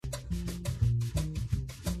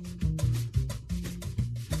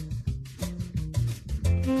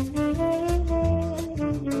Welcome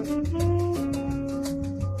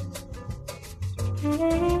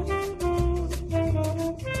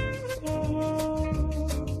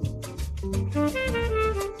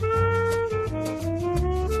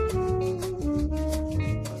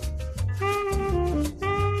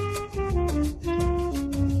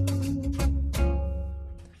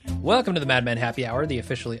to the Mad Men Happy Hour, the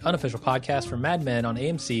officially unofficial podcast from Mad Men on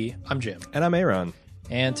AMC. I'm Jim. And I'm Aaron.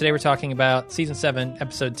 And today we're talking about Season 7,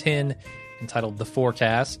 Episode 10, entitled The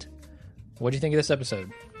Forecast. What do you think of this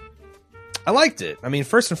episode? I liked it. I mean,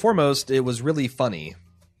 first and foremost, it was really funny.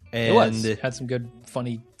 And It was. It had some good,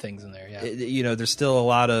 funny things in there, yeah. There's still a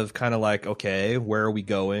lot of kind of like, okay, where are we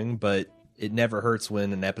going? But it never hurts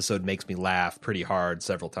when an episode makes me laugh pretty hard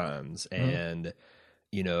several times. Mm-hmm.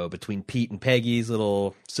 And between Pete and Peggy's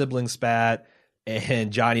little sibling spat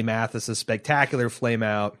and Johnny Mathis's spectacular flame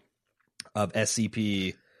out of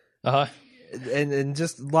SCP, and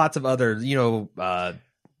just lots of other,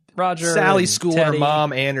 Roger, Sally schooling her Teddy.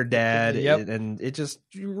 Mom and her dad, Yep. and it just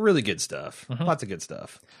really good stuff. Mm-hmm. Lots of good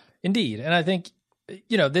stuff. Indeed, and I think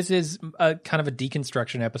this is a kind of a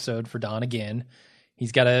deconstruction episode for Don again.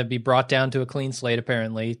 He's got to be brought down to a clean slate,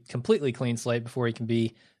 apparently, completely clean slate before he can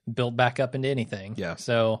be built back up into anything. Yeah.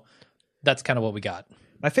 So that's kind of what we got.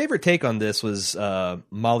 My favorite take on this was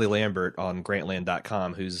Molly Lambert on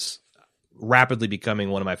Grantland.com, who's rapidly becoming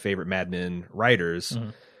one of my favorite Mad Men writers. Mm-hmm.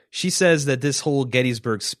 She says that this whole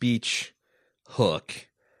Gettysburg speech hook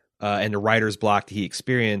and the writer's block that he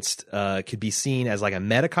experienced could be seen as like a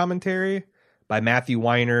meta commentary by Matthew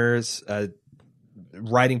Weiner's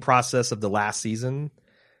writing process of the last season.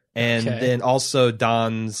 And then also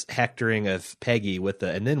Don's hectoring of Peggy with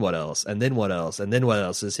the, and then what else? And then what else? And then what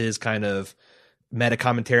else is his kind of meta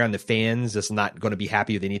commentary on the fans just not going to be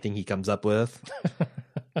happy with anything he comes up with.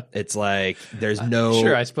 It's like, there's no,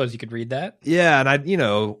 sure. I suppose you could read that. Yeah. And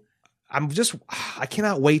I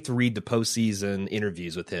cannot wait to read the postseason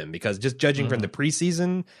interviews with him, because just judging from the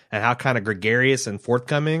preseason and how kind of gregarious and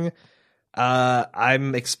forthcoming,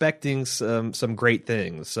 I'm expecting some great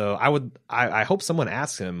things. So I hope someone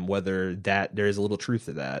asks him whether that there is a little truth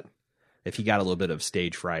to that. If he got a little bit of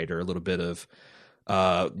stage fright or a little bit of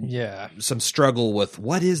some struggle with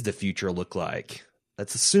what is the future look like.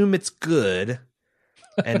 Let's assume it's good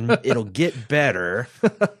and it'll get better.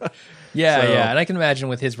 Yeah. And I can imagine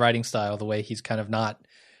with his writing style, the way he's kind of not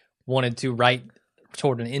wanted to write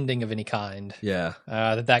toward an ending of any kind. Yeah.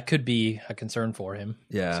 That could be a concern for him.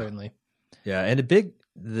 Yeah. Certainly. Yeah, and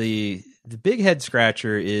the big head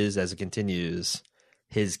scratcher is, as it continues,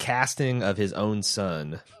 his casting of his own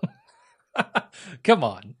son. Come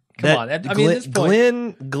on. At this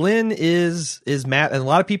point, Glenn is Matt, and a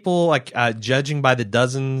lot of people like judging by the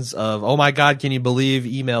dozens of, oh my God, can you believe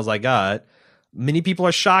emails I got? Many people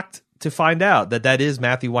are shocked to find out that is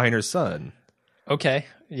Matthew Weiner's son. Okay,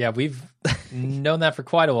 yeah, we've known that for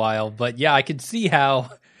quite a while, but yeah, I could see how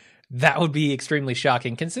that would be extremely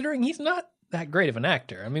shocking, considering he's not that great of an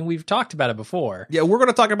actor. I mean, we've talked about it before. Yeah, we're going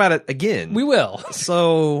to talk about it again. We will.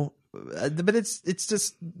 So, but it's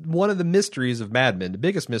just one of the mysteries of Mad Men, the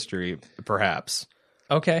biggest mystery, perhaps.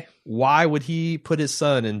 Okay. Why would he put his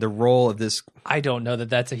son in the role of this? I don't know that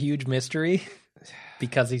that's a huge mystery,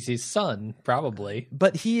 because he's his son, probably.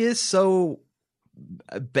 But he is so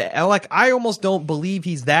bad. Like, I almost don't believe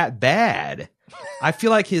he's that bad. I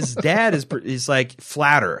feel like his dad is like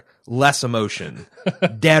flatter, less emotion,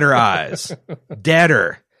 deader eyes,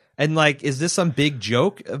 deader. And like, is this some big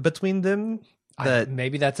joke between them?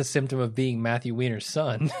 Maybe that's a symptom of being Matthew Weiner's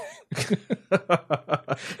son.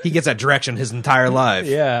 He gets that direction his entire life.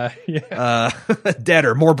 Yeah.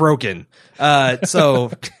 Deader, more broken.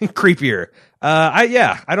 So creepier.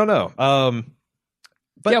 I don't know.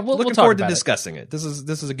 But yeah, we'll looking talk forward to about discussing it. This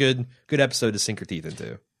is a good episode to sink your teeth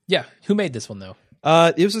into. Yeah. Who made this one, though?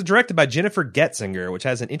 It was directed by Jennifer Getzinger, which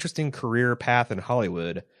has an interesting career path in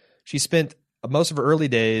Hollywood. She spent most of her early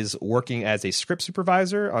days working as a script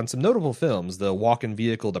supervisor on some notable films: The Walk-in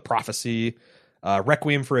Vehicle, The Prophecy,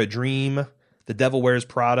 Requiem for a Dream, The Devil Wears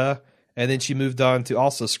Prada. And then she moved on to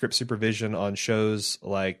also script supervision on shows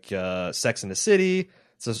like Sex and the City,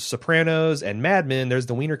 Sopranos, and Mad Men. There's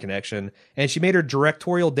the Wiener connection. And she made her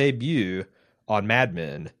directorial debut on Mad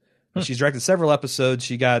Men. She's directed several episodes.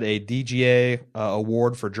 She got a DGA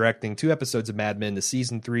award for directing 2 episodes of Mad Men, the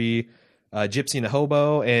season 3 Gypsy and a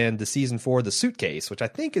Hobo, and the season 4 The Suitcase, which I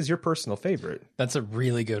think is your personal favorite. That's a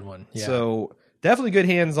really good one. Yeah. So definitely good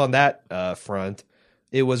hands on that front.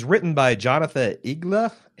 It was written by Jonathan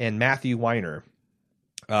Igla and Matthew Weiner.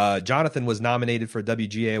 Jonathan was nominated for a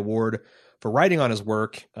WGA award for writing on his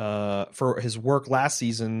work, for his work last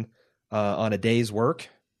season on A Day's Work.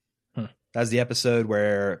 That's the episode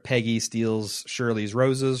where Peggy steals Shirley's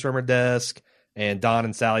roses from her desk, and Don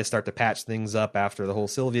and Sally start to patch things up after the whole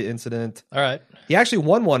Sylvia incident. All right. He actually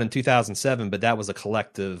won one in 2007, but that was a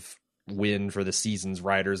collective win for the season's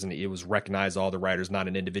writers, and it was recognized all the writers, not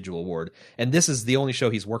an individual award. And this is the only show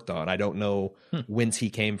he's worked on. I don't know whence he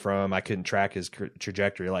came from. I couldn't track his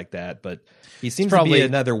trajectory like that, but he seems to be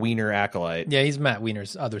another Wiener acolyte. Yeah, he's Matt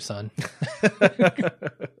Wiener's other son.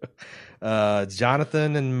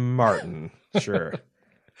 Jonathan and Martin, sure.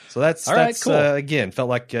 So that's all right, cool. Again, felt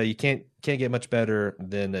like you can't get much better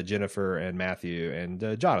than Jennifer and Matthew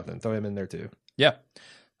and Jonathan. Throw him in there too. Yeah.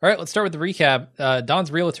 All right, let's start with the recap.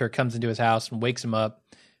 Don's realtor comes into his house and wakes him up,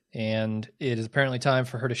 and it is apparently time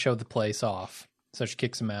for her to show the place off. So she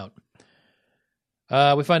kicks him out.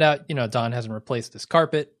 We find out, Don hasn't replaced his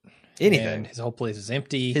carpet. Anything. And his whole place is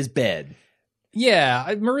empty. His bed.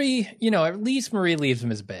 Yeah, Marie, at least Marie leaves him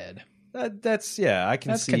his bed. I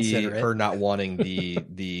can see her not wanting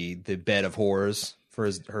the bed of horrors for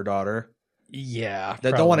her daughter. Yeah,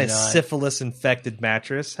 that don't want a syphilis-infected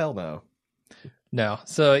mattress. Hell no. No.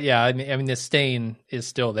 So yeah, I mean, the stain is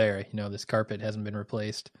still there. This carpet hasn't been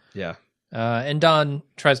replaced. Yeah. And Don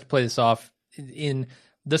tries to play this off in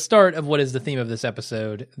the start of what is the theme of this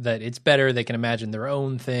episode, that it's better, they can imagine their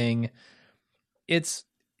own thing. It's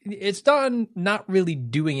Don not really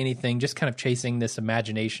doing anything, just kind of chasing this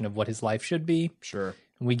imagination of what his life should be. Sure.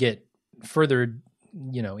 And we get further,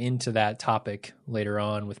 into that topic later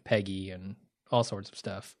on with Peggy and all sorts of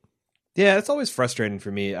stuff. Yeah, it's always frustrating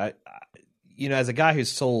for me. I as a guy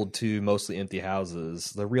who's sold to mostly empty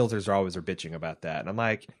houses, the realtors are always bitching about that. And I'm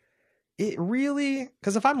like, it really?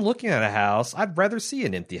 Because if I'm looking at a house, I'd rather see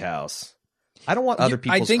an empty house. I don't want other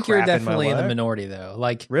people's I think crap you're definitely in the my life. minority, though.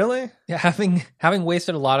 Like, really? Yeah, having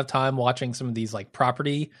wasted a lot of time watching some of these like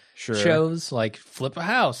property shows, like Flip a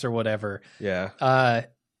House or whatever. Yeah.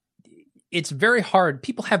 It's very hard.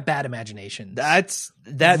 People have bad imaginations.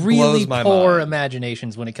 That really blows my poor mind.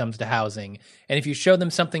 imaginations when it comes to housing. And if you show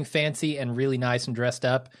them something fancy and really nice and dressed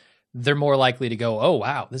up, they're more likely to go, "Oh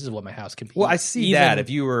wow, this is what my house could be." Well, I see that if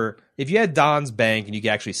you had Don's Bank and you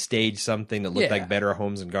could actually stage something that looked like Better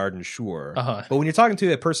Homes and Gardens, sure. Uh-huh. But when you're talking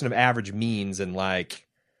to a person of average means and like,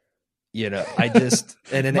 I just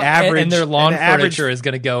and an average and their lawn furniture is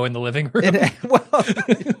going to go in the living room.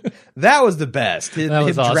 That was the best. Him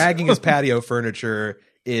awesome. Dragging his patio furniture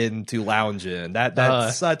into lounging.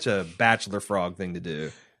 That's such a bachelor frog thing to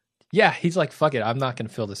do. Yeah, he's like, fuck it, I'm not going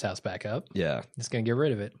to fill this house back up. Yeah. Just going to get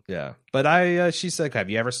rid of it. Yeah. But she said, have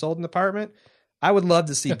you ever sold an apartment? I would love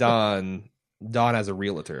to see Don as a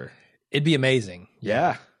realtor. It'd be amazing.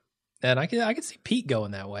 Yeah. And I could see Pete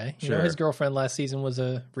going that way. Sure. His girlfriend last season was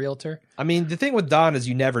a realtor. I mean, the thing with Don is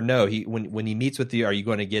you never know. When he meets with you, are you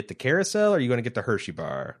going to get the carousel or are you going to get the Hershey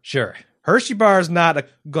bar? Sure. Hershey bar is not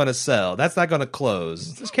going to sell. That's not going to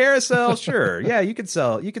close. This carousel, sure. Yeah, you could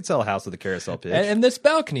sell a house with a carousel pitch. And this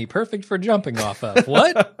balcony, perfect for jumping off of.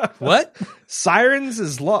 What? What? Sirens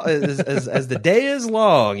as the day is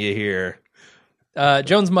long, you hear.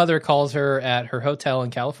 Joan's mother calls her at her hotel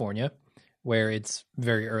in California, where it's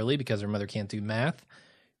very early because her mother can't do math,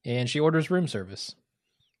 and she orders room service.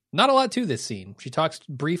 Not a lot to this scene. She talks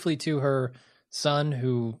briefly to her son,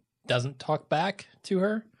 who doesn't talk back to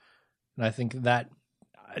her. And I think that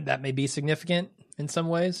may be significant in some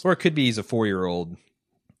ways. Or it could be he's a 4-year-old.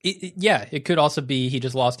 It could also be he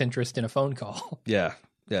just lost interest in a phone call. Yeah.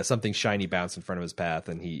 Yeah, something shiny bounced in front of his path,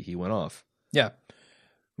 and he went off. Yeah.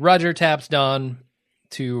 Roger taps Don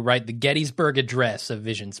to write the Gettysburg Address of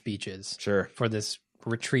vision speeches. Sure. For this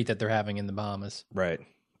retreat that they're having in the Bahamas. Right.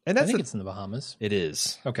 And I think it's in the Bahamas. It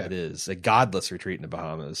is. Okay. It is. A godless retreat in the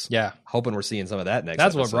Bahamas. Yeah. Hoping we're seeing some of that next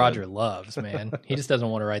That's episode. what Roger loves, man. He just doesn't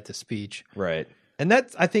want to write the speech. Right. And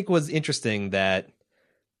that, I think, was interesting that,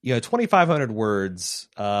 2,500 words,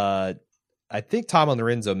 I think Tom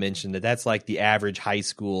Lorenzo mentioned that's like the average high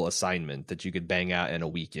school assignment that you could bang out in a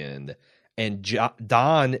weekend. And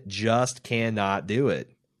Don just cannot do it.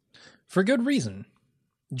 For good reason.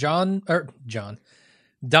 Don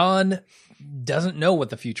doesn't know what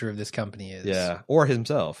the future of this company is. Yeah, or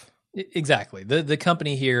himself. Exactly. The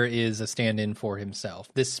company here is a stand-in for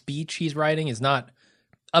himself. This speech he's writing is not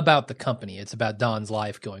about the company. It's about Don's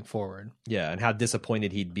life going forward. Yeah, and how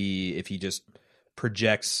disappointed he'd be if he just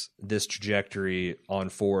projects this trajectory on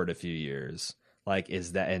forward a few years. Like,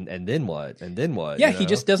 is that, and then what? And then what? Yeah, he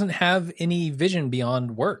just doesn't have any vision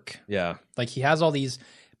beyond work. Yeah. Like, he has all these,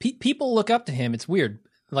 people look up to him. It's weird.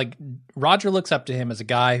 Like, Roger looks up to him as a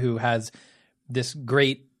guy who has this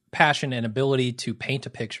great passion and ability to paint a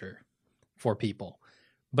picture for people.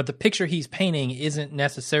 But the picture he's painting isn't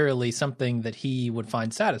necessarily something that he would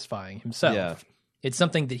find satisfying himself. Yeah. It's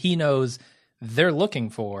something that he knows they're looking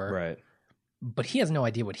for, Right. but he has no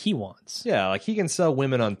idea what he wants. Yeah, like he can sell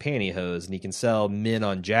women on pantyhose and he can sell men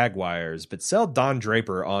on Jaguars, but sell Don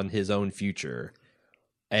Draper on his own future.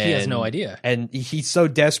 And, He has no idea. And he's so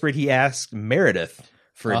desperate he asked Meredith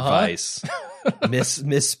for advice.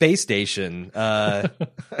 Miss Space Station. I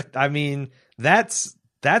mean, that's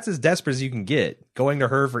as desperate as you can get, going to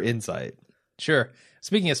her for insight. Sure.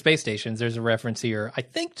 Speaking of space stations, there's a reference here, I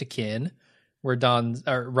think, to Kin, where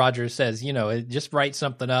Rogers says, just write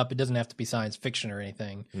something up. It doesn't have to be science fiction or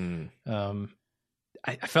anything.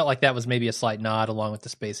 I felt like that was maybe a slight nod along with the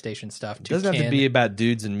space station stuff. It doesn't have to be about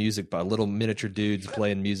dudes and music, but little miniature dudes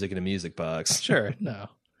playing music in a music box. Sure, no.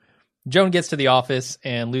 Joan gets to the office,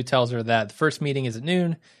 and Lou tells her that the first meeting is at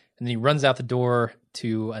noon, and then he runs out the door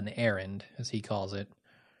to an errand, as he calls it.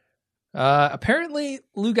 Apparently,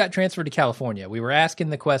 Lou got transferred to California. We were asking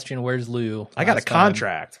the question, where's Lou? I got a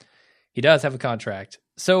contract. He does have a contract.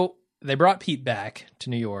 So they brought Pete back to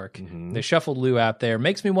New York. Mm-hmm. They shuffled Lou out there.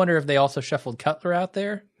 Makes me wonder if they also shuffled Cutler out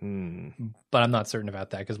there. But I'm not certain about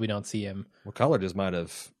that because we don't see him. Well, Cutler just might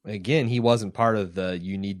have. Again, he wasn't part of the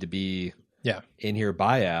you need to be in here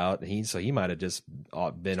buyout. So he might have just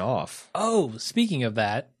been off. Oh, speaking of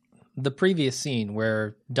that, the previous scene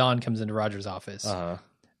where Don comes into Roger's office.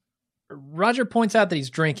 Roger points out that he's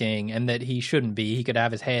drinking and that he shouldn't be. He could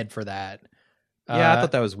have his head for that. Yeah, I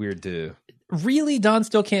thought that was weird too. Really? Don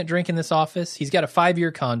still can't drink in this office? He's got a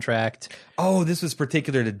 5-year contract. Oh, this was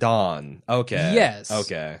particular to Don. Okay. Yes.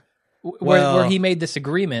 Okay. Where he made this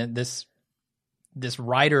agreement, this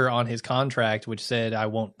rider on his contract, which said, I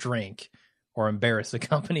won't drink or embarrass the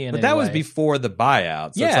company in any way. But that was before the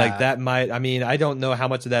buyout. So Yeah. it's like that might, I mean, I don't know how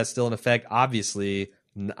much of that's still in effect. Obviously,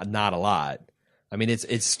 not a lot. I mean, it's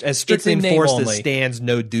as strictly in name enforced as only. Stan's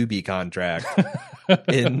no doobie contract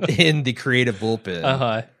in the creative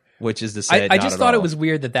bullpen, which is to say, I just thought it was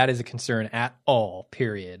weird that is a concern at all,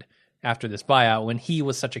 period, after this buyout, when he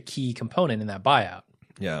was such a key component in that buyout.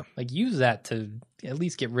 Yeah. Like, use that to at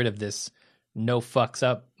least get rid of this no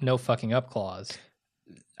fucking up clause.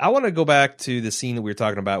 I want to go back to the scene that we were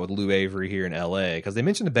talking about with Lou Avery here in L.A., because they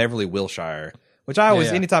mentioned the Beverly Wilshire, which I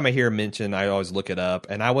always, anytime I hear him mention, I always look it up.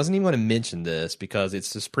 And I wasn't even going to mention this because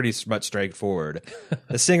it's just pretty much straightforward.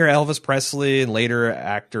 The singer Elvis Presley and later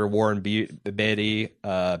actor Warren Beatty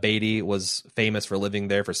was famous for living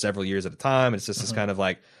there for several years at a time. It's just this kind of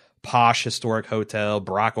like posh historic hotel.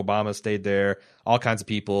 Barack Obama stayed there. All kinds of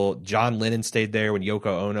people. John Lennon stayed there when Yoko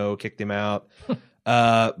Ono kicked him out.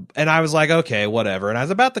 And I was like, okay, whatever. And I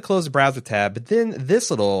was about to close the browser tab, but then this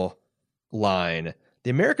little line: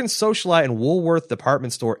 the American socialite and Woolworth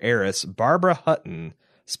department store heiress Barbara Hutton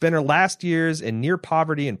spent her last years in near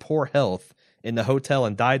poverty and poor health in the hotel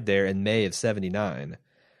and died there in May of '79.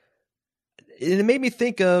 And it made me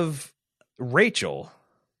think of Rachel.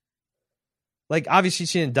 Like, obviously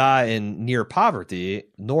she didn't die in near poverty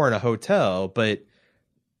nor in a hotel, but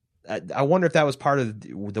I wonder if that was part of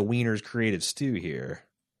the Wiener's creative stew here.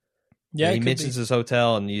 Yeah, he mentions this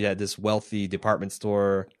hotel, and you had this wealthy department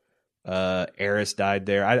store heiress died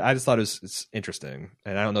there. I just thought it's interesting,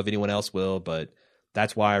 and I don't know if anyone else will, but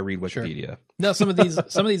that's why I read Wikipedia. Sure. No, some of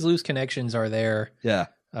these loose connections are there. Yeah,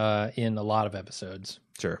 in a lot of episodes.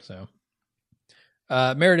 Sure. So,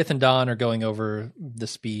 Meredith and Don are going over the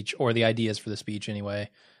speech, or the ideas for the speech anyway,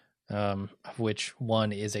 of which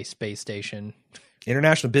one is a space station.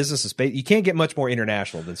 International business is space. You can't get much more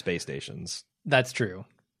international than space stations. That's true.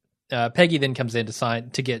 Peggy then comes in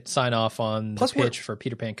to get sign off on the pitch for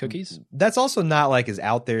Peter Pan cookies. That's also not like as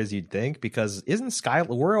out there as you'd think, because isn't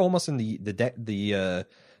we're almost in the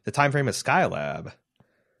time frame of Skylab.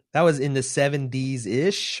 That was in the 70s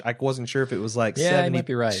ish. I wasn't sure if it was like 70, you might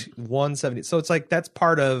be right. 170. So it's like that's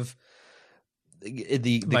part of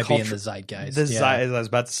the might culture, be in the zeitgeist. I was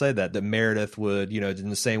about to say that Meredith would, in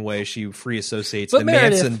the same way she free associates But the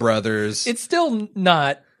Meredith, Manson brothers. It's still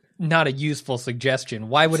not a useful suggestion.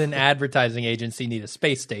 Why would an advertising agency need a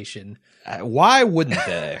space station? Why wouldn't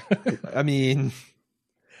they? I mean,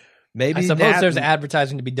 maybe I suppose there's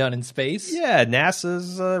advertising to be done in space. Yeah,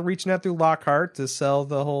 NASA's reaching out through Lockhart to sell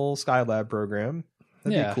the whole Skylab program.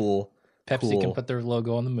 That'd be cool. Pepsi can put their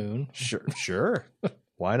logo on the moon. Sure.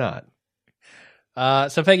 Why not?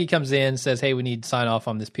 So Peggy comes in, says, hey, we need to sign off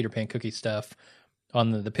on this Peter Pan cookie stuff,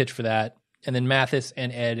 on the pitch for that. And then Mathis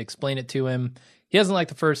and Ed explain it to him. He doesn't like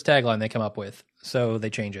the first tagline they come up with, so they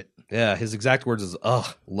change it. Yeah, his exact words is,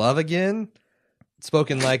 love again?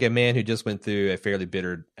 Spoken like a man who just went through a fairly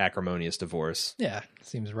bitter, acrimonious divorce. Yeah,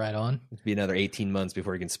 seems right on. It'd be another 18 months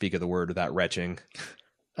before he can speak of the word without retching.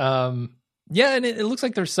 Yeah, and it looks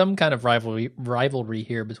like there's some kind of rivalry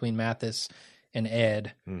here between Mathis and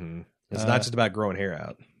Ed. Mm-hmm. It's not just about growing hair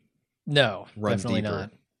out. No, Runs definitely deeper.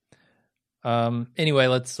 not. Anyway,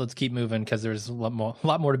 let's keep moving because there's a lot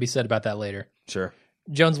more to be said about that later. Sure.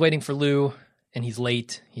 Joan's waiting for Lou, and he's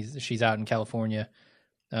late. She's out in California.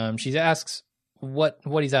 She asks what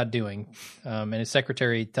he's out doing, and his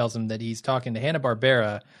secretary tells him that he's talking to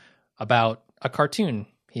Hanna-Barbera about a cartoon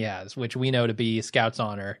he has, which we know to be Scout's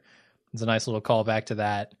Honor. It's a nice little callback to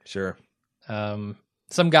that. Sure.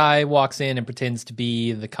 Some guy walks in and pretends to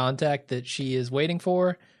be the contact that she is waiting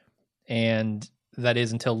for, and that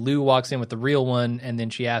is until Lou walks in with the real one, and then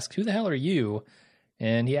she asks, "Who the hell are you?"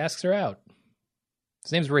 And he asks her out.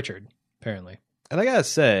 His name's Richard, apparently. And I gotta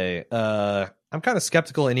say, I'm kind of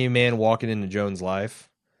skeptical of any man walking into Joan's life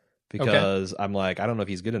because I'm like, I don't know if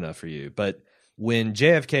he's good enough for you. But when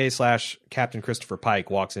JFK / Captain Christopher Pike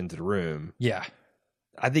walks into the room, Yeah.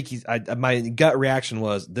 I think my gut reaction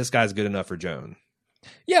was, this guy's good enough for Joan.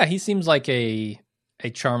 Yeah, he seems like a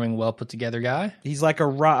charming, well put together guy. He's like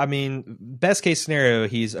best case scenario,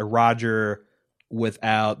 he's a Roger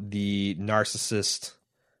without the narcissist,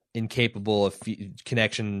 incapable of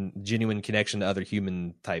genuine connection to other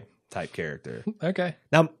human type character. Okay.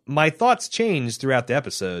 Now, my thoughts changed throughout the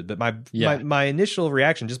episode, but my initial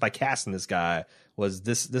reaction just by casting this guy was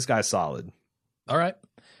this guy's solid. All right.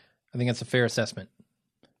 I think that's a fair assessment.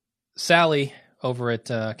 Sally over at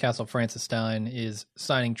Castle Frankenstein is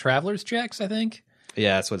signing traveler's checks, I think.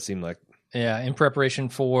 Yeah, that's what it seemed like. Yeah, in preparation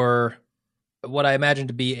for what I imagine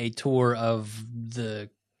to be a tour of the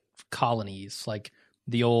colonies, like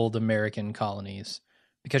the old American colonies,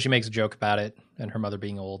 because she makes a joke about it and her mother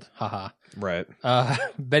being old. Haha. Right.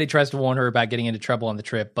 Betty tries to warn her about getting into trouble on the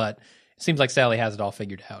trip, but it seems like Sally has it all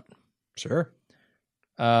figured out. Sure.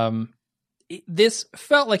 This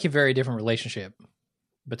felt like a very different relationship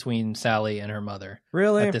between Sally and her mother.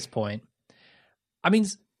 Really? At this point. I mean,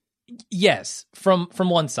 yes, from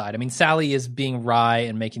one side. I mean, Sally is being wry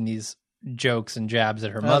and making these jokes and jabs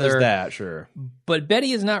at her mother. There's that, sure. But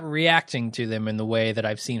Betty is not reacting to them in the way that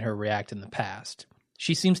I've seen her react in the past.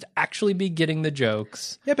 She seems to actually be getting the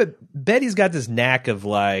jokes. Yeah, but Betty's got this knack of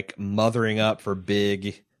like mothering up for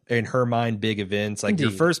big, in her mind, big events. Like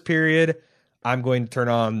your first period, I'm going to turn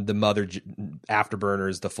on the mother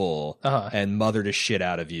afterburners, the full, and mother the shit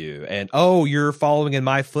out of you. And, oh, you're following in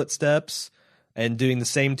my footsteps and doing the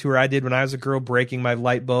same tour I did when I was a girl, breaking my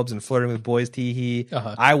light bulbs and flirting with boys' tee-hee.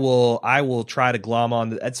 I will try to glom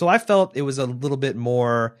on. And so I felt it was a little bit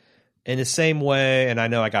more in the same way, and I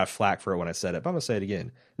know I got flack for it when I said it, but I'm going to say it again.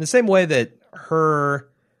 In the same way that her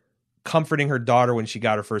comforting her daughter when she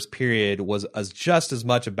got her first period was just as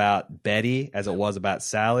much about Betty as it was about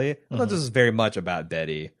Sally. I thought this was very much about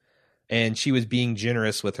Betty. And she was being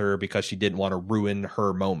generous with her because she didn't want to ruin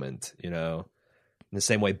her moment, you know. In the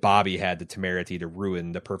same way Bobby had the temerity to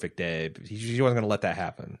ruin the perfect day. She wasn't going to let that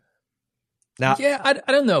happen. Now, yeah, I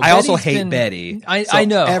don't know. I also hate Betty. I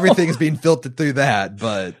know. Everything is being filtered through that,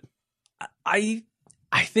 but I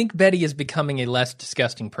think Betty is becoming a less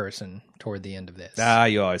disgusting person toward the end of this.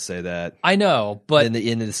 You always say that. I know, but then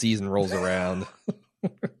the end of the season rolls around.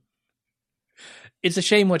 It's a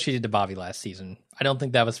shame what she did to Bobby last season. I don't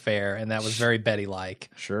think that was fair, and that was very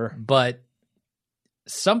Betty-like. Sure. But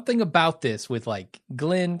something about this with like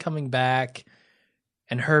Glenn coming back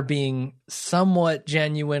and her being somewhat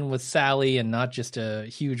genuine with Sally and not just a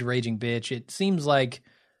huge raging bitch, it seems like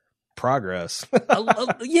progress.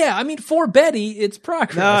 Yeah, I mean, for Betty, it's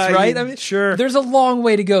progress, right? I mean, sure. There's a long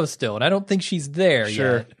way to go still, and I don't think she's there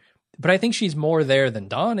yet. But I think she's more there than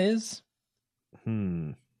Dawn is.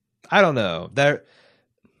 I don't know.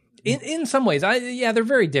 In some ways, they're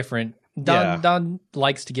very different. Don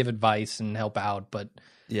likes to give advice and help out, but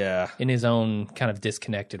in his own kind of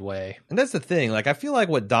disconnected way. And that's the thing. Like, I feel like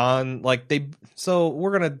what Don so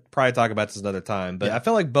we're gonna probably talk about this another time, but I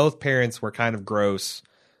felt like both parents were kind of gross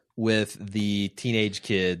with the teenage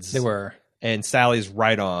kids. They were, and Sally's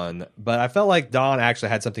right on. But I felt like Don actually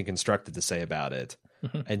had something constructive to say about it,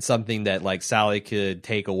 and something that like Sally could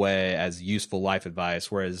take away as useful life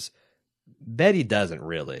advice, whereas Betty doesn't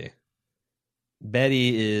really.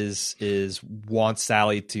 Betty wants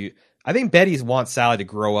Sally to. I think Betty wants Sally to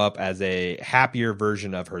grow up as a happier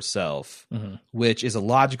version of herself, which is a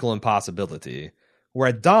logical impossibility.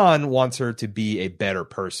 Where Don wants her to be a better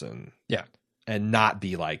person, and not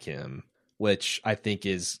be like him, which I think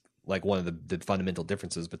is like one of the fundamental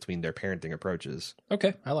differences between their parenting approaches.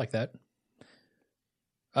 Okay, I like that.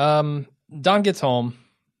 Don gets home.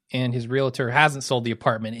 And his realtor hasn't sold the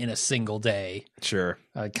apartment in a single day. Sure.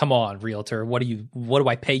 Come on, realtor. What do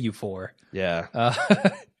I pay you for? Yeah.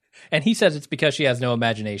 And he says it's because she has no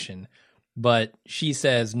imagination. but she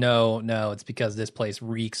says, no, it's because this place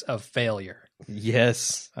reeks of failure.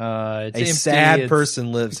 Yes. It's A empty, sad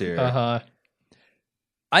person lives here. Uh-huh.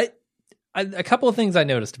 A couple of things I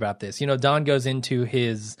noticed about this. Don goes into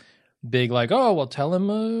his big, like, oh, well, tell him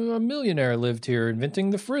a millionaire lived here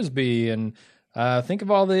inventing the Frisbee, and think of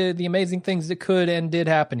all the amazing things that could and did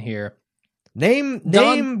happen here. Name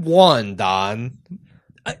one, Don.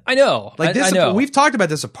 I know. Like this, I know. We've talked about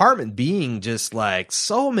this apartment being just like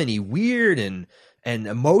so many weird and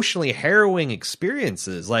emotionally harrowing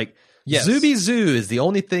experiences. Like Yes. Zuby Zoo is the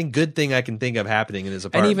only good thing I can think of happening in this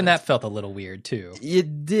apartment. And even that felt a little weird too.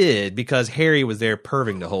 It did, because Harry was there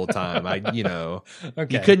perving the whole time. Okay. You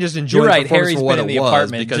couldn't just enjoy You're the right. performance Harry's for what been in it the was,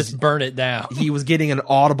 apartment. because Just burn it down. he was getting an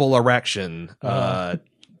audible erection. Uh-huh.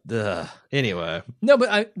 Anyway. No,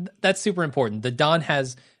 but that's super important. The Don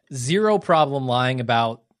has zero problem lying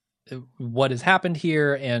about what has happened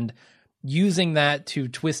here and using that to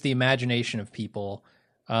twist the imagination of people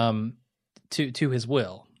to his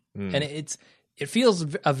will. And it feels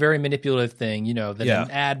a very manipulative thing, that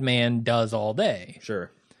an ad man does all day.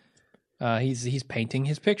 Sure. He's painting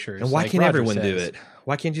his pictures. And why like can't Roger everyone says. do it?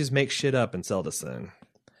 Why can't you just make shit up and sell this thing?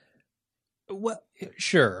 Well,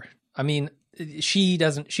 sure. I mean, she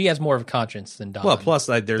has more of a conscience than Don. Well, plus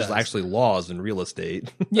there's does. actually laws in real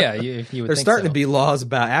estate. Yeah, you would There's think starting so. to be laws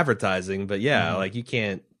about advertising, but yeah, like you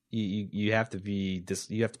can't. You have to be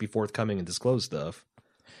you have to be forthcoming and disclose stuff.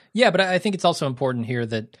 Yeah, but I think it's also important here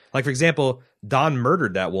that, Like, for example, Don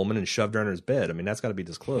murdered that woman and shoved her under his bed. I mean, that's got to be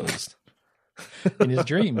disclosed. in his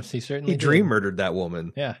dreams, he certainly He did. dream murdered that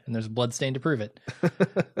woman. Yeah, and there's a blood stain to prove it.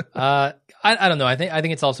 I don't know. I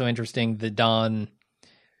think it's also interesting that Don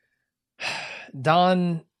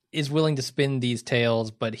is willing to spin these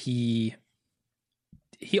tales, but he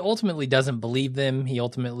ultimately doesn't believe them. He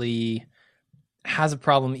ultimately has a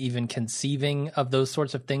problem even conceiving of those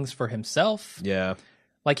sorts of things for himself. Yeah.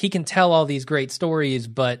 Like, he can tell all these great stories,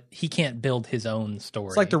 but he can't build his own story.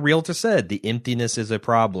 It's like the realtor said, the emptiness is a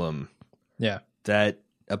problem. Yeah. That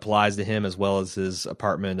applies to him as well as his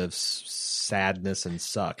apartment of sadness and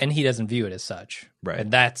suck. And he doesn't view it as such. Right.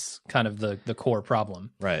 And that's kind of the core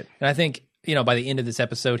problem. Right. And I think, by the end of this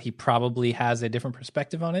episode, he probably has a different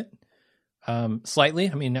perspective on it.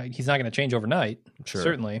 Slightly. I mean, he's not going to change overnight, Sure.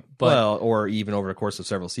 certainly. But or even over the course of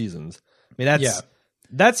several seasons. I mean,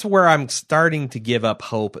 that's where I'm starting to give up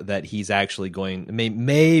hope that he's actually going.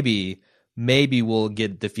 Maybe we'll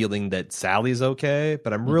get the feeling that Sally's okay,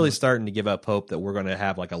 but I'm really starting to give up hope that we're going to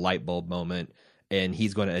have like a light bulb moment and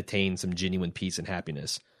he's going to attain some genuine peace and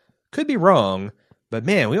happiness. Could be wrong, but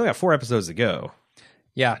man, we only got 4 episodes to go.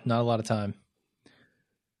 yeah, not a lot of time.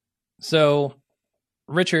 So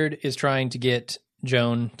Richard is trying to get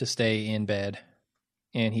Joan to stay in bed,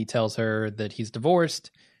 and he tells her that he's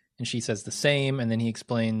divorced, and she says the same, and then he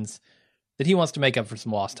explains that he wants to make up for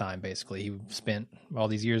some lost time, basically. He spent all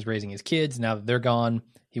these years raising his kids. Now that they're gone,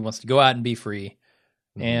 he wants to go out and be free.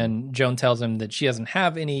 Mm-hmm. And Joan tells him that she doesn't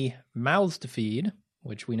have any mouths to feed,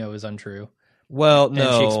 which we know is untrue. Well, no.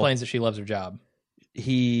 And she explains that she loves her job.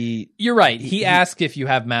 You're right. He asks if you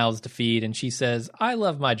have mouths to feed, and she says, I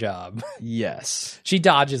love my job. Yes. She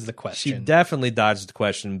dodges the She question. definitely dodged the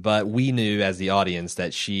question, but we knew as the audience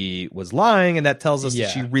that she was lying, and that tells us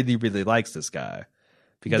that she really, really likes this guy.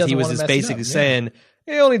 Because he was just basically saying,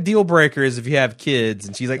 the only deal breaker is if you have kids,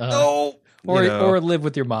 and she's like, no. Or live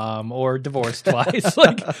with your mom, or divorce twice.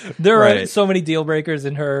 Like, there are so many deal breakers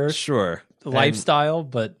in her lifestyle,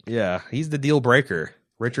 but... Yeah, he's the deal breaker.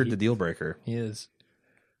 Richard the deal breaker. He is.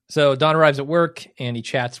 So Don arrives at work, and he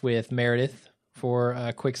chats with Meredith for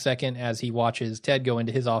a quick second as he watches Ted go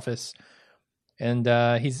into his office. And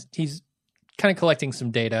he's kind of collecting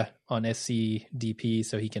some data on SCDP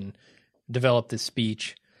so he can develop this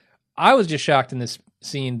speech. I was just shocked in this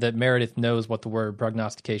scene that Meredith knows what the word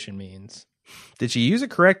prognostication means. Did she use it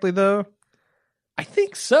correctly, though? I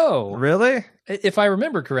think so. Really? If I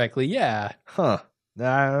remember correctly, yeah. Huh.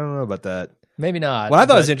 I don't know about that. Maybe not. What I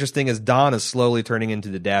thought was interesting is Don is slowly turning into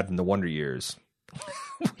the dad from the Wonder Years.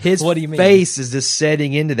 His what do you mean? face is just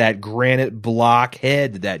setting into that granite block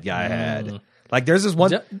head that guy had. Like, there's this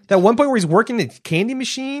one point where he's working the candy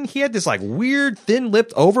machine. He had this like weird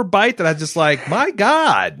thin-lipped overbite that I was just like, my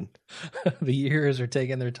God. The years are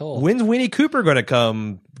taking their toll. When's Winnie Cooper going to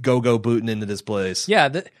come go booting into this place?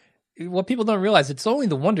 Yeah, what people don't realize, it's only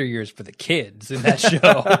the Wonder Years for the kids in that show.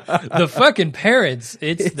 The fucking parents,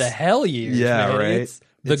 it's the hell years. Yeah, man. right. It's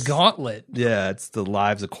the gauntlet. Yeah, it's the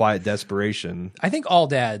lives of quiet desperation. I think all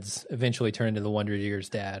dads eventually turn into the Wonder Years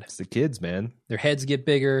dad. It's the kids, man. Their heads get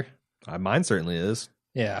bigger. Mine certainly is.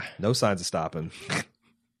 Yeah. No signs of stopping.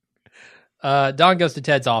 Don goes to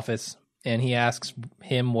Ted's office, and he asks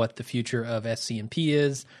him what the future of SCMP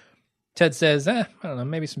is. Ted says, I don't know,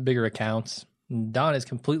 maybe some bigger accounts. And Don is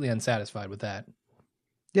completely unsatisfied with that.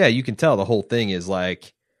 Yeah, you can tell the whole thing is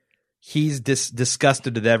like he's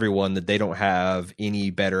disgusted with everyone that they don't have any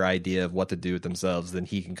better idea of what to do with themselves than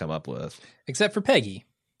he can come up with. Except for Peggy,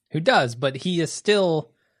 who does, but he is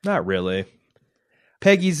still... Not really.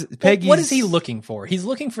 Peggy's... What is he looking for? He's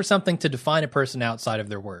looking for something to define a person outside of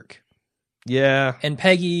their work. Yeah. And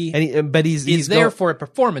Peggy he's there for a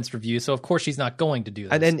performance review, so of course she's not going to do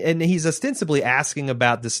this. And he's ostensibly asking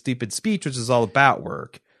about this stupid speech, which is all about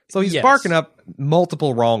work. So he's barking up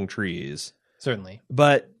multiple wrong trees. Certainly.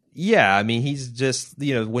 But yeah, I mean, he's just,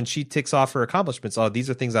 when she ticks off her accomplishments, these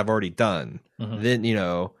are things I've already done. Mm-hmm.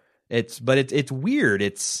 Then, it's weird.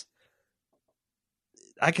 It's,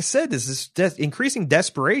 like I said, this is increasing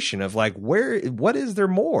desperation of like, what is there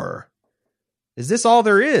more? Is this all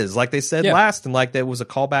there is? Like they said last, and like that was a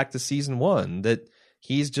callback to season 1, that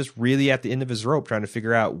he's just really at the end of his rope trying to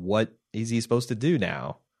figure out what is he supposed to do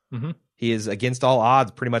now. Mm-hmm. He is, against all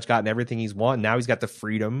odds, pretty much gotten everything he's wanted. Now he's got the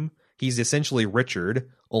freedom. He's essentially Richard,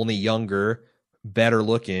 only younger, better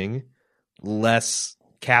looking, less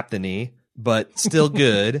captain-y, but still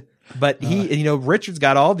good. But Richard's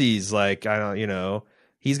got all these, like,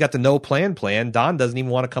 he's got the no plan. Don doesn't even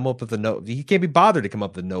want to come up with he can't be bothered to come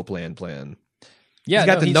up with a no plan. Yeah,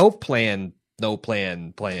 he's got no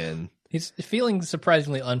plan. He's feeling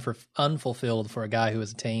surprisingly unfulfilled for a guy who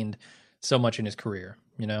has attained so much in his career,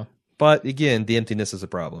 But again, the emptiness is a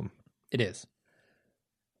problem. It is.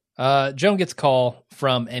 Joan gets a call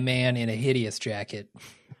from a man in a hideous jacket,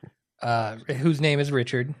 whose name is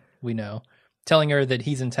Richard, we know, telling her that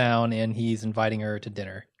he's in town and he's inviting her to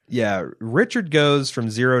dinner. Yeah, Richard goes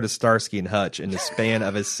from Zero to Starsky and Hutch in the span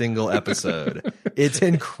of a single episode. It's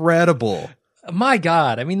incredible. My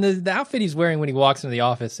God. I mean, the outfit he's wearing when he walks into the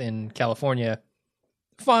office in California,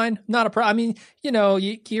 fine, not a problem. I mean,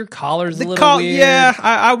 your collar's a little weird. Yeah,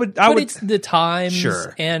 I would. It's the times,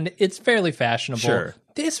 sure, and it's fairly fashionable. Sure.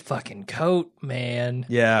 This fucking coat, man.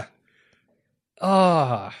 Yeah.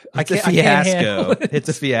 Oh, it's a fiasco. It's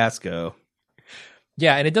a fiasco.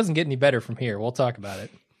 Yeah, and it doesn't get any better from here. We'll talk about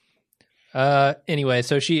it. Anyway,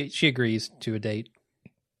 so she agrees to a date.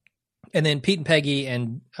 And then Pete and Peggy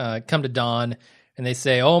come to Don, and they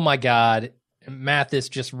say, oh my God, Mathis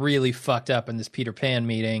just really fucked up in this Peter Pan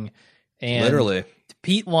meeting. And literally.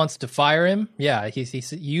 Pete wants to fire him. Yeah, he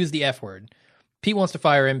used the F word. Pete wants to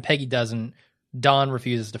fire him. Peggy doesn't. Don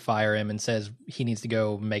refuses to fire him and says he needs to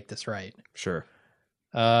go make this right. Sure.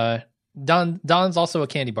 Don's also a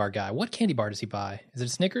candy bar guy. What candy bar does he buy? Is it a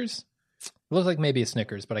Snickers? It looks like maybe a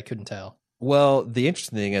Snickers, but I couldn't tell. Well, the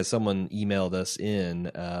interesting thing, as someone emailed us in,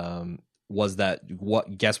 was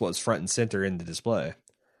that guess what was front and center in the display?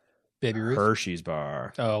 Baby Ruth? Hershey's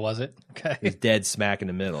bar. Oh, was it? Okay. It was dead smack in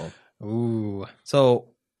the middle. Ooh. So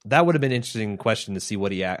that would have been an interesting question to see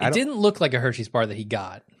what he... It didn't look like a Hershey's bar that he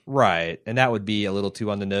got. Right. And that would be a little too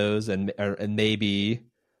on the nose. And maybe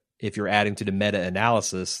if you're adding to the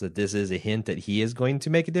meta-analysis that this is a hint that he is going to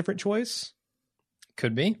make a different choice.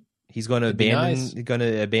 Could be. He's going to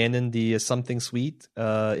abandon the something sweet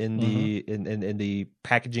in the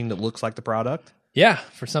packaging that looks like the product. Yeah,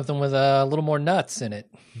 for something with a little more nuts in it.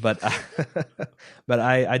 But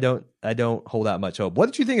I don't hold out much hope. What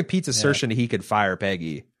did you think of Pete's assertion that he could fire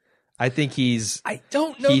Peggy? I think I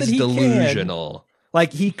don't know that he delusional. Can.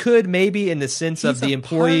 Like he could maybe in the sense of the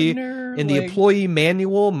employee the employee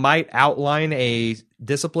manual might outline a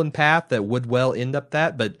discipline path that would well end up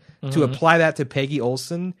that, but to apply that to Peggy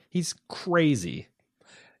Olson, he's crazy.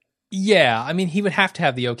 Yeah, I mean, he would have to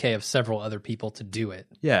have the okay of several other people to do it.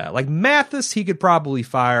 Yeah, like Mathis, he could probably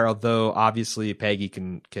fire, although obviously Peggy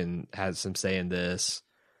can has some say in this.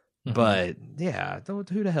 Mm-hmm. But yeah, who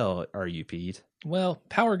the hell are you, Pete? Well,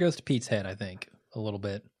 power goes to Pete's head, I think, a little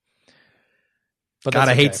bit. But God,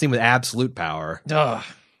 I hate seeing with absolute power. Ugh,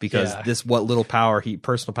 because this what little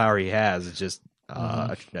personal power he has is just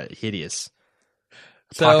hideous.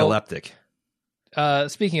 Apocalyptic.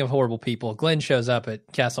 Speaking of horrible people, Glenn shows up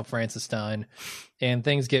at Castle Frankenstein, and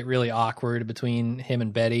things get really awkward between him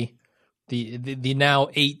and Betty, the now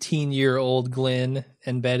 18-year-old Glenn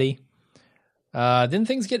and Betty. Then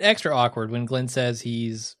things get extra awkward when Glenn says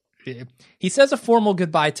he says a formal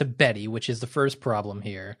goodbye to Betty, which is the first problem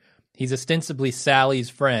here. He's ostensibly Sally's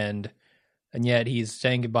friend, and yet he's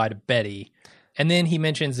saying goodbye to Betty. And then he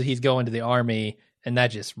mentions that he's going to the army, and that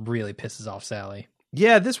just really pisses off Sally.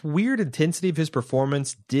 Yeah, this weird intensity of his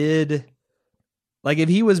performance did... Like, if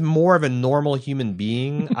he was more of a normal human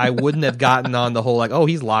being, I wouldn't have gotten on the whole, like, oh,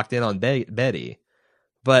 he's locked in on Betty.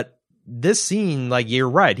 But this scene, like, you're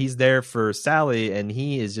right. He's there for Sally, and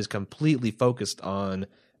he is just completely focused on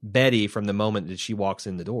Betty from the moment that she walks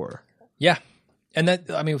in the door. Yeah. And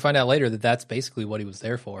we find out later that that's basically what he was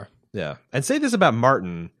there for. Yeah. And say this about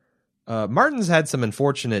Martin. Martin's had some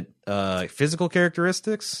unfortunate physical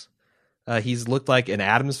characteristics. He's looked like an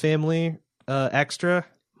Addams Family extra.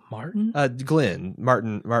 Martin?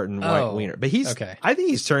 Martin White Wiener. But I think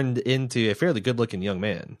he's turned into a fairly good-looking young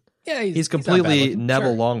man. Yeah, he's completely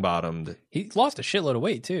Neville Longbottomed. He lost a shitload of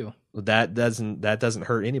weight too. That doesn't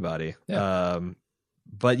hurt anybody. Yeah.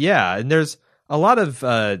 But yeah, and there's a lot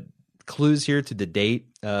of clues here to the date.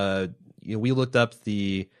 We looked up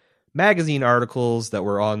the magazine articles that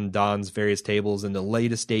were on Don's various tables, and the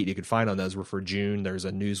latest date you could find on those were for June. There's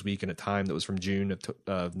a Newsweek and a Time that was from June of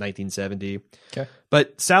 1970. Okay.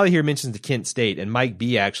 But Sally here mentions the Kent State, and Mike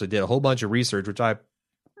B actually did a whole bunch of research, which I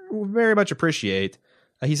very much appreciate.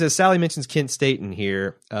 He says Sally mentions Kent State in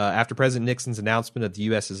here after President Nixon's announcement of the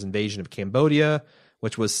U.S.'s invasion of Cambodia,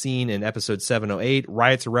 which was seen in episode 708.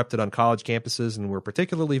 Riots erupted on college campuses and were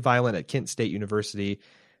particularly violent at Kent State University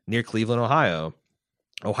near Cleveland, Ohio.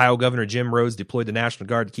 Ohio Governor Jim Rhodes deployed the National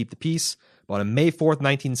Guard to keep the peace, but on May 4th,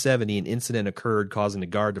 1970, an incident occurred causing the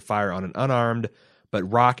Guard to fire on an unarmed but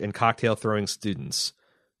rock and cocktail throwing students,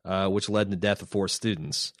 which led to the death of 4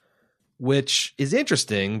 students, which is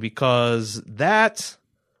interesting because that...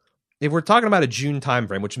 If we're talking about a June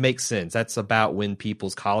timeframe, which makes sense, that's about when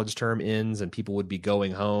people's college term ends and people would be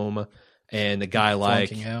going home, and a guy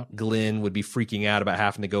like Glenn would be freaking out about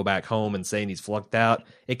having to go back home and saying he's flunked out.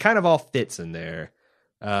 It kind of all fits in there.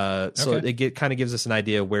 So it kind of gives us an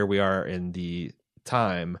idea of where we are in the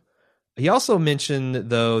time. He also mentioned,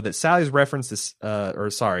 though, that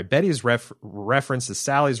Betty's reference to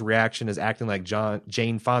Sally's reaction as acting like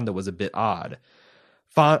Jane Fonda was a bit odd.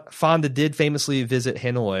 Fonda did famously visit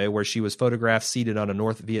Hanoi, where she was photographed seated on a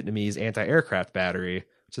North Vietnamese anti-aircraft battery,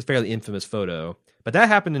 which is a fairly infamous photo. But that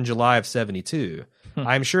happened in July of 72.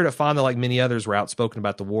 I'm sure that Fonda, like many others, were outspoken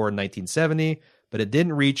about the war in 1970, but it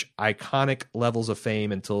didn't reach iconic levels of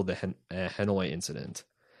fame until the Hanoi incident.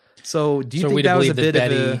 So do you think that was a bit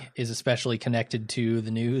Betty of is especially connected to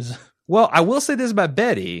the news? Well, I will say this about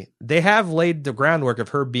Betty. They have laid the groundwork of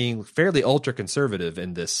her being fairly ultra-conservative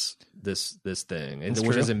in this thing, and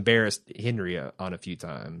which has embarrassed Henry on a few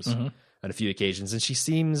times, on a few occasions. And she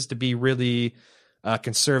seems to be really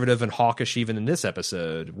conservative and hawkish even in this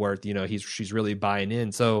episode, where she's really buying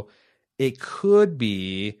in. So it could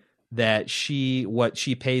be that what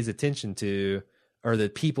she pays attention to, or the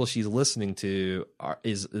people she's listening to,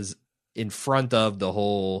 is in front of the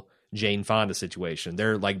whole Jane Fonda situation.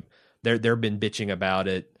 They've been bitching about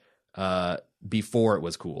it before it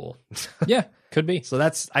was cool. Yeah, could be. So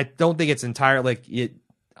I don't think it's entirely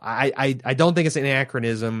I don't think it's an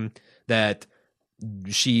anachronism that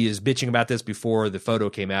she is bitching about this before the photo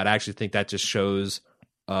came out. I actually think that just shows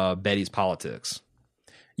Betty's politics.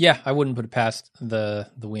 Yeah, I wouldn't put it past the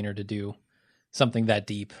Wiener to do something that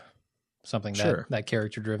deep, something that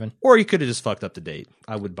character driven. Or you could have just fucked up the date.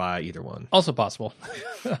 I would buy either one. Also possible.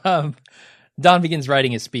 Don begins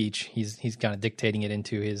writing his speech. He's kind of dictating it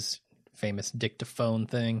into his famous dictaphone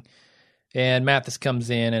thing. And Mathis comes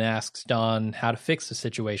in and asks Don how to fix the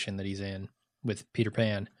situation that he's in with Peter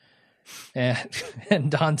Pan. And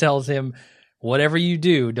Don tells him, whatever you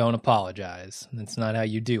do, don't apologize. That's not how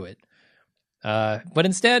you do it. But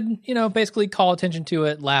instead, basically call attention to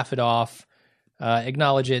it, laugh it off,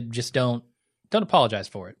 acknowledge it, just don't apologize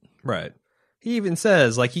for it. Right. He even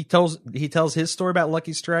says, like, he tells his story about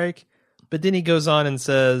Lucky Strike, but then he goes on and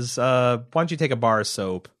says, why don't you take a bar of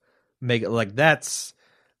soap? Make it like that's...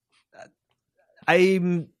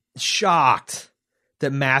 I'm shocked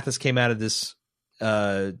that Mathis came out of this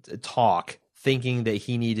talk thinking that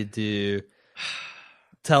he needed to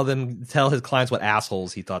tell his clients what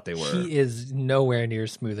assholes he thought they were. He is nowhere near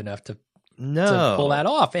smooth enough to pull that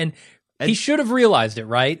off. And he should have realized it,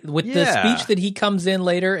 right? With the speech that he comes in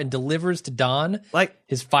later and delivers to Don, like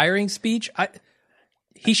his firing speech,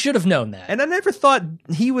 he should have known that. And I never thought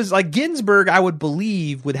he was like Ginsburg, I would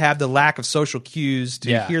believe, would have the lack of social cues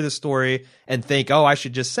to hear the story and think, oh, I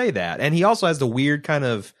should just say that. And he also has the weird kind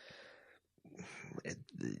of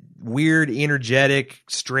energetic,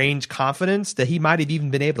 strange confidence that he might have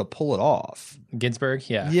even been able to pull it off. Ginsburg,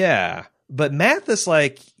 yeah. Yeah. But Mathis,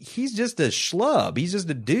 like, he's just a schlub. He's just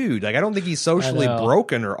a dude. Like, I don't think he's socially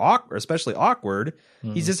broken or awkward, especially awkward.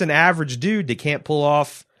 He's just an average dude that can't pull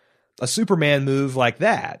off a Superman move like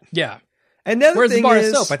that. Yeah. And the other thing bar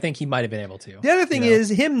is, of soap, I think he might have been able to. The other thing is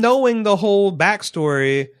him knowing the whole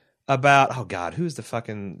backstory about, oh God, who's the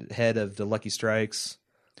fucking head of the Lucky Strikes?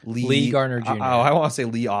 Lee Garner Jr. I want to say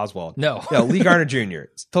Lee Oswald. No, Lee Garner Jr.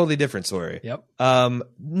 It's a totally different story. Yep.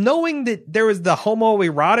 Knowing that there was the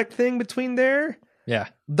homoerotic thing between there. Yeah.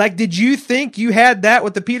 Like, did you think you had that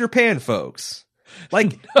with the Peter Pan folks?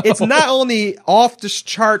 Like, No. It's not only off the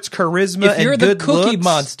charts charisma If you're and the good Cookie looks.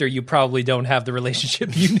 Monster, you probably don't have the relationship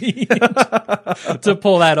you need to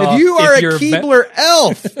pull that off. If you are a you're Keebler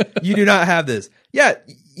elf, you do not have this. Yeah,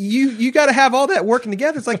 you got to have all that working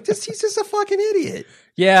together. It's like, he's just a fucking idiot.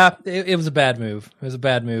 Yeah, it was a bad move. It was a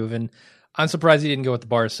bad move, and I'm surprised he didn't go with the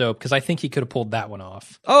bar soap because I think he could have pulled that one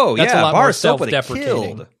off. Oh, That's yeah, a lot bar more soap would have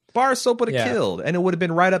self-deprecating. killed. Bar soap would have killed, and it would have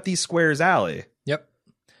been right up these squares' alley. Yep.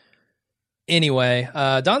 Anyway,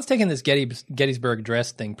 Don's taking this Gettysburg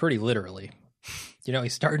Address thing pretty literally. You know,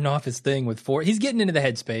 he's starting off his thing with 4. He's getting into the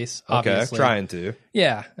headspace, obviously. Okay, trying to.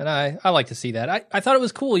 Yeah, and I like to see that. I thought it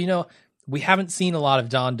was cool. You know, we haven't seen a lot of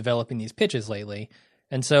Don developing these pitches lately.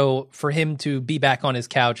 And so for him to be back on his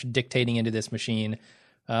couch dictating into this machine,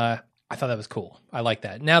 I thought that was cool. I like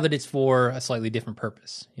that. Now that it's for a slightly different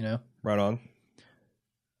purpose, you know? Right on.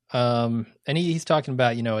 And he's talking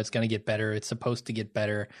about, you know, it's going to get better. It's supposed to get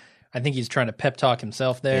better. I think he's trying to pep talk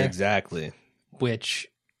himself there. Exactly. Which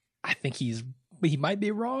I think he might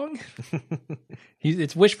be wrong.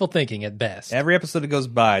 It's wishful thinking at best. Every episode that goes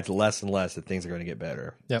by, it's less and less that things are going to get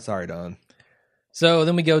better. Yep. Sorry, Don. So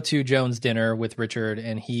then we go to Joan's dinner with Richard,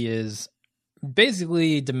 and he is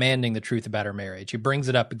basically demanding the truth about her marriage. He brings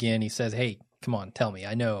it up again. He says, hey, come on, tell me.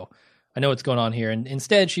 I know what's going on here. And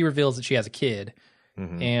instead, she reveals that she has a kid.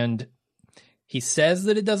 Mm-hmm. And he says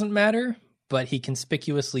that it doesn't matter, but he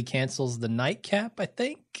conspicuously cancels the nightcap, I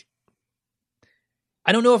think.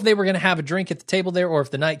 I don't know if they were going to have a drink at the table there or if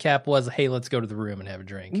the nightcap was, hey, let's go to the room and have a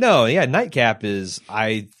drink. No, yeah, nightcap is,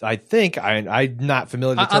 I think, I'm not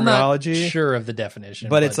familiar with the terminology. I'm not sure of the definition.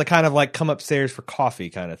 But it's a kind of like come upstairs for coffee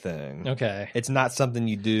kind of thing. Okay. It's not something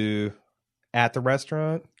you do at the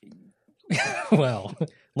restaurant. Well,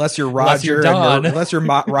 unless you're unless Roger, you're Don. unless you're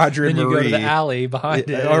Roger and then you Marie. go to the alley behind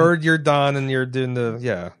it. Or you're Don and you're doing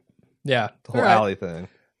the whole right. alley thing.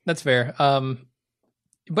 That's fair.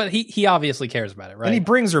 But he obviously cares about it, right? And he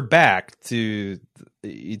brings her back to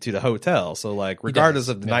the hotel. So like, regardless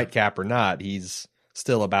of the nightcap or not, he's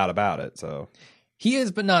still about it. So he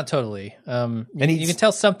is, but not totally. And you can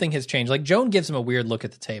tell something has changed. Like Joan gives him a weird look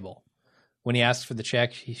at the table when he asks for the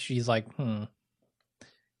check. She's like,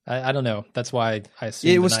 I don't know. That's why I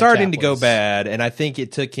assume it was starting to go bad, and I think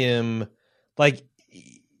it took him. Like,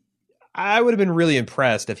 I would have been really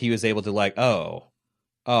impressed if he was able to like,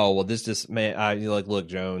 well, this just look,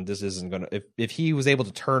 Joan, this isn't gonna. If he was able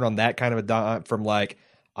to turn on that kind of a dime from like,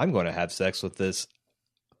 I'm going to have sex with this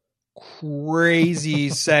crazy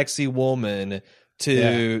sexy woman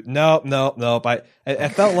to nope. I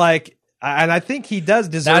felt like, and I think he does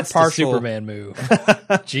deserve That's partial the Superman move.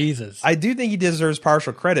 Jesus, I do think he deserves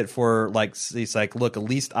partial credit for like, he's like, look, at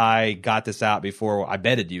least I got this out before I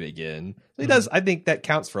betted you again. He does. I think that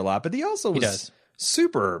counts for a lot, but he also was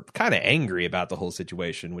super kind of angry about the whole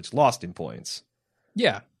situation, which lost him points.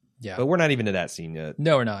 Yeah. But we're not even to that scene yet.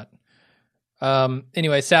 No, we're not.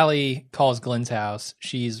 Anyway, Sally calls Glenn's house.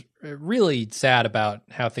 She's really sad about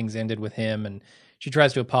how things ended with him, and she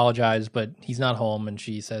tries to apologize, but he's not home, and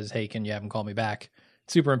she says, hey, can you have him call me back?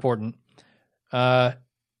 Super important. I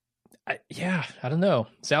don't know.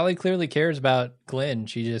 Sally clearly cares about Glenn.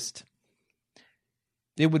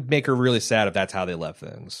 It would make her really sad if that's how they left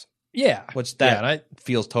things. Yeah. Which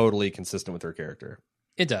feels totally consistent with her character.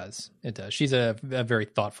 It does. She's a very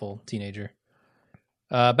thoughtful teenager.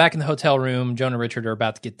 Back in the hotel room, Joan and Richard are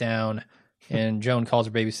about to get down, and Joan calls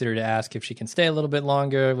her babysitter to ask if she can stay a little bit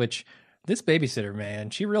longer, which this babysitter,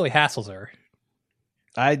 man, she really hassles her.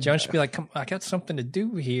 Joan should be like, come, I got something to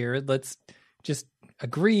do here. Let's just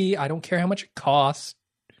agree. I don't care how much it costs.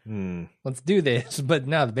 Let's do this. But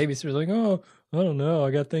now the babysitter's like, oh, I don't know.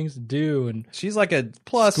 I got things to do. And she's like a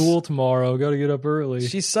plus school tomorrow. Got to get up early.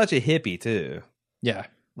 She's such a hippie too. Yeah.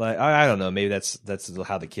 Like, I don't know. Maybe that's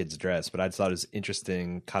how the kids dress, but I thought it was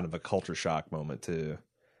interesting, kind of a culture shock moment too,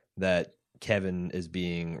 that Kevin is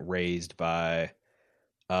being raised by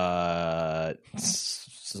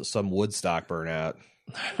some Woodstock burnout.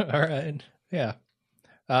 All right. Yeah.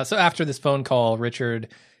 So after this phone call, Richard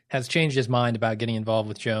has changed his mind about getting involved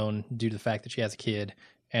with Joan due to the fact that she has a kid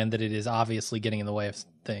and that it is obviously getting in the way of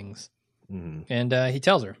things. Mm-hmm. And he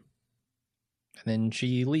tells her. And then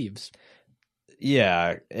she leaves.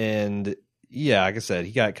 Yeah. And yeah, like I said,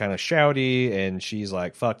 he got kind of shouty and she's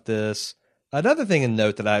like, fuck this. Another thing to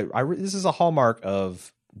note that this is a hallmark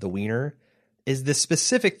of the Wiener is the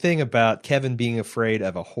specific thing about Kevin being afraid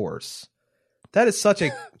of a horse. That is such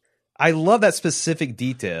a... I love that specific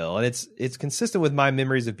detail, and it's consistent with my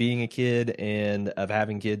memories of being a kid and of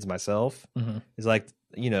having kids myself. Mm-hmm. It's like,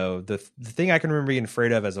 the thing I can remember being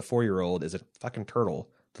afraid of as a 4-year-old is a fucking turtle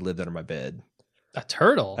that lived under my bed. A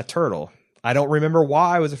turtle? A turtle. I don't remember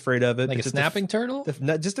why I was afraid of it. Like a snapping turtle?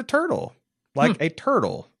 Just a turtle. Like a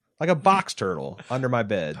turtle. Like a box turtle under my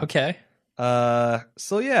bed. Okay.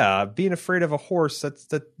 So yeah, being afraid of a horse,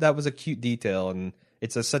 that was a cute detail, and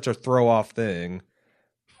it's such a throw off thing.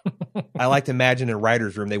 I like to imagine in a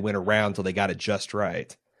writer's room they went around till they got it just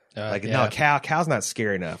right. No, cow's not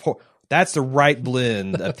scary enough. That's the right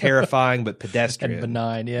blend of terrifying but pedestrian. And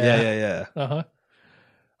benign, yeah. Yeah. Uh-huh.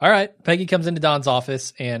 All right. Peggy comes into Don's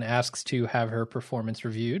office and asks to have her performance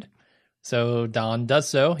reviewed. So Don does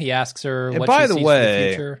so. He asks her what she sees for the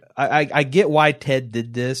future. I get why Ted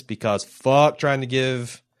did this, because fuck trying to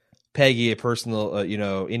give Peggy a personal,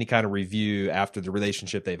 any kind of review after the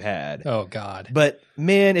relationship they've had. Oh, God. But,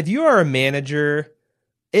 man, if you are a manager,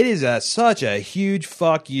 it is such a huge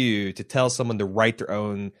fuck you to tell someone to write their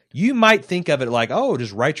own. You might think of it like, oh,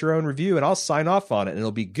 just write your own review and I'll sign off on it and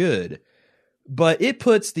it'll be good. But it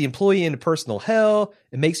puts the employee into personal hell.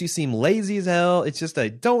 It makes you seem lazy as hell. It's just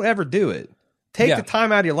don't ever do it. Take the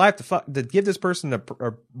time out of your life to give this person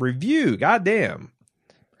a review. Goddamn.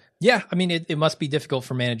 Yeah, I mean, it must be difficult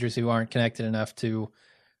for managers who aren't connected enough to,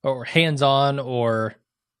 or hands-on, or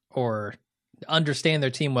understand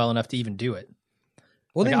their team well enough to even do it.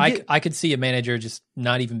 Well, like I could see a manager just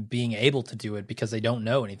not even being able to do it because they don't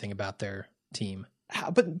know anything about their team.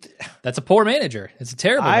 But that's a poor manager. It's a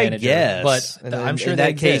terrible manager. Guess. But I'm sure in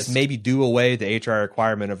that case, maybe do away the HR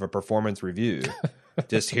requirement of a performance review.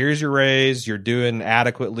 Just here's your raise. You're doing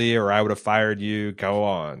adequately, or I would have fired you. Go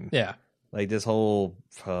on. Yeah. Like this whole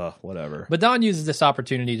whatever. But Don uses this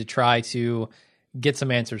opportunity to try to get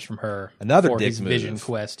some answers from her. Another for dick his move. Vision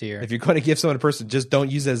quest here. If you're going to give someone a person, just don't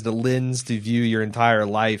use it as the lens to view your entire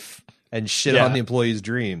life and shit on the employee's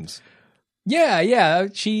dreams. Yeah.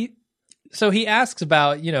 So he asks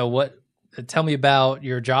about, tell me about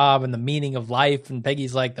your job and the meaning of life. And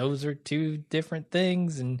Peggy's like, those are two different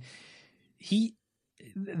things. And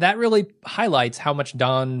that really highlights how much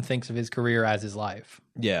Don thinks of his career as his life.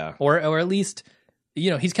 Yeah. Or at least,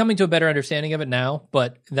 he's coming to a better understanding of it now,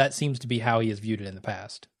 but that seems to be how he has viewed it in the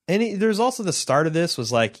past. And there's also the start of this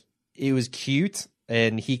was like, it was cute.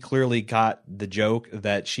 And he clearly got the joke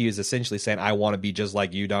that she is essentially saying, I want to be just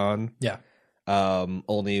like you, Don. Yeah.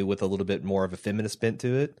 Only with a little bit more of a feminist bent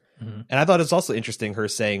to it. Mm-hmm. And I thought it's also interesting her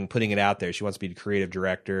putting it out there. She wants to be the creative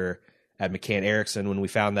director at McCann Erickson, when we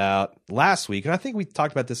found out last week, and I think we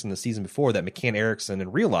talked about this in the season before, that McCann Erickson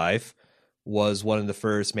in real life was one of the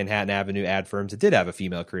first Manhattan Avenue ad firms that did have a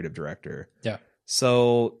female creative director. Yeah.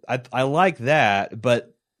 So I like that,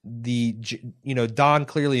 but Don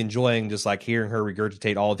clearly enjoying just like hearing her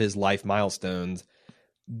regurgitate all of his life milestones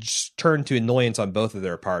just turned to annoyance on both of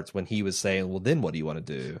their parts when he was saying, well, then what do you want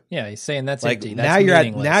to do? Yeah, he's saying that's like, empty.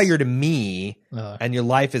 That's now you're to me, and your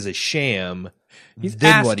life is a sham. He's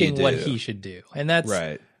then asking what he should do. And that's,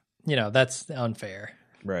 right. That's unfair.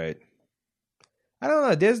 Right. I don't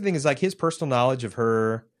know. The other thing is like his personal knowledge of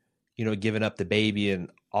her, giving up the baby and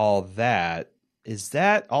all that. Is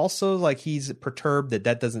that also like he's perturbed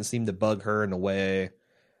that doesn't seem to bug her in a way?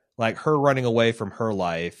 Like her running away from her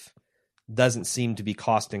life doesn't seem to be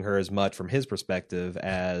costing her as much from his perspective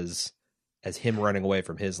as him running away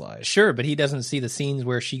from his life. Sure, but he doesn't see the scenes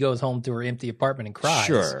where she goes home to her empty apartment and cries.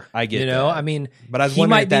 Sure, I get that. I mean, but I was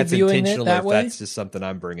wondering if that's intentional or if that's just something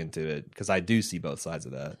I'm bringing to it, because I do see both sides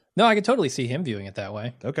of that. No, I could totally see him viewing it that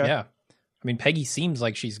way. Okay. Yeah. I mean, Peggy seems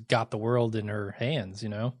like she's got the world in her hands,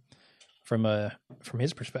 from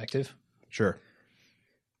his perspective. Sure.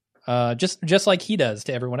 Just like he does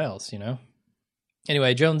to everyone else,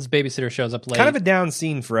 Anyway, Joan's babysitter shows up late. Kind of a down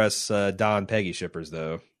scene for us Don Peggy shippers,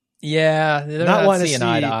 though. Yeah, they're not seeing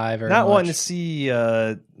eye to eye very much. Wanting to see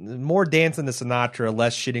more dancing to Sinatra,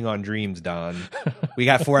 less shitting on dreams, Don. We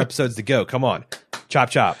got 4 episodes to go. Come on.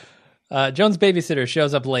 Chop, chop. Joan's babysitter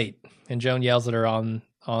shows up late, and Joan yells at her on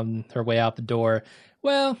her way out the door.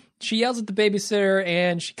 Well, she yells at the babysitter,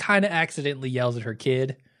 and she kind of accidentally yells at her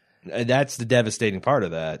kid. That's the devastating part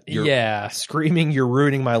of that. You're screaming, you're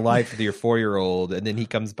ruining my life with your 4-year-old, and then he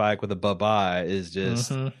comes back with a bye-bye is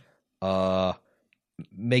just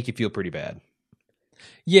make you feel pretty bad.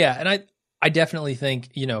 Yeah, and I definitely think,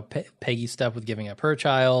 Peggy's stuff with giving up her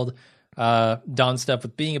child, Don's stuff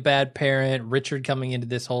with being a bad parent, Richard coming into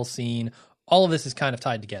this whole scene, all of this is kind of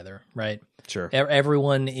tied together, right? Sure.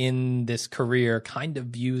 Everyone in this career kind of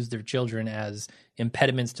views their children as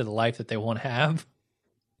impediments to the life that they want to have.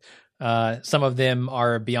 Some of them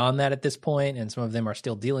are beyond that at this point, and some of them are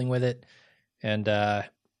still dealing with it. And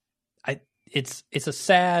it's a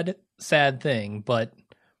sad thing, but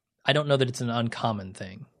I don't know that it's an uncommon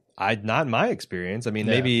thing. Not in my experience. I mean,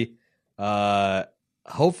 Yeah. maybe,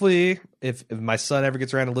 hopefully, if my son ever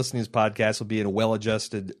gets around to listening to this podcast, he'll be in a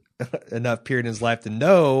well-adjusted enough period in his life to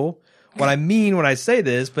know what I mean when I say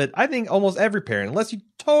this. But I think almost every parent, unless you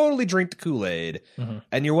totally drink the Kool-Aid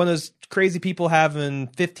and you're one of those crazy people having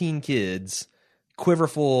 15 kids,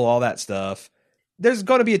 quiverful, all that stuff, there's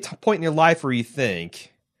going to be a point in your life where you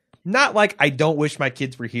think, not like I don't wish my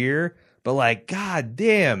kids were here, but like, God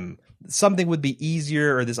damn, something would be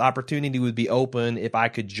easier or this opportunity would be open if I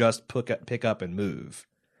could just pick up and move.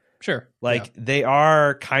 Sure. Like they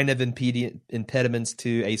are kind of impediments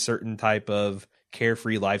to a certain type of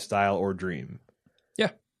carefree lifestyle or dream.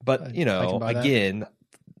 Yeah. But, you know, again,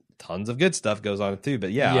 tons of good stuff goes on too.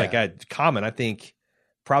 But like I think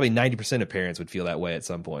probably 90% of parents would feel that way at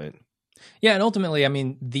some point. Yeah. And ultimately, I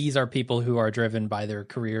mean, these are people who are driven by their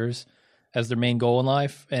careers as their main goal in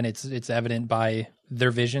life. And it's evident by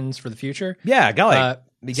their visions for the future. Yeah. A guy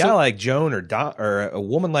like Joan or Don, or a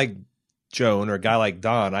woman like Joan or a guy like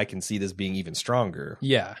Don, I can see this being even stronger.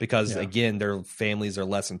 Yeah. Because again, their families are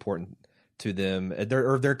less important to them.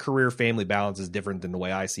 Their career family balance is different than the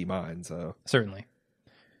way I see mine. So certainly.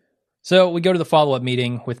 So we go to the follow-up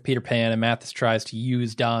meeting with Peter Pan, and Mathis tries to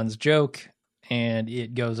use Don's joke, and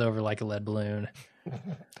it goes over like a lead balloon.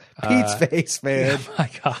 Pete's face, man. Oh my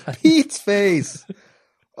God. Pete's face.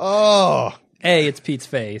 Oh. It's Pete's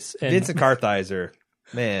face. And Vincent Kartheiser.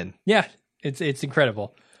 Man. Yeah, it's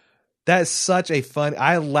incredible. That's such a fun.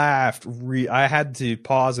 I laughed. I had to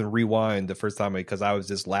pause and rewind the first time because I was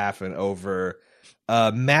just laughing over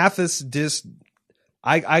Mathis.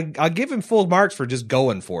 I give him full marks for just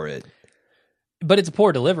going for it. But it's a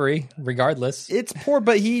poor delivery, regardless. It's poor,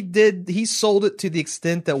 but he sold it to the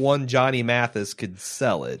extent that one Johnny Mathis could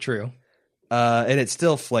sell it. True. And it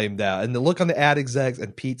still flamed out. And the look on the ad execs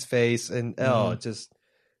and Pete's face, and just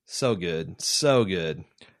so good. So good.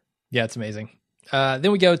 Yeah, it's amazing.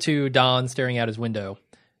 Then we go to Don staring out his window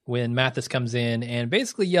when Mathis comes in and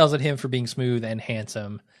basically yells at him for being smooth and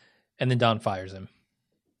handsome. And then Don fires him.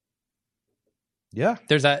 Yeah.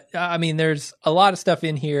 There's a lot of stuff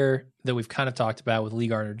in here that we've kind of talked about with Lee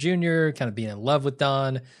Gardner Jr. kind of being in love with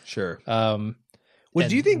Don. Sure. Well,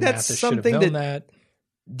 do you think that's something that?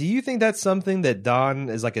 Do you think that's something that Don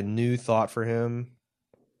is like a new thought for him?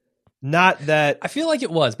 Not that I feel like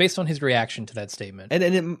it was based on his reaction to that statement, and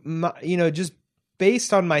it, just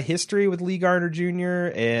based on my history with Lee Gardner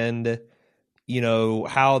Jr. and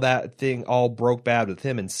how that thing all broke bad with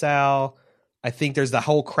him and Sal. I think there's the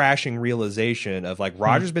whole crashing realization of like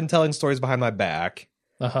Roger's been telling stories behind my back.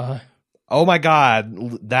 Oh my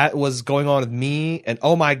God, that was going on with me, and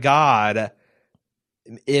oh my God,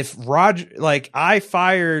 if Roger, like I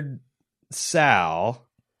fired Sal,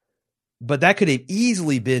 but that could have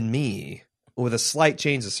easily been me with a slight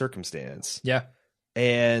change of circumstance. Yeah.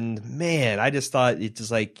 And man, I just thought it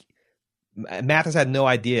just like Mathis had no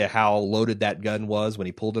idea how loaded that gun was when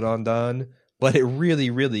he pulled it on Don, but it really,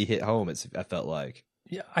 really hit home. I felt like.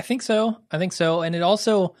 Yeah, I think so. And it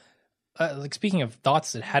also, like speaking of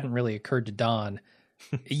thoughts that hadn't really occurred to Don,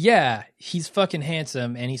 yeah, he's fucking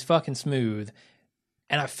handsome and he's fucking smooth.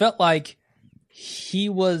 And I felt like he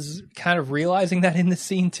was kind of realizing that in the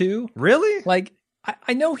scene too. Really? Like,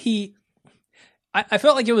 I know I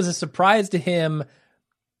felt like it was a surprise to him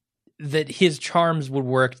that his charms would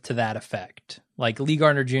work to that effect. Like Lee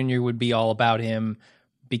Gardner Jr. would be all about him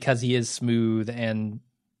because he is smooth and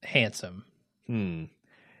handsome.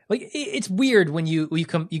 Like it's weird when you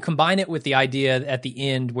combine it with the idea at the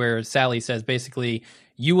end where Sally says basically,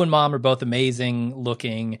 you and Mom are both amazing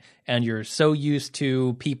looking, and you're so used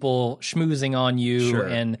to people schmoozing on you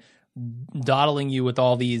and dawdling you with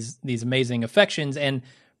all these amazing affections, and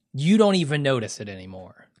you don't even notice it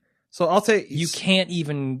anymore. So I'll say you can't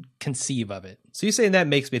even conceive of it. So you're saying that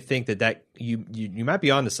makes me think that you might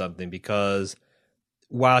be onto something, because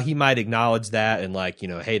while he might acknowledge that and like,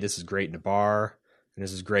 hey, this is great in a bar and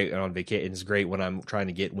this is great on vacation, it's great when I'm trying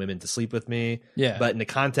to get women to sleep with me. Yeah. But in the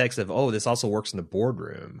context of, this also works in the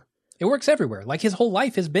boardroom. It works everywhere. Like his whole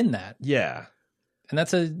life has been that. Yeah. And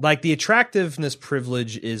that's like the attractiveness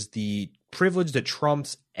privilege is the privilege that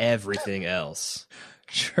trumps everything else.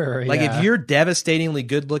 Sure. Like if you're devastatingly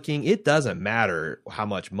good looking, it doesn't matter how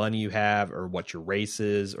much money you have or what your race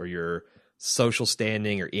is or your social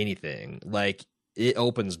standing or anything. Like it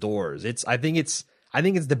opens doors. I think it's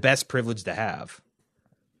the best privilege to have.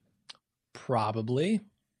 Probably.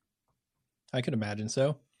 I could imagine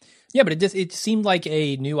so. Yeah, but it seemed like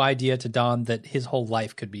a new idea to Don that his whole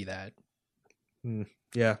life could be that.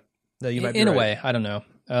 Yeah. No, you might be in right. a way. I don't know.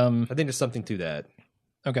 I think there's something to that.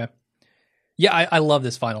 Okay. Yeah, I love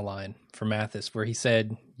this final line from Mathis where he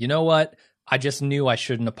said, "You know what? I just knew I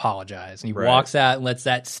shouldn't apologize." And he Right. walks out and lets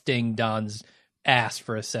that sting Don's ass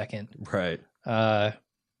for a second. Right.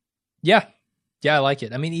 Yeah, I like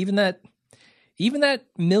it. I mean, even that $1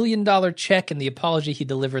 million check and the apology he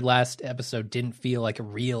delivered last episode didn't feel like a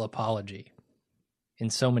real apology in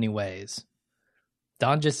so many ways.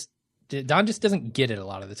 Don just doesn't get it a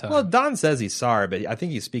lot of the time. Well, Don says he's sorry, but I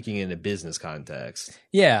think he's speaking in a business context.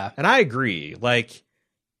 Yeah. And I agree. Like,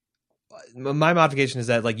 my modification is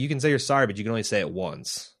that, like, you can say you're sorry, but you can only say it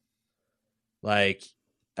once. Like,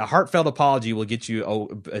 a heartfelt apology will get you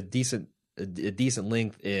a decent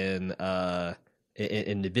length in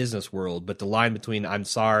the business world, but the line between I'm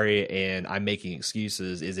sorry and I'm making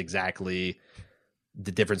excuses is exactly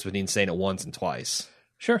the difference between saying it once and twice.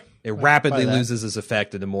 Sure. It rapidly loses its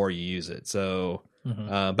effect the more you use it. So,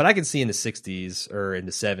 but I can see in the 60s or in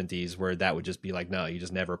the 70s where that would just be like, no, you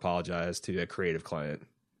just never apologize to a creative client.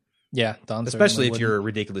 Yeah, Don, especially if you're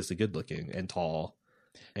ridiculously good looking and tall.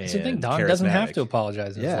 And so I think Don doesn't have to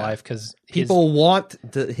apologize in his life because people want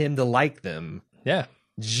him to like them. Yeah.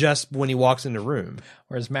 Just when he walks in the room.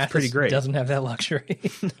 Whereas Mathis doesn't have that luxury.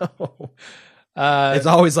 No. It's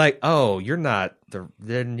always like, oh, you're not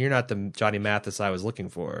the Johnny Mathis I was looking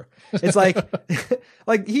for. It's like,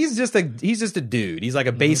 like he's just a dude. He's like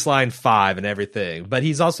a baseline 5 and everything, but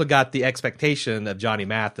he's also got the expectation of Johnny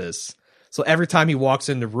Mathis. So every time he walks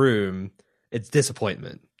in the room, it's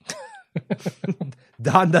disappointment.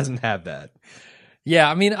 Don doesn't have that. Yeah,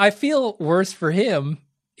 I mean, I feel worse for him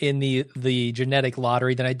in the genetic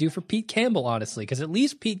lottery than I do for Pete Campbell, honestly, because at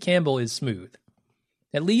least Pete Campbell is smooth.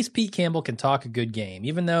 At least Pete Campbell can talk a good game,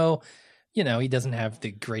 even though, you know, he doesn't have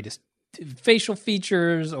the greatest facial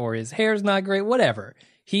features or his hair's not great, whatever.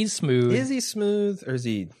 He's smooth. Is he smooth or is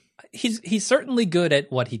he? He's certainly good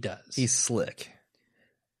at what he does. He's slick.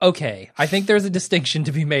 Okay, I think there's a distinction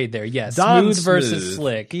to be made there. Yes, Don's smooth versus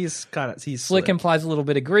slick. He's slick implies a little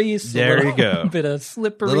bit of grease. There you go. A bit of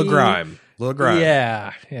slippery. Little grime.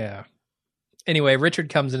 Yeah. Anyway, Richard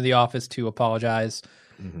comes into the office to apologize,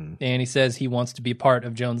 and he says he wants to be part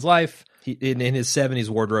of Joan's life. In his 70s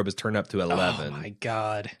wardrobe is turned up to 11. Oh my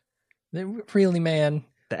God. Really, man?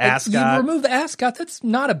 The ascot. You remove the ascot. That's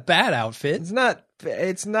not a bad outfit.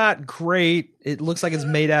 It's not great. It looks like it's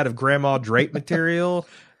made out of grandma drape material.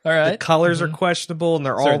 All right. The colors are questionable, and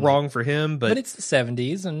they're all wrong for him. But it's the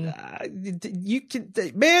 70s, and you can,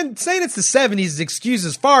 man, saying it's the 70s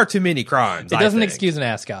excuses far too many crimes. It doesn't excuse an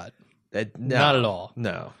ascot. No, not at all.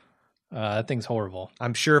 No, that thing's horrible.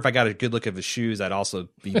 I'm sure if I got a good look at his shoes, I'd also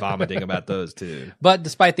be vomiting about those too. But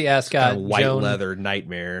despite the ascot, white leather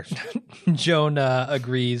nightmare, Joan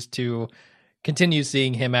agrees to continue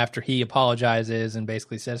seeing him after he apologizes and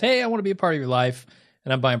basically says, "Hey, I want to be a part of your life,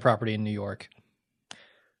 and I'm buying property in New York."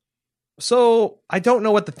 So I don't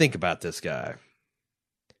know what to think about this guy.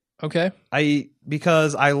 Okay.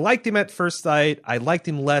 Because I liked him at first sight. I liked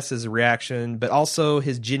him less as a reaction, but also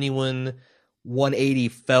his genuine 180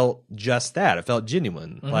 felt just that. It felt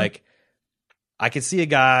genuine. Like I could see a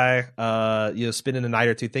guy, spending a night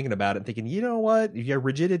or two thinking about it and thinking, you know what? You have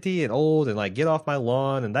rigidity and old and like get off my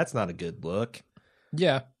lawn. And that's not a good look.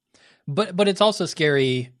 Yeah. But it's also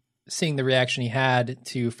scary seeing the reaction he had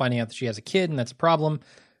to finding out that she has a kid, and that's a problem.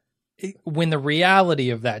 When the reality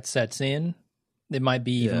of that sets in, it might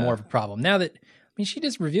be even more of a problem. Now that, she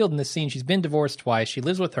just revealed in this scene, she's been divorced twice. She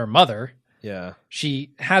lives with her mother. Yeah.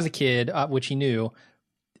 She has a kid, which he knew.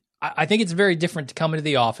 I think it's very different to come into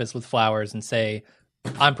the office with flowers and say,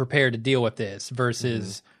 I'm prepared to deal with this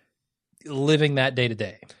versus living that day to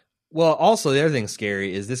day. Well, also the other thing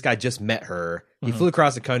scary is this guy just met her. He flew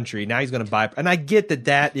across the country. Now he's going to buy, and I get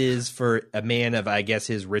that is for a man of, I guess,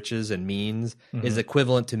 his riches and means is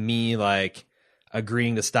equivalent to me, like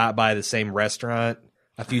agreeing to stop by the same restaurant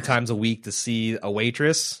a few times a week to see a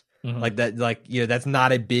waitress like that. Like, that's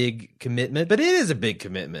not a big commitment, but it is a big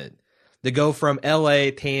commitment to go from LA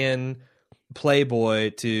tan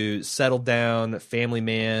playboy to settled down family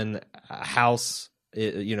man, house,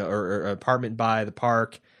 or apartment by the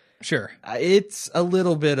park. Sure. It's a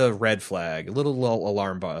little bit of red flag, a little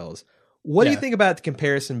alarm bells. What do you think about the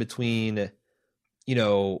comparison between,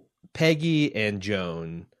 Peggy and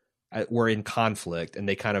Joan were in conflict and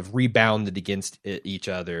they kind of rebounded against each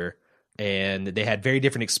other, and they had very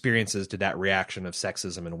different experiences to that reaction of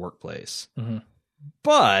sexism in a workplace. And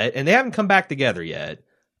they haven't come back together yet,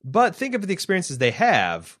 but think of the experiences they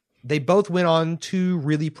have. They both went on 2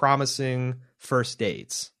 really promising first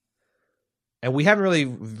dates. And we haven't really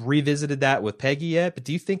revisited that with Peggy yet, but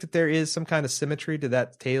do you think that there is some kind of symmetry to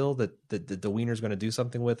that tale that the Wiener's going to do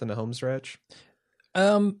something with in the home stretch?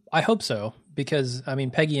 I hope so, because I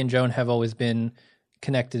mean, Peggy and Joan have always been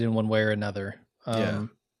connected in one way or another. Yeah.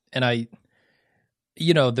 And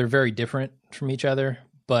they're very different from each other,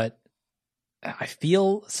 but I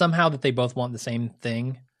feel somehow that they both want the same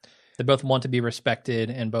thing. They both want to be respected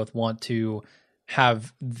and both want to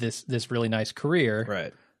have this really nice career.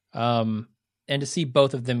 Right. And to see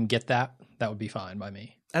both of them get that would be fine by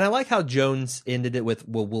me. And I like how Jones ended it with,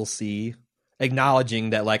 well, we'll see.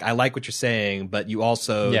 Acknowledging that, like, I like what you're saying, but you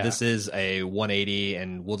also, this is a 180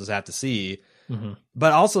 and we'll just have to see. Mm-hmm.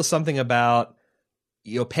 But also something about,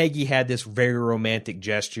 Peggy had this very romantic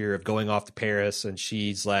gesture of going off to Paris, and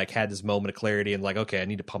she's like had this moment of clarity and like, okay, I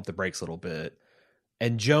need to pump the brakes a little bit.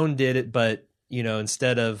 And Joan did it, but,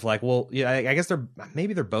 instead of like, well, I guess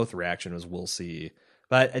maybe their both reaction was, we'll see.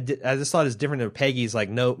 But I just thought it's different. Peggy's like,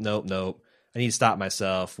 nope. I need to stop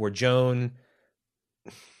myself. Where Joan,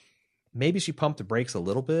 maybe she pumped the brakes a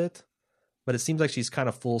little bit, but it seems like she's kind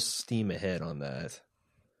of full steam ahead on that.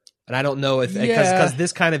 And I don't know if, because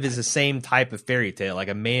this kind of is the same type of fairy tale, like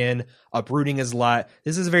a man uprooting his life.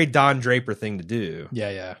 This is a very Don Draper thing to do.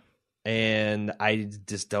 Yeah. And I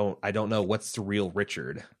don't know what's the real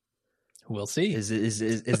Richard. We'll see.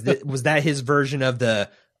 Was that his version of the,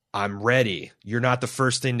 I'm ready, you're not the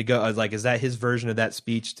first thing to go? Like, is that his version of that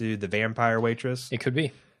speech to the vampire waitress? It could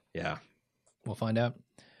be. Yeah. We'll find out.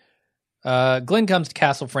 Glenn comes to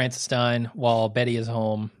Castle Frankenstein while Betty is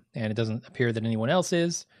home, and it doesn't appear that anyone else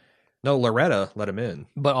is. No, Loretta let him in.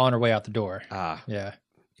 But on her way out the door. Yeah.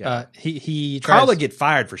 He Carla get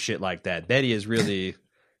fired for shit like that. Betty is really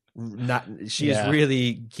not. She is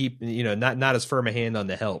really not as firm a hand on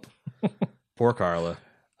the help. Poor Carla.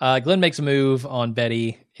 Glenn makes a move on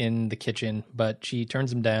Betty in the kitchen, but she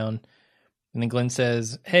turns him down. And then Glenn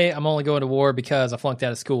says, "Hey, I'm only going to war because I flunked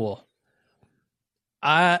out of school."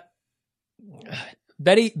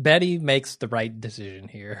 Betty makes the right decision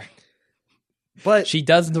here. But she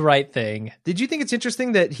does the right thing. Did you think it's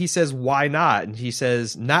interesting that he says, why not? And he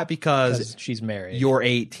says, not because she's married, you're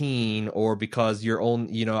 18, or because you're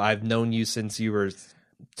only, I've known you since you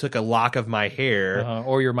took a lock of my hair.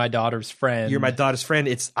 Or you're my daughter's friend. You're my daughter's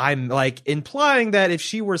friend. I'm like implying that if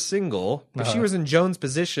she were single, if she was in Joan's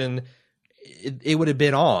position, it would have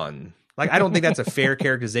been on. Like, I don't think that's a fair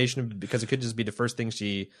characterization, because it could just be the first thing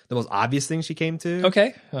the most obvious thing she came to.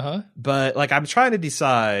 Okay. But like, I'm trying to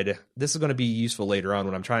decide, this is going to be useful later on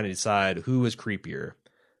when I'm trying to decide who is creepier,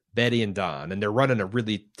 Betty and Don. And they're running a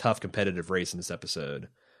really tough competitive race in this episode.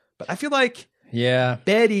 But I feel like,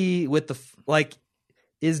 Betty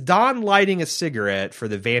is Don lighting a cigarette for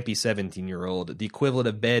the vampy 17-year-old the equivalent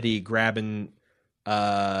of Betty grabbing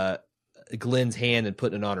Glenn's hand and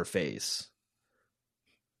putting it on her face?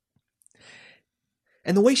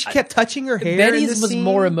 And the way she kept touching her hair. Betty's was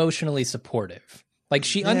more emotionally supportive. Like,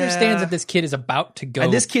 she understands that this kid is about to go,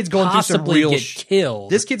 and this kid's going through some real killed.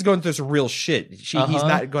 This kid's going through some real shit. He's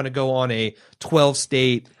not going to go on a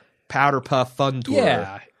 12-state powder puff fun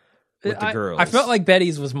tour with the girls. I felt like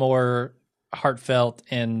Betty's was more heartfelt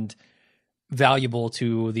and valuable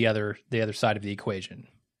to the other side of the equation.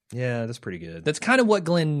 Yeah, that's pretty good. That's kind of what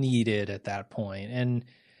Glenn needed at that point, and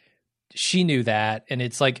she knew that. And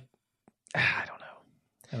it's like, I don't know.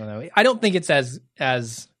 I don't think it's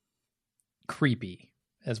as creepy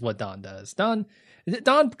as what Don does. Don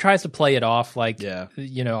tries to play it off like,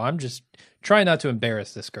 I'm just trying not to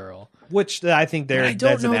embarrass this girl. Which I think that's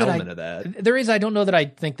an element of that. There is. I don't know that I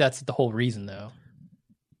think that's the whole reason, though.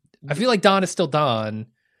 I feel like Don is still Don.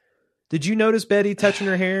 Did you notice Betty touching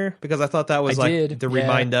her hair? Because I thought that was to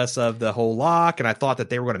remind us of the whole lock, and I thought that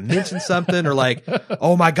they were going to mention something, or like,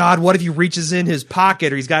 oh my God, what if he reaches in his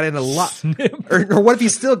pocket, or he's got it in a lock, or what if he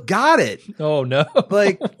still got it? Oh no!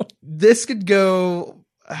 Like, this could go.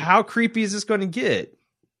 How creepy is this going to get?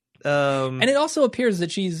 And it also appears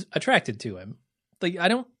that she's attracted to him.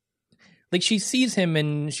 Like, she sees him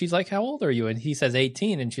and she's like, "How old are you?" And he says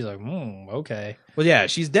 18, and she's like, "Okay." Well, yeah,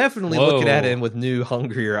 she's definitely looking at him with new,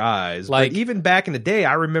 hungrier eyes. Like, but even back in the day,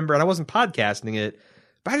 I remember, and I wasn't podcasting it,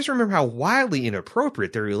 but I just remember how wildly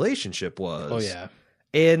inappropriate their relationship was. Oh, yeah.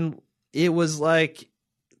 And it was like,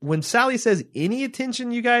 when Sally says, any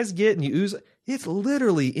attention you guys get, and you ooze, it's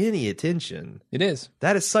literally any attention. It is.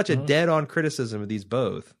 That is such a dead-on criticism of these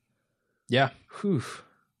both. Yeah. Whew.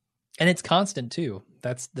 And it's constant, too.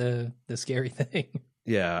 That's the scary thing.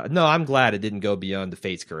 Yeah. No, I'm glad it didn't go beyond the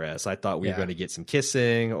Fate's caress. I thought we were going to get some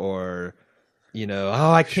kissing, or,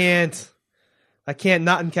 I can't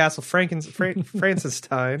not in Castle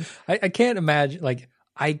Frankenstein. I can't imagine, like,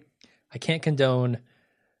 I can't condone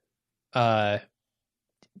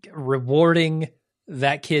rewarding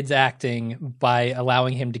that kid's acting by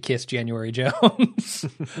allowing him to kiss January Jones.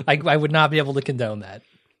 I would not be able to condone that.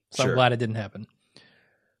 So Sure. I'm glad it didn't happen.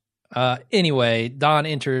 Anyway, Don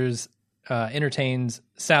entertains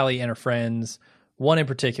Sally and her friends, one in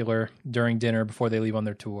particular, during dinner before they leave on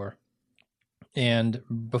their tour. And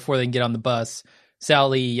before they can get on the bus,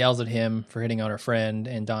 Sally yells at him for hitting on her friend,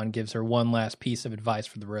 and Don gives her one last piece of advice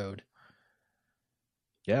for the road.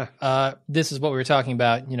 Yeah. This is what we were talking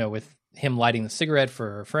about, with him lighting the cigarette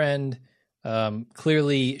for her friend.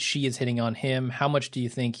 Clearly, she is hitting on him. How much do you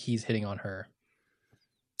think he's hitting on her?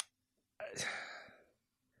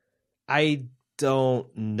 I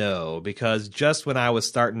don't know, because just when I was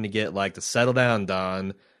starting to get like to settle down,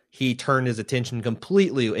 Don, he turned his attention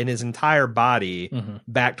completely in his entire body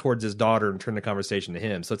back towards his daughter and turned the conversation to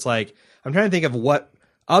him. So it's like, I'm trying to think of what,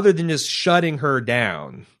 other than just shutting her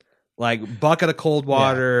down, like bucket of cold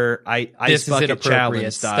water, ice bucket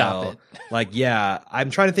challenge style. Stop it. Like, yeah, I'm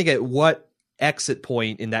trying to think at what exit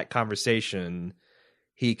point in that conversation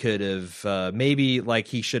he could have, maybe like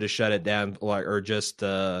he should have shut it down, or just,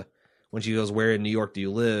 when she goes, "Where in New York do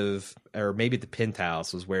you live?" Or maybe at the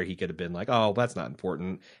penthouse was where he could have been like, "Oh, that's not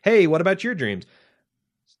important. Hey, what about your dreams?"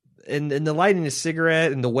 And the lighting a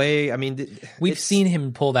cigarette and the way, I mean, we've seen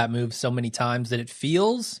him pull that move so many times that it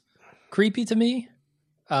feels creepy to me.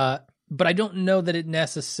 But I don't know that it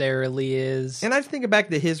necessarily is. And I think back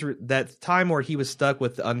to that time where he was stuck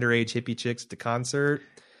with the underage hippie chicks at the concert,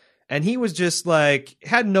 and he was just like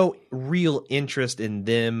had no real interest in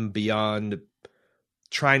them beyond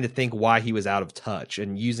trying to think why he was out of touch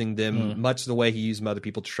and using them much the way he used other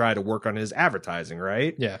people to try to work on his advertising,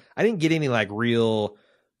 right? Yeah. I didn't get any like real,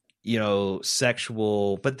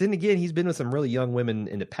 sexual, but then again, he's been with some really young women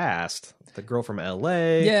in the past. The girl from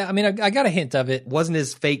LA. Yeah, I mean, I got a hint of it. Wasn't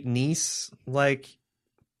his fake niece like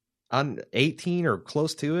on 18 or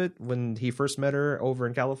close to it when he first met her over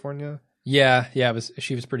in California? Yeah,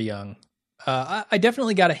 she was pretty young. I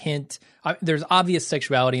definitely got a hint. There's obvious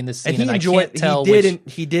sexuality in this scene, and I can't tell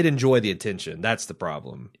he did enjoy the attention. That's the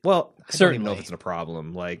problem. Well, I don't even know if it's a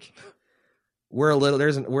problem. Like we're a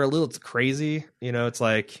little crazy. It's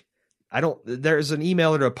like there's an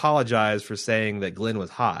emailer to apologize for saying that Glenn was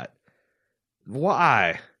hot.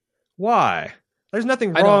 Why? There's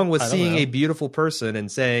nothing wrong with seeing a beautiful person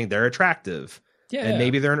and saying they're attractive. Yeah, and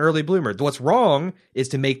maybe they're an early bloomer. What's wrong is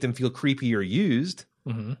to make them feel creepy or used.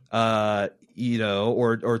 Or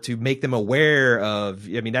to make them aware of.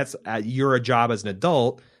 I mean, that's your job as an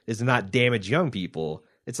adult is to not damage young people.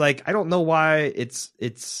 It's like I don't know why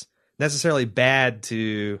it's necessarily bad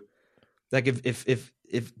to like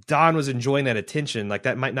if Don was enjoying that attention, like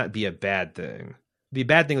that might not be a bad thing. The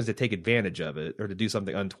bad thing was to take advantage of it or to do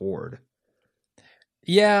something untoward.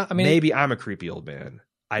 Yeah, I mean, maybe I'm a creepy old man.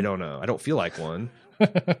 I don't know. I don't feel like one.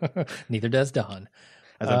 Neither does Don.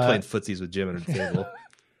 As I'm playing footsies with Jim at the table.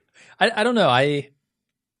 I don't know. I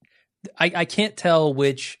can't tell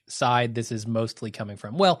which side this is mostly coming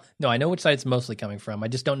from. Well, no, I know which side it's mostly coming from. I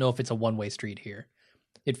just don't know if it's a one-way street here.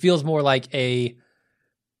 It feels more like a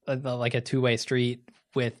two-way street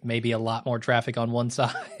with maybe a lot more traffic on one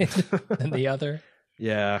side than the other.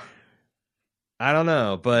 Yeah. I don't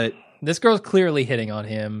know, but this girl's clearly hitting on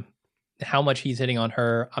him. How much he's hitting on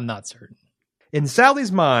her, I'm not certain. In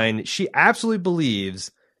Sally's mind, she absolutely believes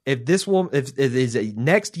if it is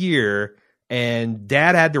next year and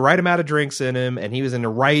Dad had the right amount of drinks in him and he was in the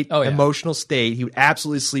right emotional state, he would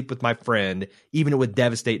absolutely sleep with my friend, even if it would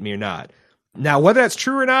devastate me or not. Now, whether that's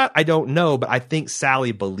true or not, I don't know, but I think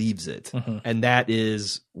Sally believes it. And that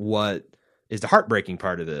is what is the heartbreaking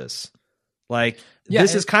part of this. Like,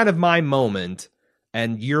 this is kind of my moment,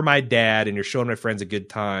 and you're my dad, and you're showing my friends a good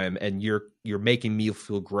time, and you're making me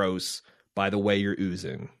feel gross by the way you're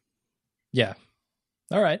oozing. Yeah.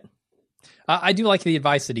 All right. I do like the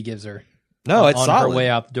advice that he gives her. No, it's on solid. Her way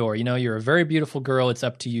out the door. You're a very beautiful girl. It's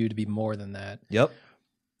up to you to be more than that. Yep.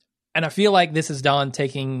 And I feel like this is Don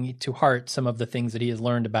taking to heart some of the things that he has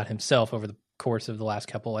learned about himself over the course of the last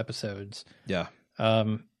couple episodes. Yeah.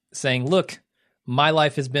 Saying, look, my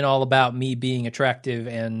life has been all about me being attractive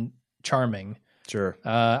and charming. Sure.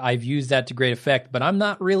 I've used that to great effect, but I'm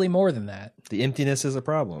not really more than that. The emptiness is a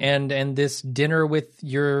problem. And this dinner with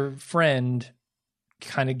your friend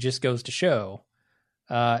kind of just goes to show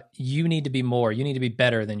you need to be more. You need to be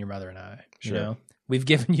better than your mother and I. Sure. We've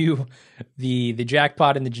given you the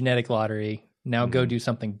jackpot in the genetic lottery. Now go do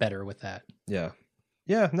something better with that. Yeah.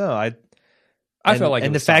 Yeah. No, I felt like,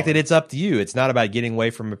 and the fact that it's up to you. It's not about getting away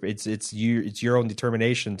from it. It's your own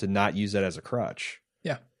determination to not use that as a crutch.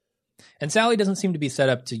 Yeah. And Sally doesn't seem to be set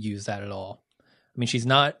up to use that at all. I mean, she's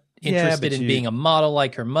not interested in being a model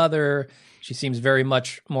like her mother. She seems very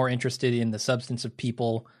much more interested in the substance of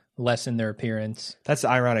people, less in their appearance. That's the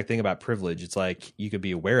ironic thing about privilege. It's like you could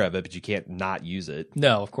be aware of it, but you can't not use it.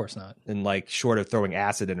 No, of course not. And like short of throwing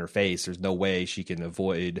acid in her face, there's no way she can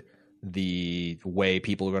avoid the way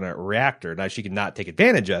people are going to react to her. Now she can not take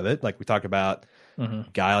advantage of it. Like we talked about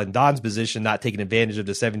Guile and Don's position, not taking advantage of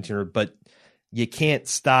the 17-year-old, but you can't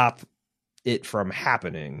stop it from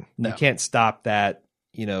happening. No. You can't stop that,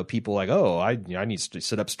 people like, oh, I need to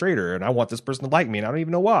sit up straighter and I want this person to like me and I don't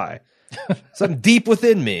even know why. Something deep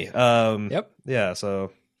within me. Yep. Yeah,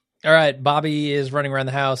 so. All right, Bobby is running around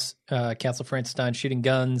the house, Council Frankenstein shooting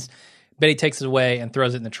guns. Betty takes it away and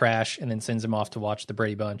throws it in the trash and then sends him off to watch the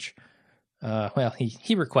Brady Bunch.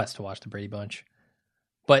 He requests to watch the Brady Bunch.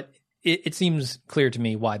 But it seems clear to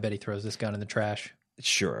me why Betty throws this gun in the trash.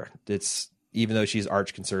 Sure. It's even though she's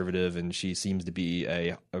arch conservative and she seems to be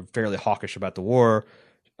a fairly hawkish about the war,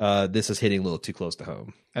 this is hitting a little too close to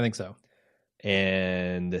home. I think so.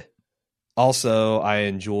 And also I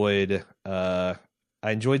enjoyed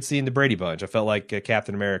seeing the Brady Bunch. I felt like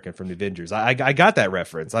Captain America from the Avengers. I got that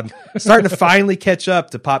reference. I'm starting to finally catch up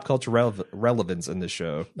to pop culture relevance in this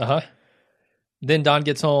show. Uh-huh. Then Don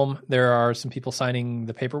gets home. There are some people signing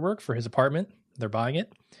the paperwork for his apartment. They're buying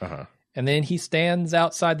it. Uh-huh. And then he stands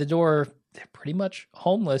outside the door. They're pretty much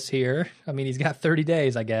homeless here. I mean, he's got 30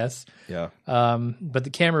 days, I guess. Yeah. But the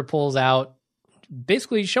camera pulls out,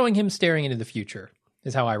 basically showing him staring into the future,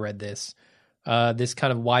 is how I read this. This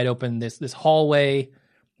kind of wide open, this hallway,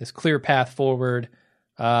 this clear path forward.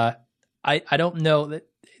 I don't know that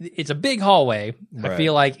it's a big hallway. Right. I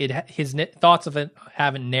feel like his thoughts of it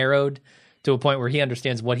haven't narrowed to a point where he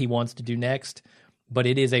understands what he wants to do next, but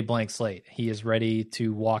it is a blank slate. He is ready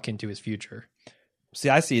to walk into his future. See,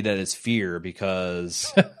 I see that as fear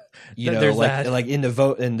because There's that. like in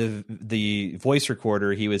the voice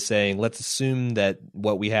recorder, he was saying, "Let's assume that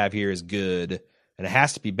what we have here is good, and it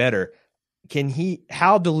has to be better."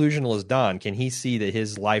 How delusional is Don? Can he see that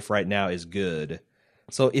his life right now is good?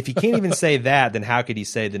 So if he can't even say that, then how could he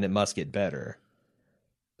say that it must get better?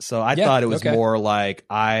 So I thought it was more like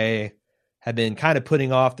I have been kind of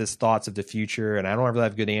putting off this thoughts of the future and I don't really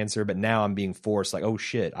have a good answer, but now I'm being forced like, oh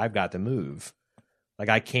shit, I've got to move. Like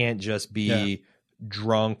I can't just be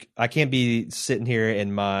drunk. I can't be sitting here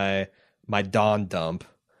in my Dawn dump.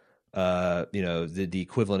 The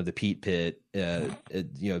equivalent of the Pete Pit,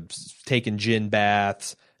 taking gin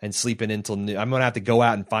baths and sleeping until noon. I'm going to have to go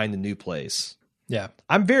out and find a new place. Yeah.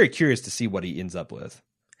 I'm very curious to see what he ends up with.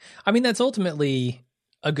 I mean, that's ultimately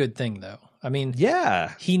a good thing, though. I mean,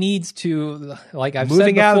 yeah, he needs to, like I've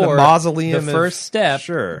moving said before, out of the mausoleum. The first step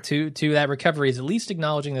sure. to that recovery is at least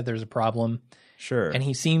acknowledging that there's a problem. Sure. And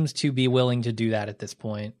he seems to be willing to do that at this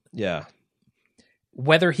point. Yeah.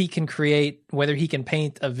 Whether he can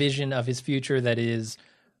paint a vision of his future that is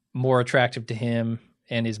more attractive to him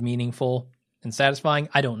and is meaningful and satisfying,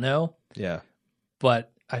 I don't know. Yeah.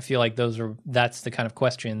 But I feel like that's the kind of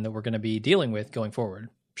question that we're going to be dealing with going forward.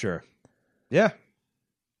 Sure. Yeah.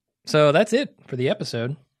 So that's it for the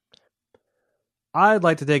episode. I'd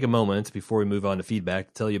like to take a moment before we move on to feedback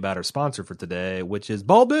to tell you about our sponsor for today, which is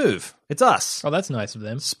Bald Move. It's us. Oh, that's nice of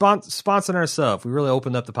them. Sponsoring ourselves. We really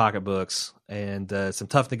opened up the pocketbooks, and some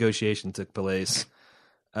tough negotiation took place.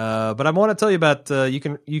 But I want to tell you about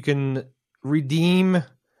you can redeem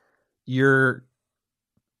your.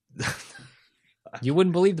 You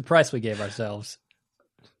wouldn't believe the price we gave ourselves.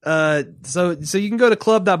 So you can go to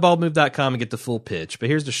club.baldmove.com and get the full pitch, but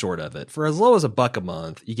here's the short of it. For as low as $1 a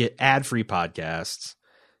month, you get ad-free podcasts,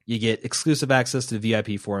 you get exclusive access to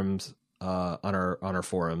VIP forums on our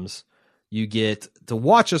forums. You get to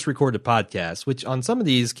watch us record the podcast, which on some of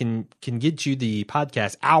these can get you the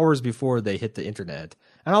podcast hours before they hit the internet.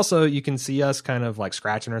 And also you can see us kind of like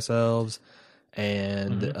scratching ourselves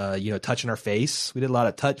and touching our face. We did a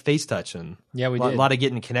lot of face touching. Yeah, we did. A lot of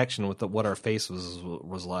getting connection with what our face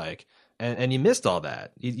was like. And you missed all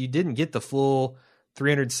that. You didn't get the full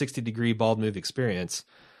 360-degree Bald Move experience.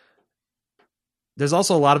 There's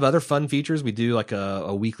also a lot of other fun features. We do like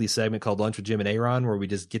a weekly segment called Lunch with Jim and Aaron, where we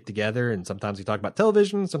just get together and sometimes we talk about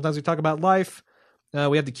television, sometimes we talk about life.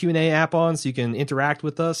 We have the Q&A app on so you can interact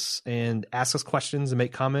with us and ask us questions and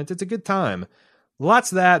make comments. It's a good time.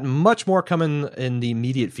 Lots of that, much more coming in the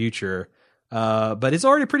immediate future. But it's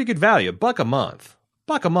already pretty good value. $1 a month.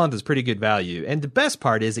 $1 a month is pretty good value. And the best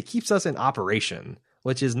part is it keeps us in operation,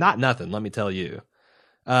 which is not nothing, let me tell you.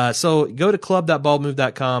 So go to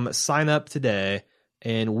club.baldmove.com, sign up today,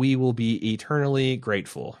 and we will be eternally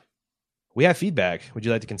grateful. We have feedback. Would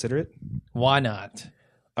you like to consider it? Why not?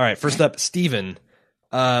 All right, first up, Steven,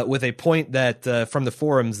 with a point that from the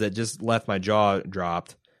forums that just left my jaw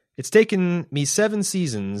dropped. It's taken me 7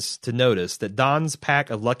 seasons to notice that Don's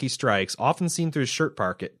pack of Lucky Strikes, often seen through his shirt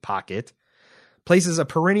pocket, places a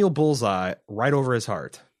perennial bullseye right over his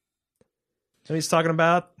heart. You know what he's talking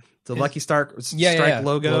about? The Lucky Strike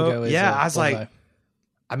logo. Yeah, I was bullseye. like,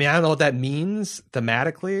 I mean, I don't know what that means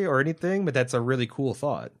thematically or anything, but that's a really cool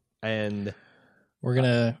thought. And we're going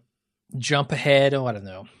to jump ahead, I don't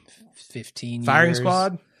know, 15 Firing years.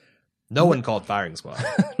 Squad? No one called Firing Squad.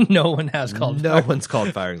 No one has called No one's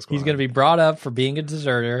called Firing Squad. He's going to be brought up for being a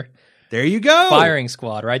deserter. There you go. Firing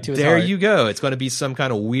Squad, right to his There heart. you go. It's going to be some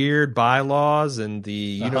kind of weird bylaws and the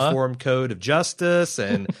Uniform Code of Justice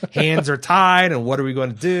and hands are tied and what are we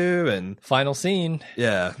going to do? And final scene.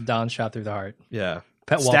 Yeah. Don shot through the heart. Yeah.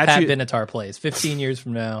 Pat Benatar plays 15 years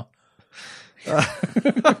from now.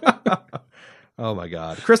 Oh my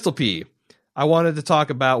God. Crystal P. I wanted to talk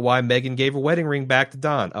about why Megan gave her wedding ring back to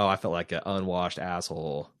Don. Oh, I felt like an unwashed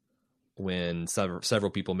asshole when several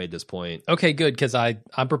people made this point. Okay, good, because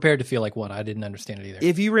I'm prepared to feel like one. I didn't understand it either.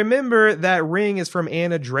 If you remember, that ring is from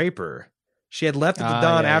Anna Draper. She had left it to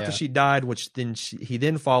Don after she died, which then he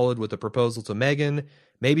then followed with a proposal to Megan.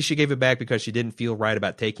 Maybe she gave it back because she didn't feel right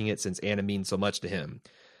about taking it since Anna means so much to him.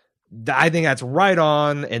 I think that's right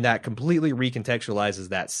on, and that completely recontextualizes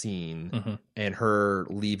that scene and her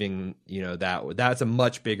leaving. You know, that's a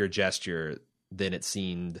much bigger gesture than it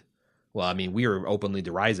seemed. Well, I mean, we were openly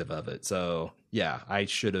derisive of it, so yeah, I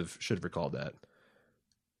should have recalled that.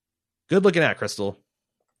 Good looking at Crystal.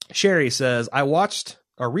 Sherry says, I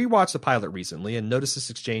rewatched the pilot recently and noticed this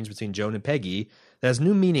exchange between Joan and Peggy that has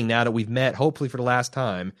new meaning now that we've met, hopefully for the last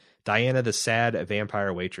time, Diana, the sad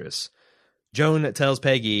vampire waitress. Joan tells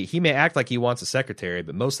Peggy he may act like he wants a secretary,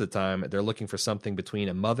 but most of the time they're looking for something between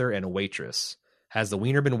a mother and a waitress. Has the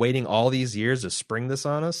wiener been waiting all these years to spring this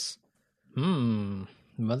on us?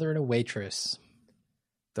 Mother and a waitress.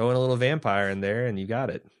 Throw in a little vampire in there and you got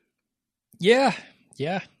it. Yeah.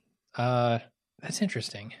 That's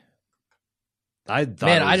interesting.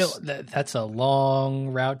 That's a long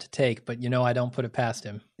route to take, but I don't put it past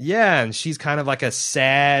him. Yeah, and she's kind of like a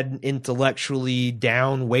sad, intellectually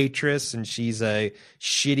down waitress, and she's a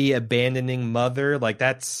shitty, abandoning mother. Like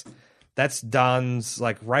that's Don's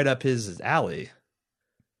like right up his alley.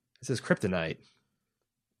 It's his kryptonite.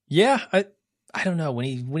 Yeah, I don't know when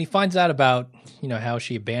he finds out about how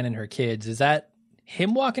she abandoned her kids. Is that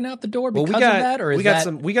him walking out the door because of that, or we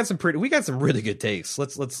got some really good takes.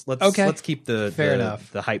 Let's keep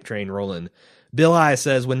the hype train rolling. Bill I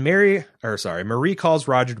says when Marie calls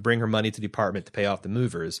Roger to bring her money to the apartment to pay off the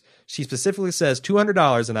movers, she specifically says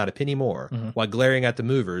 $200 and not a penny more, while glaring at the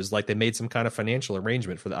movers like they made some kind of financial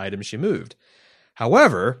arrangement for the items she moved.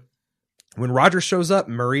 However, when Roger shows up,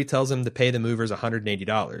 Marie tells him to pay the movers $180.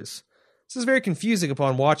 This is very confusing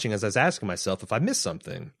upon watching, as I was asking myself if I missed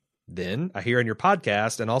something. Then I hear in your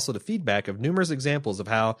podcast and also the feedback of numerous examples of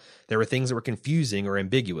how there were things that were confusing or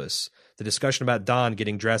ambiguous. The discussion about Don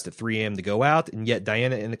getting dressed at 3 a.m. to go out, and yet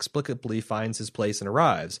Diana inexplicably finds his place and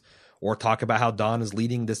arrives. Or talk about how Don is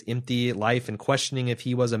leading this empty life and questioning if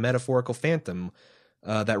he was a metaphorical phantom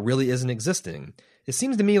that really isn't existing. It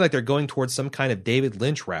seems to me like they're going towards some kind of David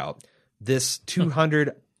Lynch route. This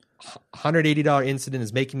 $180 incident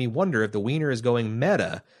is making me wonder if the wiener is going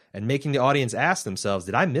meta and making the audience ask themselves,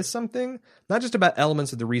 did I miss something? Not just about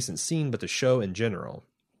elements of the recent scene, but the show in general.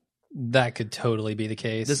 That could totally be the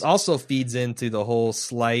case. This also feeds into the whole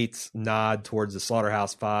slight nod towards the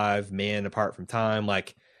Slaughterhouse-Five, Man Apart from Time.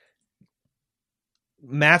 Like,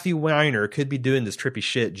 Matthew Weiner could be doing this trippy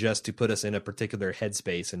shit just to put us in a particular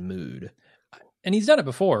headspace and mood. And he's done it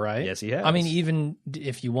before, right? Yes, he has. I mean, even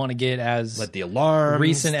if you want to get as like the alarms,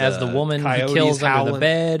 recent as the woman he kills under the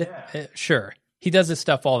bed, sure. He does this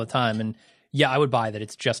stuff all the time, and yeah, I would buy that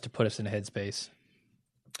it's just to put us in a headspace.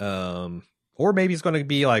 Or maybe it's going to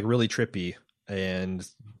be like really trippy and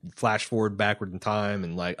flash forward backward in time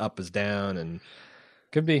and like up is down and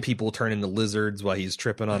could be people turn into lizards while he's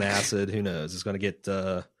tripping on acid. Who knows? It's going to get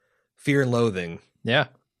Fear and Loathing. Yeah,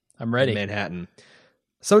 I'm ready. In Manhattan.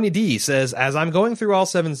 Sony D says, as I'm going through all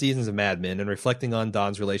 7 seasons of Mad Men and reflecting on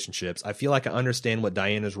Don's relationships, I feel like I understand what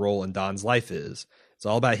Diana's role in Don's life is. It's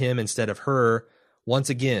all about him instead of her.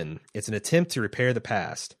 Once again, it's an attempt to repair the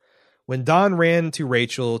past. When Don ran to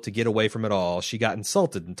Rachel to get away from it all, she got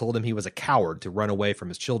insulted and told him he was a coward to run away from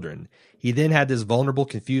his children. He then had this vulnerable,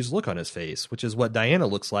 confused look on his face, which is what Diana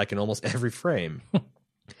looks like in almost every frame.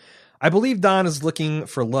 I believe Don is looking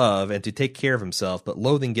for love and to take care of himself, but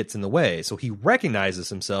loathing gets in the way, so he recognizes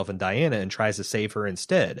himself in Diana and tries to save her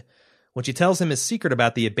instead. When she tells him his secret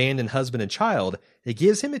about the abandoned husband and child, it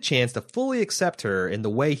gives him a chance to fully accept her in the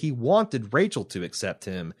way he wanted Rachel to accept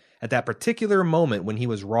him at that particular moment when he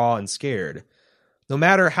was raw and scared. No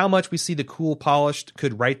matter how much we see the cool, polished,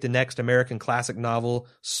 could write the next American classic novel,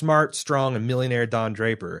 smart, strong, and millionaire Don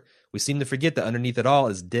Draper, we seem to forget that underneath it all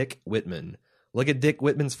is Dick Whitman. Look at Dick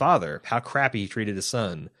Whitman's father, how crappy he treated his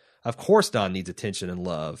son. Of course Don needs attention and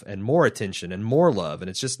love, and more attention and more love, and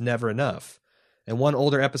it's just never enough. In one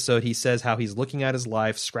older episode, he says how he's looking at his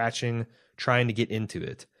life, scratching, trying to get into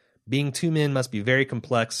it. Being two men must be very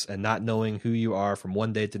complex, and not knowing who you are from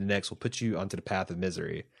one day to the next will put you onto the path of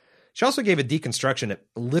misery. She also gave a deconstruction at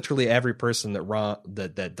literally every person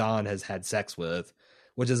that Don has had sex with,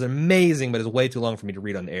 which is amazing, but it's way too long for me to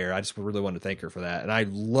read on the air. I just really wanted to thank her for that. And I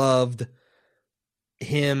loved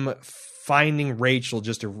him finding Rachel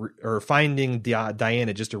finding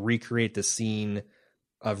Diana just to recreate the scene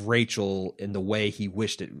of Rachel in the way he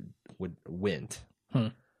wished it went.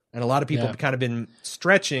 And a lot of people have kind of been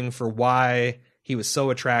stretching for why he was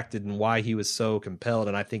so attracted and why he was so compelled.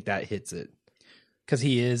 And I think that hits it. Because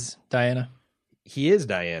he is Diana? He is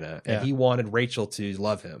Diana, and he wanted Rachel to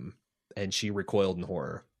love him, and she recoiled in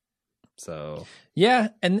horror. So yeah,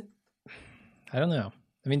 and I don't know.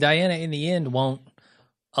 I mean, Diana in the end won't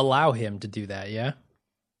allow him to do that, yeah?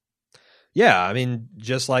 Yeah, I mean,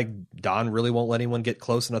 just like Don really won't let anyone get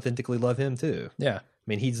close and authentically love him, too. Yeah. I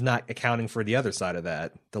mean, he's not accounting for the other side of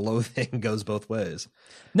that. The loathing goes both ways.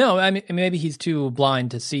 No, I mean, maybe he's too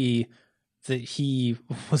blind to see that he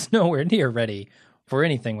was nowhere near ready for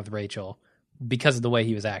anything with Rachel because of the way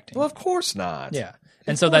he was acting. Well, of course not. Yeah.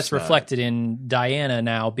 And so that's reflected in Diana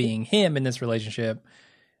now being him in this relationship,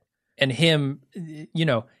 and him, you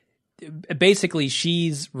know, basically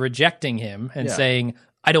she's rejecting him and saying,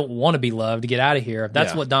 I don't want to be loved, get out of here.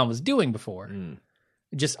 That's what Don was doing before,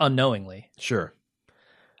 just unknowingly. Sure.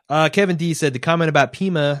 Kevin D said the comment about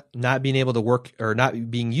Pima not being able to work or not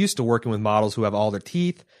being used to working with models who have all their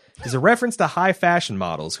teeth is a reference to high fashion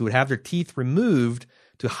models who would have their teeth removed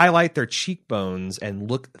to highlight their cheekbones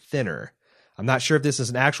and look thinner. I'm not sure if this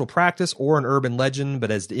is an actual practice or an urban legend,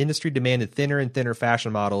 but as the industry demanded thinner and thinner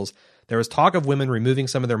fashion models, there was talk of women removing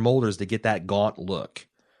some of their molars to get that gaunt look.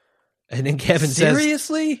 And then Kevin says,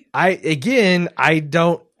 seriously? I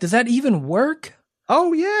don't. Does that even work?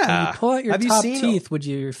 Oh, yeah. When you pull out your top teeth, would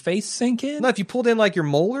your face sink in? No, if you pulled in like your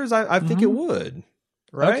molars, I think it would.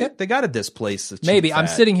 Right? Okay. They got to displace the cheek Maybe. fat. I'm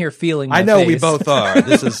sitting here feeling my I know face. we both are.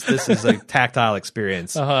 This is a tactile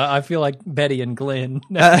experience. I feel like Betty and Glenn.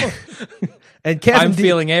 And Kevin I'm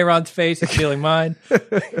feeling Aaron's face. He's feeling mine.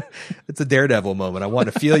 It's a Daredevil moment. I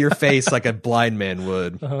want to feel your face like a blind man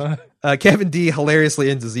would. Kevin D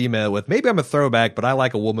hilariously ends his email with, maybe I'm a throwback, but I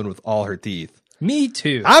like a woman with all her teeth. Me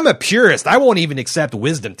too. I'm a purist. I won't even accept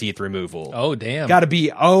wisdom teeth removal. Oh, damn. Got to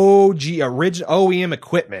be OG, original OEM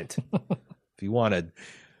equipment. If you want to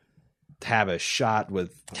have a shot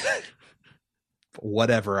with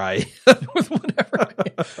whatever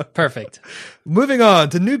Perfect. Moving on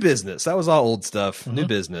to new business. That was all old stuff. New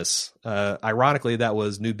business. Ironically, that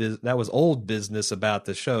was that was old business about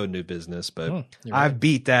the show New Business, but I've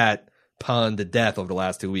beat that pun to death over the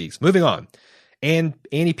last 2 weeks. Moving on. And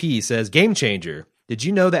Annie P says, Game Changer. Did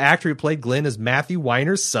you know the actor who played Glenn is Matthew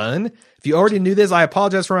Weiner's son? If you already knew this, I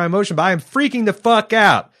apologize for my emotion, but I am freaking the fuck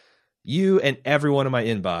out. You and everyone in my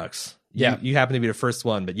inbox. You happen to be the first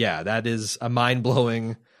one, but yeah, that is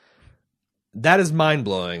mind-blowing. That is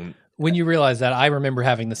mind-blowing. When you realize that, I remember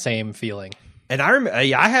having the same feeling. And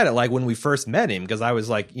I had it like when we first met him, because I was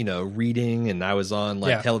like, reading, and I was on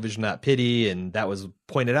like Television Not Pity, and that was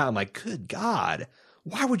pointed out. I'm like, good God,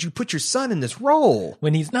 why would you put your son in this role?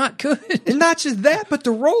 When he's not good. And not just that, but the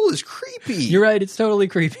role is creepy. You're right, it's totally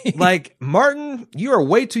creepy. Like, Martin, you are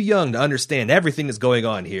way too young to understand everything that's going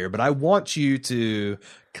on here, but I want you to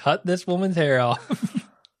cut this woman's hair off.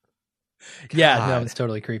 Yeah, no, it's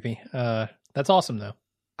totally creepy. That's awesome, though.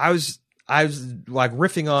 I was like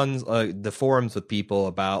riffing on the forums with people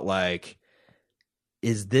about like,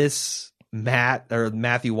 is this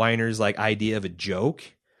Matthew Weiner's like idea of a joke?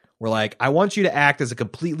 We're like, I want you to act as a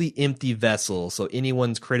completely empty vessel, so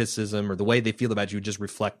anyone's criticism or the way they feel about you just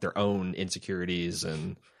reflect their own insecurities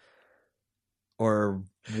or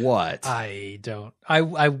what? I don't.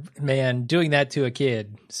 Man, doing that to a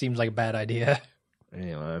kid seems like a bad idea.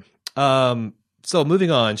 Anyway, so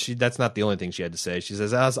moving on, that's not the only thing she had to say. She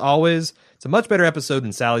says, as always, it's a much better episode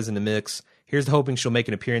than Sally's in the mix. Here's to hoping she'll make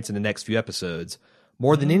an appearance in the next few episodes.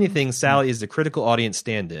 More than anything, Sally is the critical audience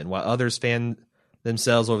stand-in. While others fan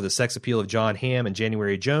themselves over the sex appeal of John Hamm and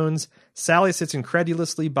January Jones, Sally sits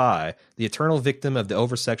incredulously by, the eternal victim of the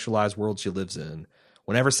over-sexualized world she lives in.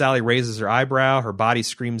 Whenever Sally raises her eyebrow, her body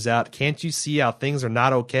screams out, can't you see how things are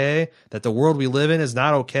not okay? That the world we live in is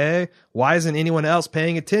not okay? Why isn't anyone else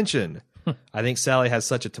paying attention? I think Sally has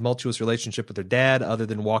such a tumultuous relationship with her dad, other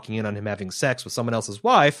than walking in on him having sex with someone else's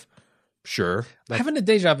wife. Sure. I'm having a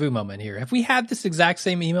deja vu moment here. Have we had this exact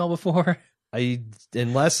same email before? I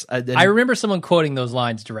remember someone quoting those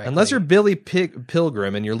lines directly. Unless you're Billy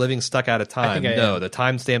Pilgrim and you're living stuck out of time. No, am. the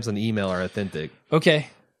timestamps on the email are authentic. Okay.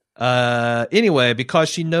 Anyway, because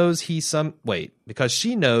she knows he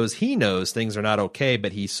knows things are not okay,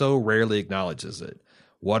 but he so rarely acknowledges it.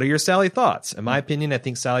 What are your Sally thoughts? In my opinion, I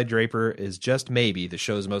think Sally Draper is just maybe the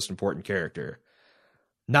show's most important character.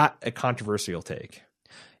 Not a controversial take.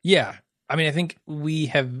 Yeah. I mean, I think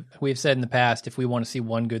we've said in the past, if we want to see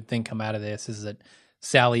one good thing come out of this, is that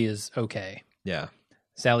Sally is okay. Yeah.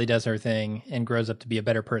 Sally does her thing and grows up to be a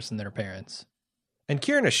better person than her parents. And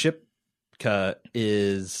Kierna Shipka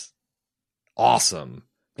is awesome.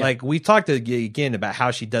 Yeah. Like, we talked again about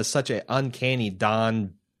how she does such an uncanny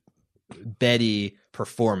Dawn Betty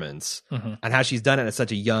performance and how she's done it at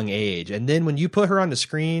such a young age. And then when you put her on the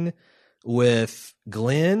screen with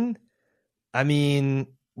Glenn, I mean,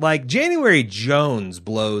 like, January Jones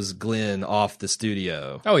blows Glenn off the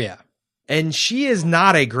studio. Oh, yeah. And she is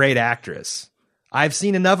not a great actress. I've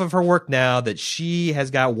seen enough of her work now that she has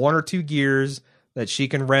got one or two gears that she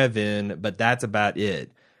can rev in, but that's about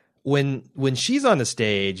it. When she's on the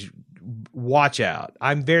stage, watch out.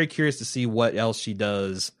 I'm very curious to see what else she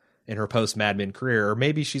does in her post-Mad Men career. Or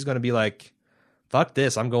maybe she's going to be like, fuck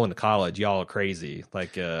this, I'm going to college. Y'all are crazy.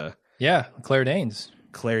 Like, yeah, Claire Danes.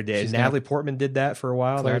 Natalie Portman did that for a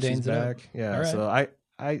while. Claire now Danes she's back. Yeah, right. So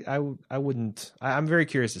I wouldn't. I'm very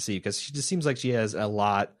curious to see, because she just seems like she has a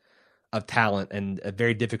lot of talent and a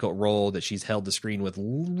very difficult role that she's held the screen with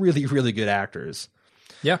really, really good actors.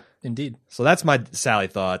 Yeah, indeed. So that's my Sally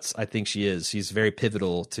thoughts. I think she's very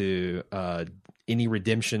pivotal to any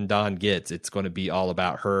redemption Dawn gets. It's going to be all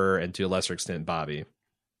about her, and to a lesser extent Bobby,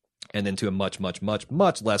 and then to a much, much, much,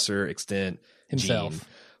 much lesser extent Himself. Gene.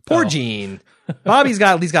 Poor Gene. Bobby's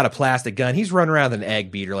got at least got a plastic gun. He's running around with an egg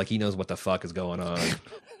beater like he knows what the fuck is going on.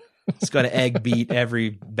 He's going to egg beat every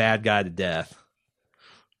bad guy to death.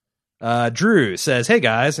 Drew says, "Hey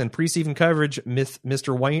guys, in pre-season coverage,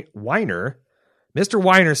 Mr.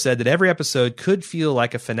 Weiner said that every episode could feel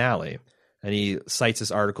like a finale." And he cites this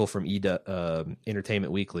article from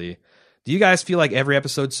Entertainment Weekly. "Do you guys feel like every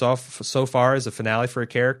episode so far is a finale for a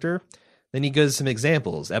character?" Then he gives some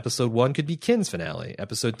examples. Episode 1 could be Ken's finale.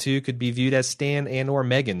 Episode 2 could be viewed as Stan and or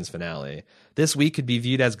Megan's finale. This week could be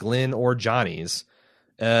viewed as Glenn or Johnny's.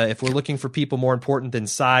 If we're looking for people more important than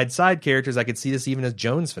side characters, I could see this even as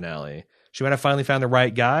Joan's finale. She might have finally found the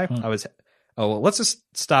right guy. Let's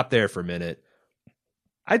just stop there for a minute.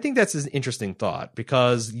 I think that's an interesting thought,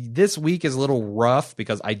 because this week is a little rough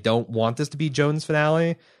because I don't want this to be Joan's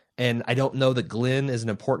finale, and I don't know that Glenn is an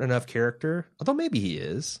important enough character, although maybe he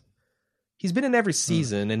is. He's been in every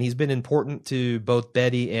season, and he's been important to both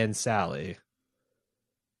Betty and Sally.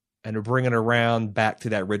 And we're bringing around back to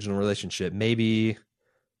that original relationship. Maybe,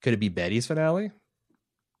 could it be Betty's finale?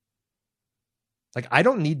 Like, I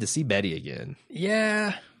don't need to see Betty again.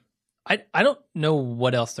 Yeah. I don't know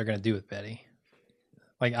what else they're going to do with Betty.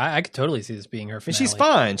 Like, I could totally see this being her finale. And she's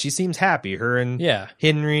fine. She seems happy. Her and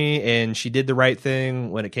Henry, and she did the right thing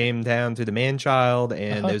when it came down to the man-child,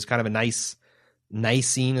 and it was kind of a nice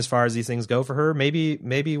scene as far as these things go for her. Maybe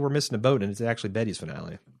we're missing a boat, and it's actually Betty's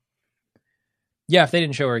finale. Yeah, if they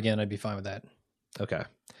didn't show her again, I'd be fine with that. Okay.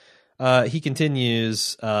 He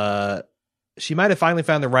continues, she might have finally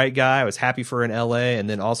found the right guy. I was happy for her in LA, and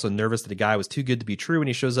then also nervous that the guy was too good to be true when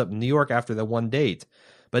he shows up in New York after the one date.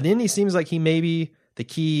 But then he seems like he may be the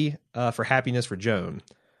key for happiness for Joan.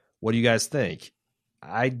 What do you guys think?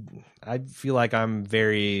 I feel like I'm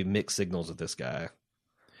very mixed signals with this guy.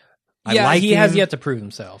 He has yet to prove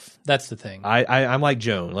himself. That's the thing. I'm like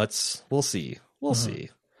Joan. We'll see. We'll see.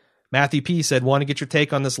 Matthew P said, "Want to get your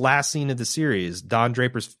take on this last scene of the series? Don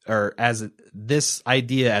Draper's, or as this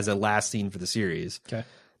idea as a last scene for the series. Okay.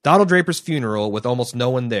 Donald Draper's funeral with almost no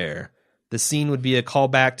one there. The scene would be a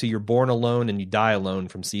callback to You're Born Alone and You Die Alone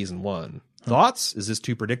from season 1. Thoughts? Is this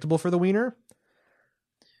too predictable for the wiener?"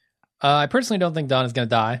 I personally don't think Don is going to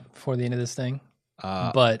die before the end of this thing.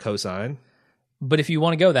 But cosign. But if you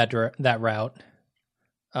want to go that route,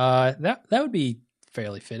 that would be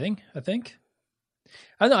fairly fitting, I think.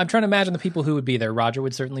 I don't know. I'm trying to imagine the people who would be there. Roger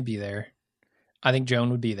would certainly be there. I think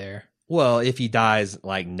Joan would be there. Well, if he dies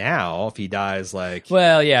like now, if he dies like...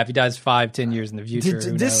 Well, yeah, if he dies 5-10 years in the future,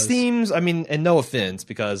 this seems, I mean, and no offense,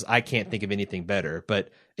 because I can't think of anything better, but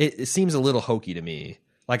it seems a little hokey to me.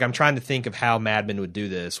 Like, I'm trying to think of how Mad Men would do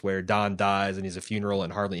this, where Don dies and he's a funeral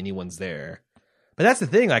and hardly anyone's there. But that's the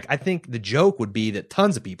thing. Like, I think the joke would be that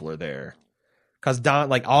tons of people are there. Because Don,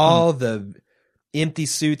 like, all the Empty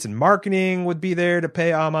Suits and marketing would be there to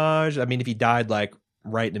pay homage. I mean, if he died like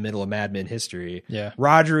right in the middle of Mad Men history, Yeah.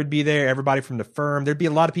 Roger would be there. Everybody from the firm. There'd be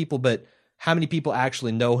a lot of people, but how many people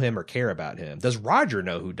actually know him or care about him? Does Roger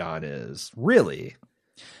know who Don is? Really?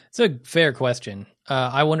 It's a fair question.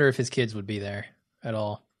 I wonder if his kids would be there at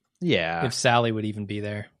all. Yeah. If Sally would even be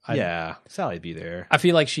there. Yeah. Sally'd be there. I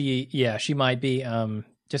feel like she might be.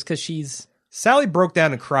 Just because Sally broke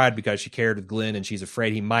down and cried because she cared with Glenn, and she's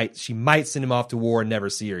afraid she might send him off to war and never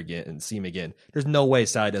see him again. There's no way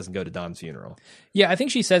Sally doesn't go to Don's funeral. Yeah, I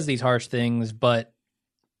think she says these harsh things, but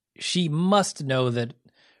she must know that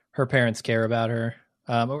her parents care about her,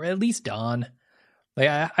 or at least Don. Like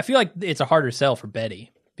I feel like it's a harder sell for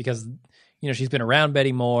Betty because she's been around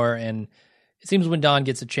Betty more, and it seems when Don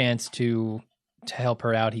gets a chance to help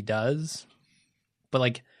her out, he does. But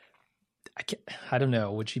like, I don't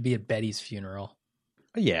know. Would she be at Betty's funeral?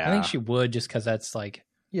 Yeah, I think she would, just because that's like,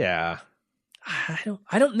 yeah.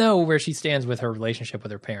 I don't know where she stands with her relationship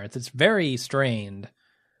with her parents. It's very strained,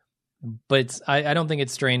 but I don't think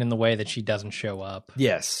it's strained in the way that she doesn't show up.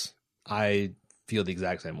 Yes, I feel the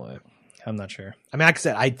exact same way. I'm not sure. I mean, like I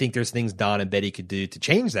said, I think there's things Don and Betty could do to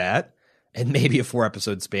change that, and maybe a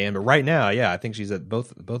 4-episode span. But right now, yeah, I think she's at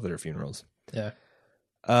both of their funerals. Yeah.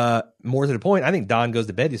 More to the point, I think Don goes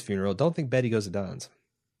to Betty's funeral. Don't think Betty goes to Don's.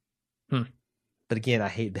 But again, I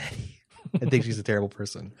hate Betty. I think she's a terrible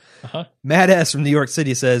person. Mad S from New York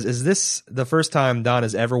City says, is this the first time Don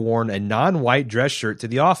has ever worn a non-white dress shirt to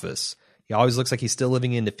the office? He always looks like he's still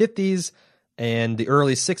living in the 50s and the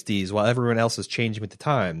early 60s while everyone else is changing with the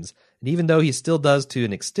times. And even though he still does to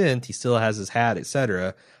an extent, he still has his hat,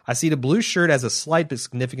 etc. I see the blue shirt as a slight but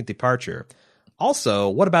significant departure. Also,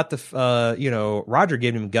 what about the, Roger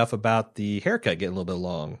gave him guff about the haircut getting a little bit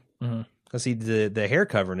long. Let's see, the hair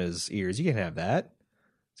covering his ears. You can have that.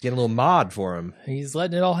 It's getting a little mod for him. He's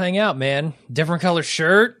letting it all hang out, man. Different color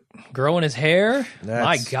shirt, growing his hair.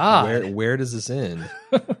 My God. Where does this end?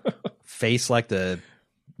 Face like the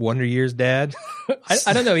Wonder Years dad?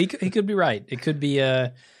 I don't know. He could be right. It could be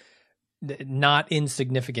a not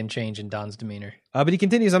insignificant change in Don's demeanor. But he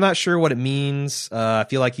continues, I'm not sure what it means. I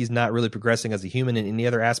feel like he's not really progressing as a human in any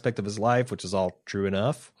other aspect of his life, which is all true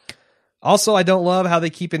enough. Also, I don't love how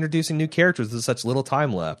they keep introducing new characters with such little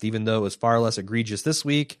time left, even though it was far less egregious this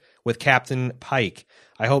week with Captain Pike.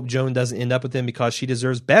 I hope Joan doesn't end up with him because she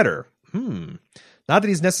deserves better. Not that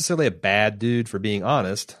he's necessarily a bad dude, for being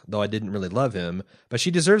honest, though I didn't really love him, but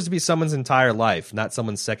she deserves to be someone's entire life, not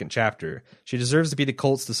someone's second chapter. She deserves to be the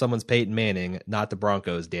Colts to someone's Peyton Manning, not the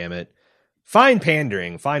Broncos, damn it. Fine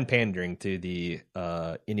pandering to the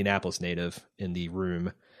Indianapolis native in the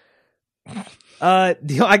room. I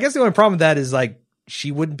guess the only problem with that is like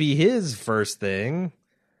she wouldn't be his first thing.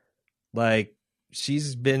 Like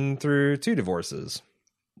she's been through 2 divorces.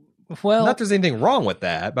 Well, not that there's anything wrong with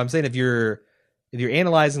that, but I'm saying if you're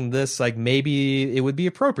analyzing this, like maybe it would be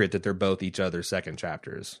appropriate that they're both each other's second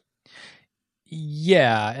chapters.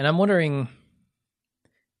 Yeah, and I'm wondering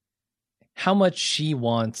how much she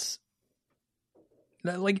wants.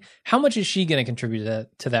 Like, how much is she going to contribute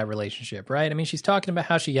to that relationship, right? I mean, she's talking about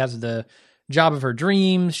how she has the job of her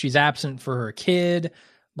dreams. She's absent for her kid.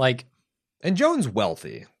 Like, and Joan's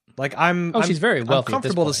wealthy. Like, she's very wealthy. I'm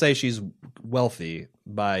comfortable to say she's wealthy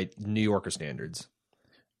by New Yorker standards.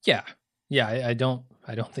 Yeah. I don't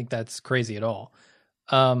think that's crazy at all.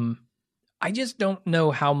 I just don't know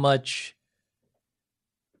how much.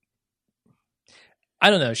 I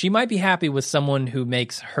don't know. She might be happy with someone who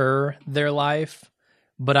makes her their life.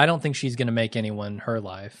 But I don't think she's going to make anyone her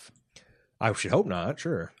life. I should hope not,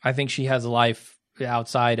 sure. I think she has a life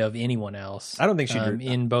outside of anyone else. I don't think she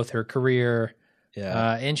in both her career.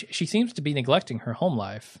 Yeah. And she seems to be neglecting her home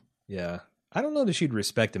life. Yeah. I don't know that she'd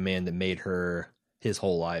respect a man that made her his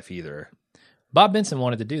whole life either. Bob Benson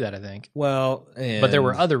wanted to do that, I think. Well, but there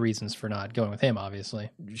were other reasons for not going with him,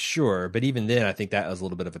 obviously. Sure, but even then, I think that was a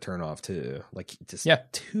little bit of a turnoff too. Like, just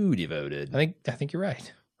too devoted. I think you're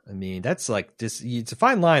right. I mean, that's like it's a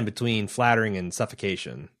fine line between flattering and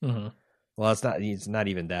suffocation. Mm-hmm. Well, it's not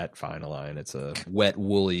even that fine a line. It's a wet,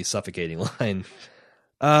 woolly, suffocating line.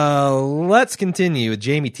 Let's continue with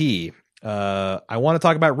Jamie T. I want to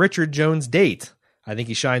talk about Richard Jones' date. I think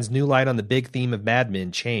he shines new light on the big theme of Mad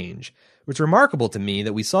Men, change. It's remarkable to me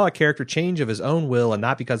that we saw a character change of his own will and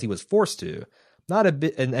not because he was forced to. Not a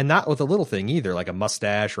bit, and not with a little thing either, like a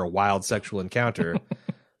mustache or a wild sexual encounter.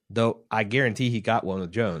 Though I guarantee he got one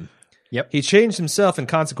with Joan. Yep. He changed himself and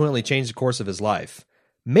consequently changed the course of his life.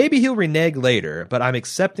 Maybe he'll renege later, but I'm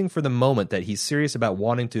accepting for the moment that he's serious about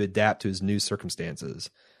wanting to adapt to his new circumstances.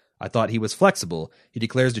 I thought he was flexible. He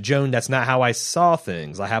declares to Joan, that's not how I saw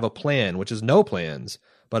things. I have a plan, which is no plans.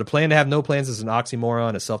 but a plan to have no plans is an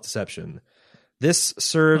oxymoron, a self-deception. This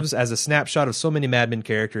serves as a snapshot of so many Mad Men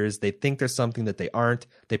characters. They think they're something that they aren't.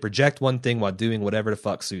 They project one thing while doing whatever the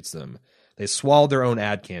fuck suits them. They swallowed their own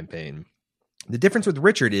ad campaign. The difference with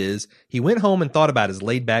Richard is he went home and thought about his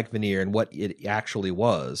laid-back veneer and what it actually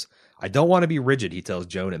was. I don't want to be rigid, he tells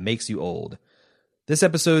Joan. It makes you old. This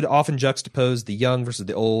episode often juxtaposed the young versus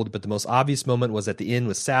the old, but the most obvious moment was at the end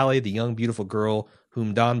with Sally, the young, beautiful girl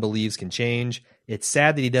whom Don believes can change. It's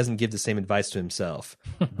sad that he doesn't give the same advice to himself.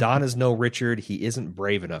 Don is no Richard. He isn't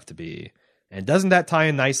brave enough to be. And doesn't that tie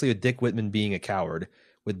in nicely with Dick Whitman being a coward?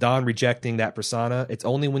 With Don rejecting that persona, it's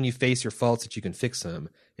only when you face your faults that you can fix them.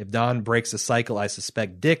 If Don breaks the cycle, I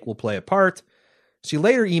suspect Dick will play a part. She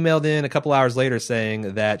later emailed in a couple hours later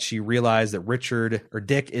saying that she realized that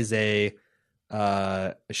Dick is a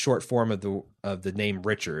short form of the name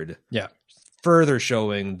Richard. Yeah. Further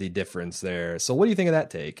showing the difference there. So what do you think of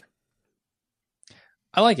that take?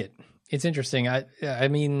 I like it. It's interesting. I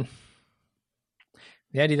mean,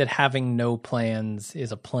 the idea that having no plans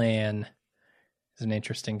is a plan is an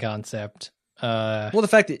interesting concept. Well, the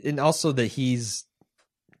fact that, and also that he's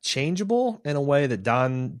changeable in a way that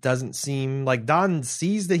Don doesn't seem like. Don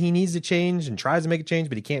sees that he needs to change and tries to make a change,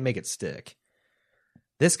 but he can't make it stick.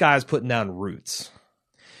 This guy's putting down roots.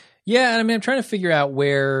 Yeah, and I mean, I'm trying to figure out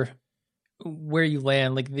where you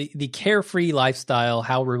land, like the carefree lifestyle,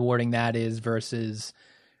 how rewarding that is versus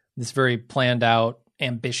this very planned out,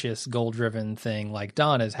 ambitious, goal driven thing like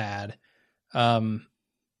Don has had. There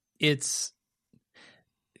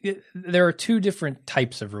are two different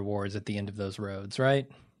types of rewards at the end of those roads, right?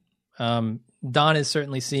 Don is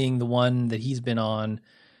certainly seeing the one that he's been on.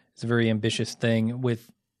 It's a very ambitious thing.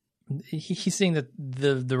 He's seeing that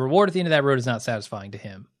the reward at the end of that road is not satisfying to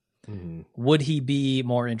him. Mm-hmm. Would he be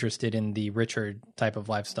more interested in the Richard type of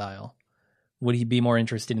lifestyle? Would he be more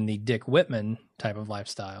interested in the Dick Whitman type of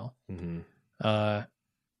lifestyle? Mm-hmm.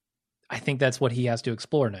 I think that's what he has to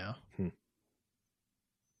explore now.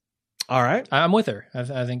 All right. I'm with her.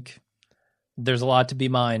 I think there's a lot to be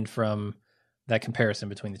mined from that comparison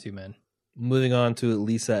between the two men. Moving on to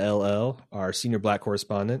Lisa LL, our senior black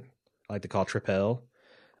correspondent. I like to call Trip L.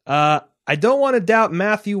 I don't want to doubt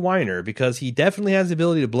Matthew Weiner because he definitely has the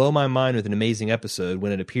ability to blow my mind with an amazing episode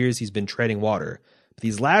when it appears he's been treading water. But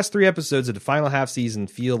these last 3 episodes of the final half season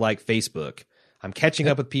feel like Facebook. I'm catching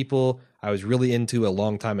up with people I was really into a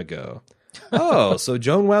long time ago. Oh, so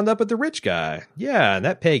Joan wound up with the rich guy. Yeah, and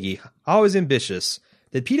that Peggy. Always ambitious.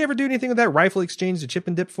 Did Pete ever do anything with that rifle exchange to Chip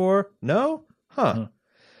and Dip for? No? Huh. Mm-hmm.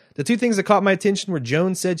 The 2 things that caught my attention were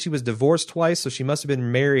Joan said she was divorced twice, so she must have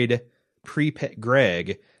been married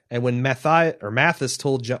pre-Greg. And when Mathis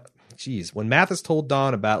told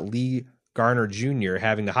Don about Lee Garner Jr.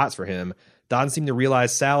 having the hots for him, Don seemed to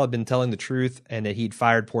realize Sal had been telling the truth and that he'd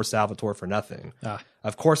fired poor Salvatore for nothing.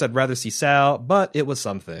 Of course, I'd rather see Sal, but it was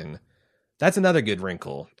something. That's another good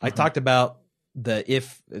wrinkle. Mm-hmm. I talked about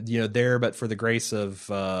there, but for the grace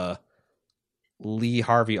of Lee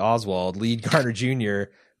Harvey Oswald, Lee Garner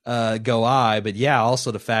Jr., go I. But yeah,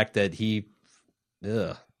 also the fact that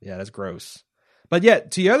that's gross. But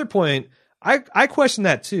yet, to your other point, I question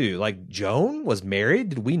that too. Like, Joan was married.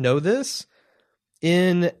 Did we know this?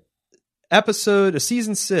 In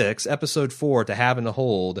season 6, episode 4, To Have and to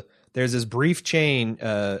Hold, there's this brief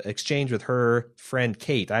exchange with her friend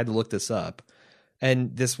Kate. I had to look this up.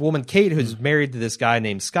 And this woman, Kate, who's married to this guy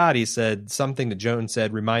named Scotty, said something that Joan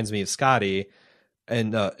said reminds me of Scotty.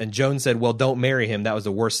 And Joan said, well, don't marry him. That was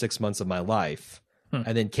the worst 6 months of my life.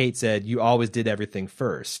 And then Kate said, you always did everything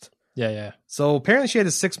first. Yeah. So apparently she had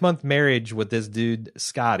a 6-month marriage with this dude,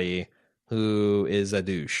 Scotty, who is a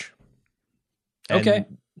douche. And okay.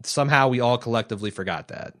 Somehow we all collectively forgot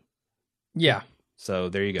that. Yeah. So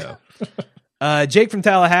there you go. Jake from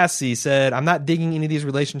Tallahassee said, I'm not digging any of these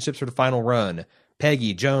relationships for the final run.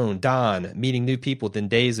 Peggy, Joan, Don, meeting new people within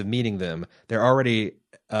days of meeting them. They're already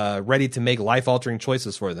ready to make life-altering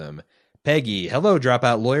choices for them. Peggy, hello,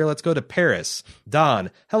 dropout lawyer, let's go to Paris.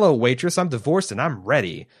 Don, hello, waitress, I'm divorced and I'm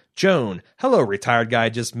ready. Joan, hello, retired guy I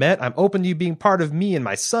just met. I'm open to you being part of me and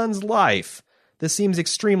my son's life. This seems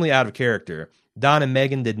extremely out of character. Don and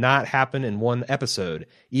Megan did not happen in one episode.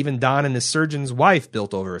 Even Don and his surgeon's wife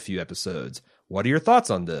built over a few episodes. What are your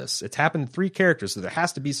thoughts on this? It's happened to 3 characters, so there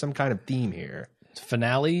has to be some kind of theme here.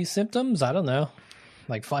 Finale symptoms? I don't know.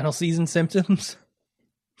 Like final season symptoms?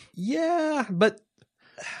 Yeah, but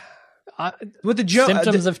with the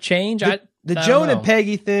symptoms of change? The Joan and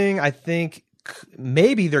Peggy thing, I think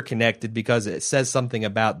maybe they're connected because it says something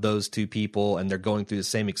about those 2 people and they're going through the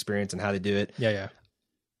same experience and how they do it. Yeah.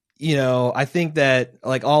 I think that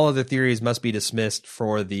like all of the theories must be dismissed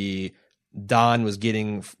for the Don was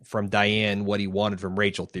getting from Diane what he wanted from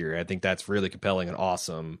Rachel theory. I think that's really compelling and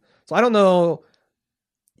awesome. So I don't know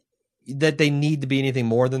that they need to be anything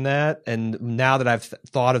more than that. And now that I've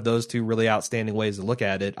thought of those two really outstanding ways to look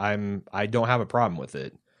at it, I don't have a problem with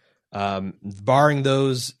it. Barring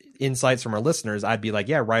those insights from our listeners, I'd be like,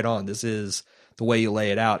 yeah, right on. This is the way you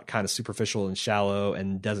lay it out, kind of superficial and shallow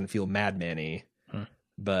and doesn't feel madman-y.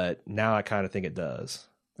 But now I kind of think it does.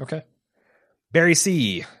 Okay. Barry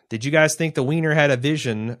C., did you guys think the Wiener had a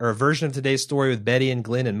vision or a version of today's story with Betty and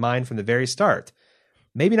Glenn in mind from the very start?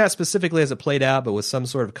 Maybe not specifically as it played out, but with some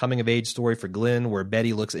sort of coming-of-age story for Glenn where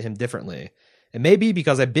Betty looks at him differently. It may be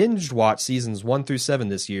because I binge-watched seasons 1 through 7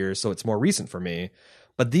 this year, so it's more recent for me.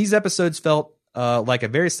 But these episodes felt like a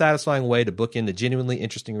very satisfying way to book in the genuinely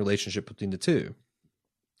interesting relationship between the two.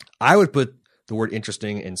 I would put the word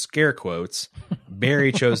interesting in scare quotes.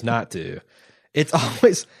 Barry chose not to. It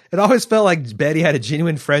always felt like Betty had a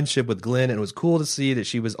genuine friendship with Glenn, and it was cool to see that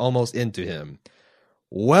she was almost into him.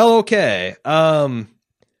 Well, okay. As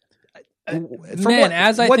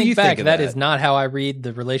I think back, that is not how I read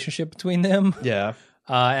the relationship between them. Yeah.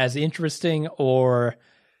 As interesting or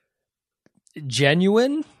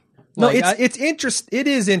genuine. No, it's It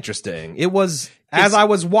is interesting. It was, as I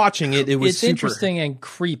was watching it, it was super interesting and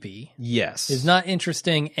creepy. Yes. It's not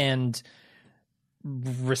interesting and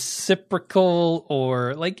reciprocal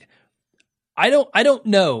or like, I don't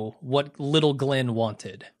know what little Glenn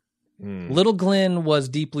wanted. Little Glenn was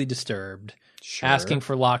deeply disturbed, asking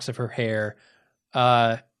for locks of her hair.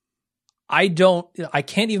 I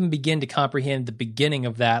can't even begin to comprehend the beginning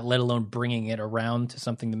of that, let alone bringing it around to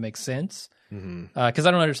something that makes sense. Because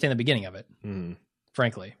I don't understand the beginning of it,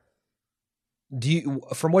 frankly.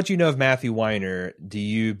 From what you know of Matthew Weiner, do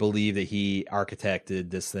you believe that he architected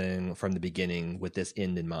this thing from the beginning with this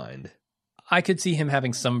end in mind? I could see him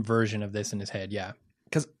having some version of this in his head, yeah.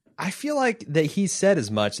 Because I feel like that he said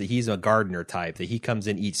as much, that he's a gardener type, that he comes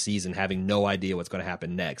in each season having no idea what's going to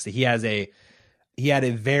happen next. That he had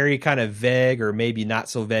a very kind of vague or maybe not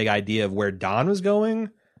so vague idea of where Don was going,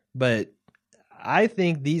 but I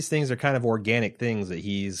think these things are kind of organic things that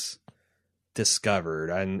he's discovered,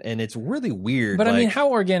 and it's really weird. But I mean, how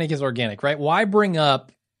organic is organic, right? Why bring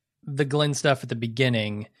up the Glenn stuff at the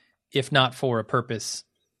beginning if not for a purpose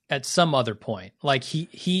at some other point? Like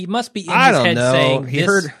he must be in his head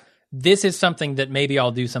saying this is something that maybe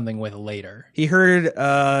I'll do something with later. He heard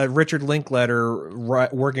Richard Linklater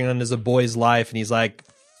working on as A Boy's Life, and he's like,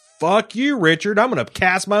 fuck you, Richard, I'm gonna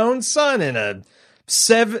cast my own son in an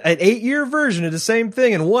 8-year version of the same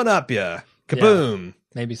thing and one up you. Kaboom. Yeah,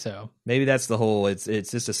 maybe so. Maybe that's the whole. It's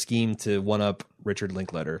just a scheme to one up Richard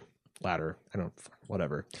Linklater. Whatever.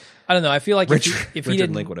 I don't know. I feel like if he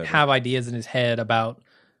didn't have ideas in his head about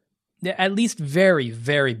at least very,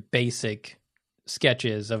 very basic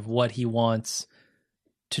sketches of what he wants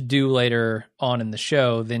to do later on in the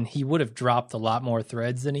show, then he would have dropped a lot more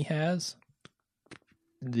threads than he has.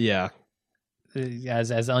 Yeah.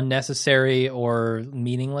 As unnecessary or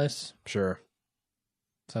meaningless. Sure.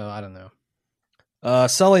 So I don't know.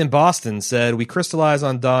 Sully in Boston said, we crystallize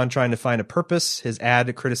on Don trying to find a purpose. His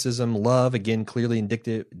ad criticism, love, again, clearly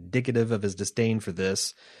indicative of his disdain for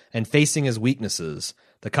this, and facing his weaknesses.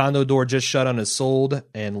 The condo door just shut on his sold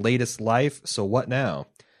and latest life, so what now?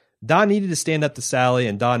 Don needed to stand up to Sally,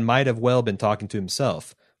 and Don might have well been talking to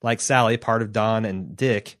himself. Like Sally, part of Don and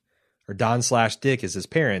Dick, or Don/Dick is his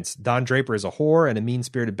parents. Don Draper is a whore and a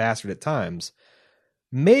mean-spirited bastard at times.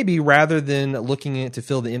 Maybe rather than looking to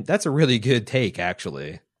fill the... That's a really good take,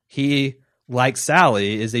 actually. He, like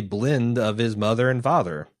Sally, is a blend of his mother and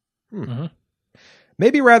father. Mm-hmm.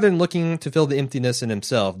 Maybe rather than looking to fill the emptiness in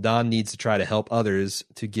himself, Don needs to try to help others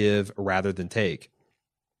to give rather than take.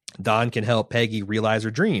 Don can help Peggy realize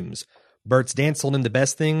her dreams. Bert's dance told him the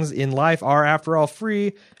best things in life are, after all,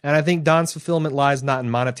 free, and I think Don's fulfillment lies not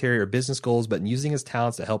in monetary or business goals, but in using his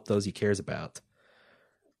talents to help those he cares about.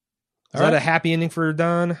 Is that a happy ending for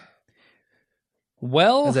Don?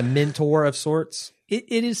 Well, as a mentor of sorts? It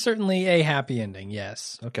is certainly a happy ending,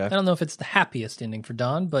 yes. Okay. I don't know if it's the happiest ending for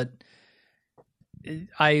Don, but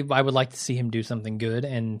I would like to see him do something good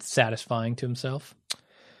and satisfying to himself.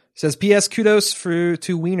 Says, P.S. kudos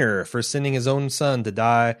to Wiener for sending his own son to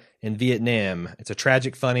die in Vietnam. It's a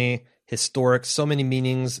tragic, funny, historic, so many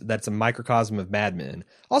meanings that it's a microcosm of Mad Men.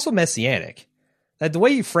 Also messianic. The way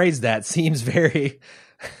you phrased that seems very...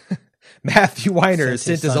 Matthew Weiner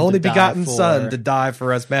sent his only begotten son to die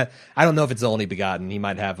for us. I don't know if it's the only begotten. He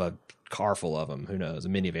might have a car full of them. Who knows? A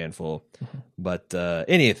minivan full. But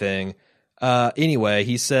anything. Anyway,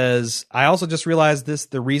 he says, I also just realized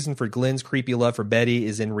the reason for Glenn's creepy love for Betty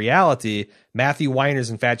is in reality Matthew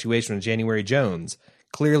Weiner's infatuation with January Jones.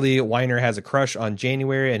 Clearly, Weiner has a crush on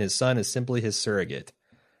January, and his son is simply his surrogate.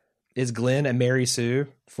 Is Glenn a Mary Sue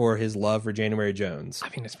for his love for January Jones? I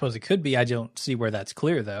mean, I suppose it could be. I don't see where that's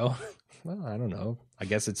clear, though. Well, I don't know. I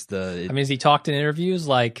guess it's the... I mean, has he talked in interviews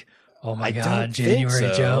like, oh my God,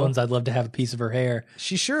 January Jones, I'd love to have a piece of her hair.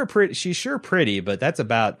 She's sure pretty, but that's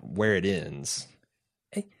about where it ends.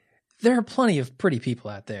 There are plenty of pretty people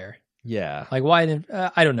out there. Yeah. Like, why didn't...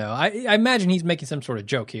 I don't know. I imagine he's making some sort of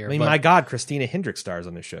joke here. I mean, my God, Christina Hendricks stars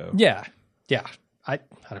on the show. Yeah. Yeah. I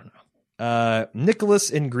don't know.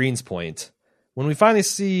 Nicholas in Greenspoint. When we finally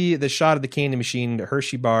see the shot of the candy machine,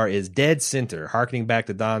 Hershey Bar is dead center, harkening back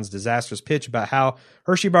to Don's disastrous pitch about how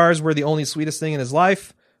Hershey Bars were the only sweetest thing in his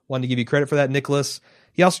life. Wanted to give you credit for that, Nicholas.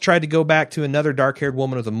 He also tried to go back to another dark-haired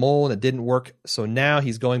woman with a mole, and it didn't work. So now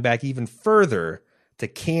he's going back even further to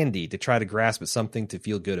candy to try to grasp at something to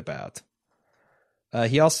feel good about.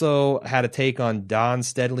 He also had a take on Don's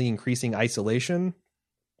steadily increasing isolation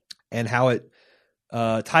and how it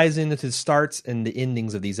ties into the starts and the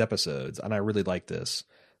endings of these episodes, and I really like this.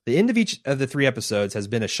 The end of each of the 3 episodes has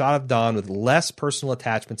been a shot of Don with less personal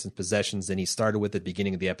attachments and possessions than he started with at the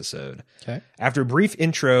beginning of the episode. Okay. After a brief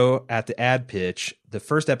intro at the ad pitch, the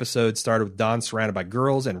first episode started with Don surrounded by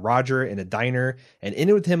girls and Roger in a diner, and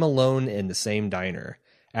ended with him alone in the same diner.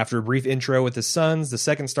 After a brief intro with his sons, the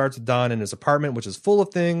second starts with Don in his apartment, which is full of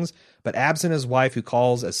things, but absent his wife, who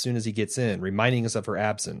calls as soon as he gets in, reminding us of her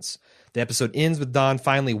absence. The episode ends with Don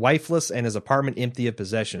finally wifeless and his apartment empty of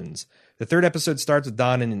possessions. The third episode starts with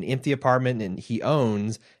Don in an empty apartment and he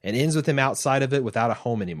owns, and ends with him outside of it without a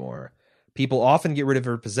home anymore. People often get rid of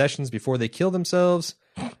their possessions before they kill themselves.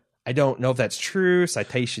 I don't know if that's true.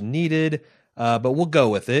 Citation needed. But we'll go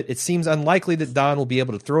with it. It seems unlikely that Don will be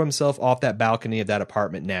able to throw himself off that balcony of that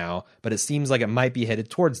apartment now, but it seems like it might be headed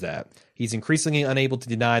towards that. He's increasingly unable to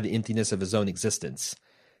deny the emptiness of his own existence.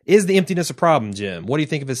 Is the emptiness a problem, Jim? What do you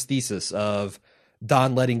think of his thesis of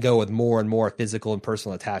Don letting go with more and more physical and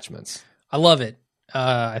personal attachments? I love it.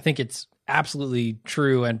 I think it's absolutely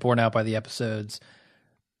true and borne out by the episodes.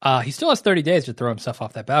 He still has 30 days to throw himself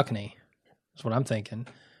off that balcony. That's what I'm thinking.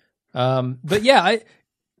 But yeah,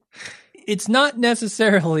 it's not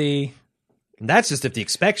necessarily... That's just if the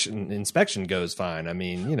inspection goes fine. I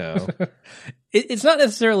mean, you know. It's not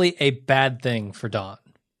necessarily a bad thing for Don.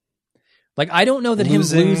 Like, I don't know that him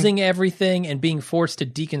losing everything and being forced to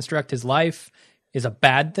deconstruct his life is a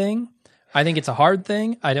bad thing. I think it's a hard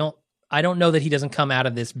thing. I don't know that he doesn't come out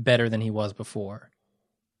of this better than he was before.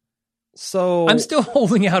 So I'm still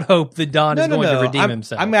holding out hope that Don is going to redeem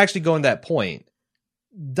himself. I'm actually going to that point.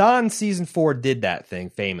 Don season 4 did that thing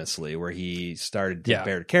famously where he started to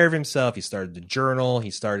bear care of himself. He started to journal.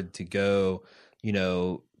 He started to go,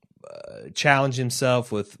 challenge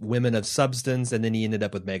himself with women of substance. And then he ended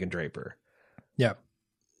up with Megan Draper. Yeah.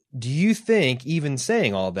 Do you think, even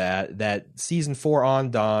saying all that season 4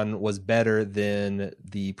 on Don was better than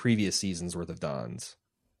the previous season's worth of Don's?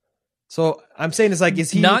 So I'm saying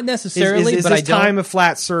is he not necessarily, is but this time a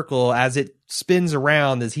flat circle as it spins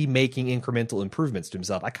around? Is he making incremental improvements to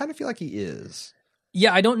himself? I kind of feel like he is.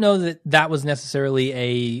 Yeah, I don't know that was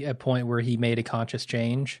necessarily a point where he made a conscious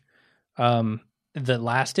change that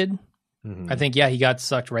lasted. Mm-hmm. I think, he got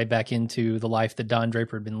sucked right back into the life that Don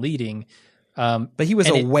Draper had been leading. But he was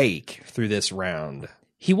awake through this round.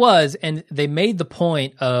 He was, and they made the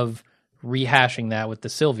point of rehashing that with the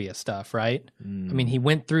Sylvia stuff, right? I mean, he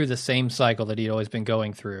went through the same cycle that he'd always been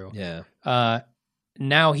going through. Yeah.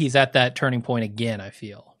 Now he's at that turning point again, I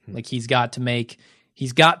feel. Like he's got to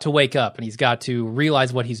wake up and he's got to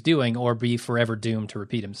realize what he's doing or be forever doomed to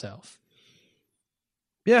repeat himself.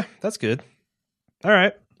 Yeah, that's good. All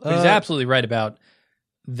right. But he's absolutely right about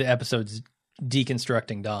the episode's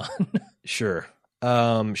deconstructing Don. Sure.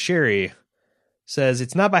 Sherry says,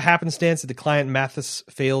 it's not by happenstance that the client Mathis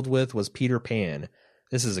failed with was Peter Pan.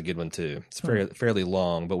 This is a good one, too. It's fairly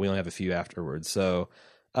long, but we only have a few afterwards. So,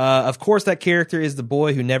 of course, that character is the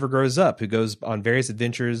boy who never grows up, who goes on various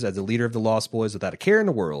adventures as the leader of the Lost Boys without a care in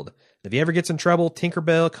the world. If he ever gets in trouble,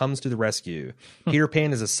 Tinkerbell comes to the rescue. Peter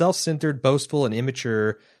Pan is a self-centered, boastful, and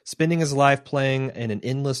immature, spending his life playing in an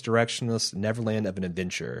endless, directionless neverland of an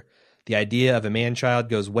adventure. The idea of a man-child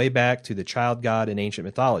goes way back to the child god in ancient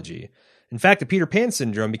mythology. In fact, the Peter Pan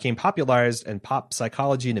syndrome became popularized in pop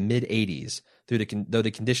psychology in the mid-'80s, though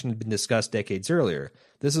the condition had been discussed decades earlier.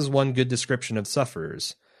 This is one good description of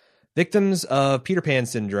sufferers. Victims of Peter Pan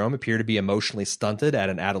syndrome appear to be emotionally stunted at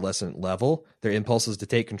an adolescent level. Their impulses to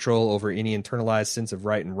take control over any internalized sense of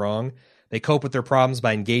right and wrong. They cope with their problems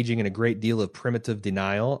by engaging in a great deal of primitive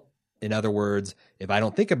denial. In other words, if I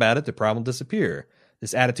don't think about it, the problem will disappear.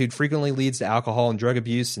 This attitude frequently leads to alcohol and drug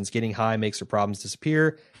abuse, since getting high makes her problems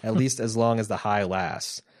disappear, at least as long as the high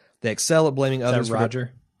lasts. They excel at blaming others for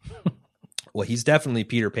Roger. Well, he's definitely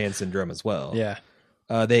Peter Pan syndrome as well. Yeah.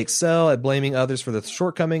 They excel at blaming others for their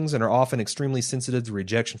shortcomings and are often extremely sensitive to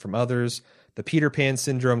rejection from others. The Peter Pan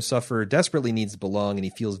syndrome sufferer desperately needs to belong, and he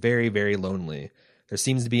feels very, very lonely. There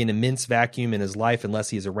seems to be an immense vacuum in his life unless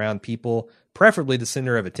he is around people, preferably the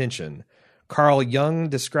center of attention. Carl Jung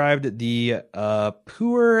described the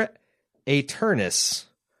puer aeternus,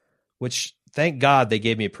 which, thank God they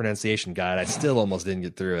gave me a pronunciation guide. I still almost didn't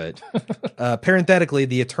get through it. Parenthetically,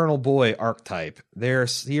 the eternal boy archetype. Here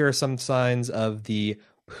are some signs of the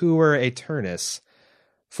puer aeternus.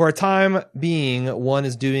 For a time being, one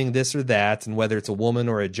is doing this or that, and whether it's a woman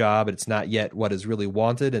or a job, it's not yet what is really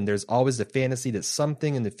wanted, and there's always the fantasy that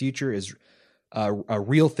something in the future is a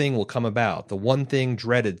real thing will come about. The one thing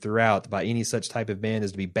dreaded throughout by any such type of man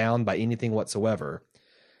is to be bound by anything whatsoever.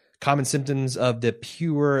 Common symptoms of the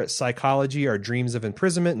pure psychology are dreams of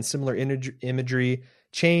imprisonment and similar imagery,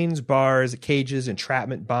 chains, bars, cages,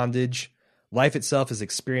 entrapment, bondage. Life itself is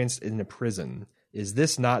experienced in a prison. Is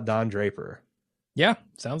this not Don Draper? Yeah,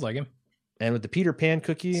 sounds like him. And with the Peter Pan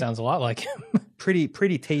cookie, Sounds a lot like him.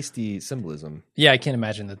 pretty tasty symbolism. Yeah, I can't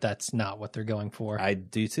imagine that that's not what they're going for. I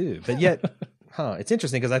do too. But yet, it's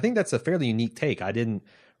interesting because I think that's a fairly unique take. I didn't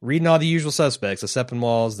reading all the usual suspects, the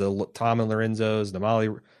Sepinwalls, the Tom and Lorenzos, the Molly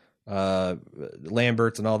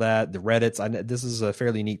Lamberts and all that, the Reddits. This is a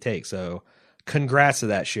fairly unique take. So congrats to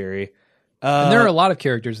that, Sherry. And there are a lot of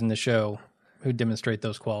characters in the show who demonstrate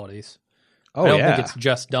those qualities. Oh, I don't yeah. think it's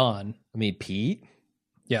just Don. I mean, Pete.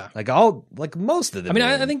 Yeah. Like most of them. I mean,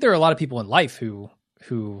 I think there are a lot of people in life who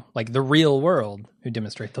like the real world, who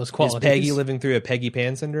demonstrate those qualities. Is Peggy living through a Peggy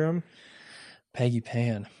Pan syndrome? Peggy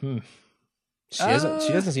Pan. She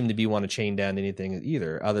doesn't seem to be one to chain down to anything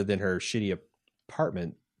either, other than her shitty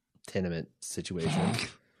apartment tenement situation.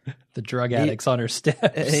 The drug addicts on her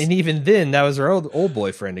steps. And even then, that was her old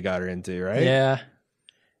boyfriend that got her into, right? Yeah.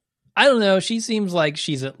 I don't know. She seems like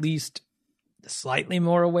she's at least slightly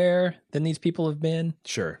more aware than these people have been.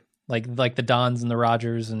 Sure. Like the Dons and the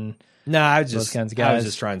Rogers and those kinds of I guys. was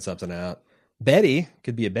just trying something out. Betty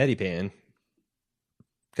could be a Betty Pan.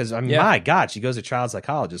 Because, I mean, Yeah. my God, she goes to child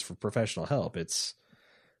psychologist for professional help.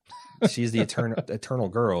 She's the eternal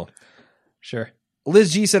girl. Sure.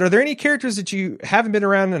 Liz G said, are there any characters that you haven't been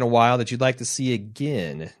around in a while that you'd like to see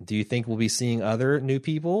again? Do you think we'll be seeing other new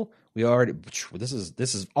people? This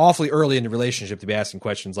is awfully early in the relationship to be asking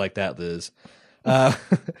questions like that, Liz.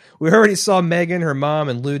 We already saw Megan, her mom,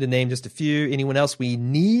 and Lou, to name just a few. Anyone else we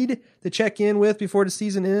need to check in with before the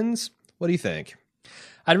season ends? What do you think?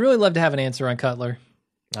 I'd really love to have an answer on Cutler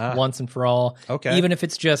once and for all. Okay. Even if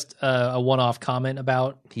it's just a one-off comment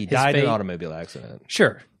about He his died in fate. an automobile accident.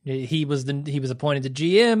 Sure. He was appointed to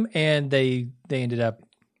GM, and they ended up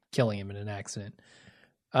killing him in an accident.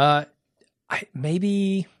 I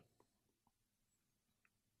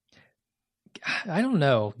don't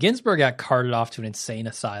know. Ginsburg got carted off to an insane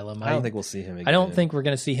asylum. I don't think we'll see him again. I don't think we're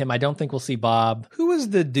going to see him. I don't think we'll see Bob. Who was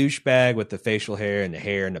the douchebag with the facial hair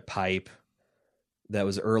and the pipe that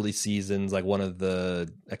was early seasons, like one of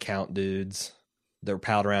the account dudes that were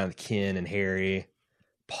palled around with Ken and Harry?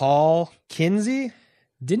 Paul Kinsey?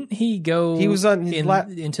 Didn't he go? He was on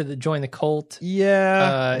join the cult.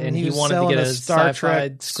 Yeah, and he was wanted to selling get a Star sci-fi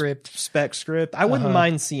Trek script. spec script. I wouldn't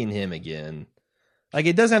mind seeing him again. Like,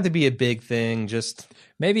 it doesn't have to be a big thing. Just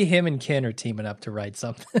maybe him and Ken are teaming up to write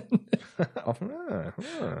something.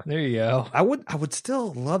 There you go. I would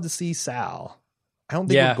still love to see Sal. I don't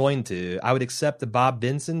think we're going to. I would accept the Bob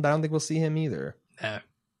Benson, but I don't think we'll see him either. Nah.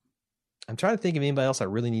 I'm trying to think of anybody else I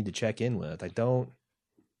really need to check in with. I don't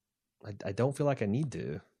feel like I need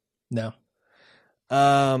to. No.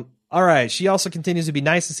 All right. She also continues to be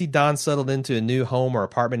nice to see Don settled into a new home or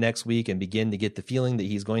apartment next week and begin to get the feeling that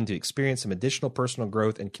he's going to experience some additional personal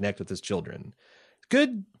growth and connect with his children.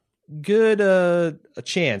 Good a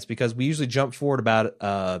chance, because we usually jump forward about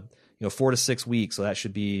 4 to 6 weeks, so that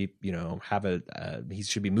should be he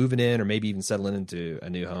should be moving in or maybe even settling into a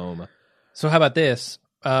new home. So how about this?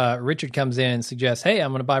 Richard comes in and suggests, "Hey,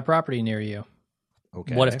 I'm going to buy property near you."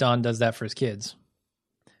 Okay. What if Don does that for his kids?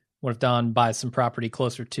 What if Don buys some property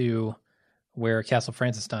closer to where Castle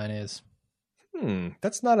Frankenstein is?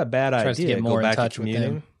 That's not a bad idea. Tries to get more in touch with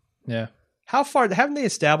him. Yeah. How far haven't they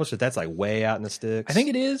established that that's like way out in the sticks? I think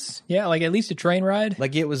it is. Yeah, like at least a train ride.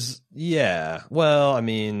 Like it was. Yeah. Well, I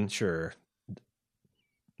mean, sure.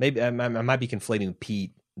 Maybe I might be conflating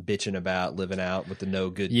Pete bitching about living out with the no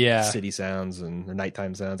good city sounds and the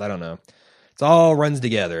nighttime sounds. I don't know. It all runs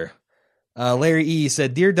together. Larry E.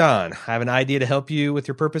 said, "Dear Don, I have an idea to help you with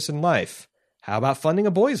your purpose in life. How about funding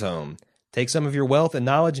a boys' home? Take some of your wealth and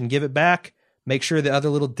knowledge and give it back. Make sure the other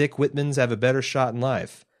little Dick Whitmans have a better shot in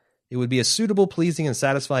life. It would be a suitable, pleasing, and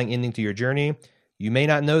satisfying ending to your journey. You may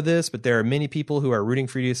not know this, but there are many people who are rooting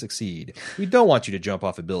for you to succeed. We don't want you to jump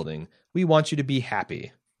off a building. We want you to be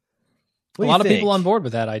happy. A lot of people on board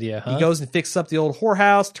with that idea, huh? He goes and fixes up the old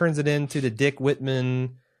whorehouse, turns it into the Dick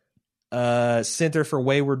Whitman Center for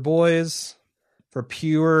Wayward Boys, for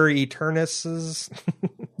pure eternists.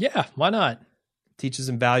 Yeah, why not? Teaches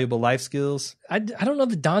him valuable life skills. I don't know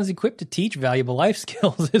that Don's equipped to teach valuable life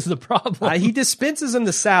skills is the problem. He dispenses them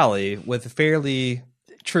to Sally with fairly...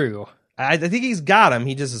 True. I think he's got them.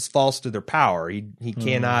 He just is false to their power. He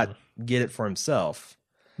cannot get it for himself.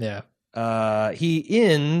 Yeah. He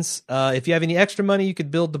ends, if you have any extra money you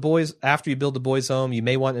could build the boys, after you build the boys' home, you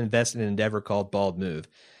may want to invest in an endeavor called Bald Move.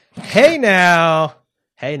 Hey now.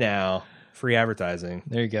 Free advertising.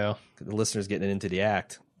 There you go. The listeners getting into the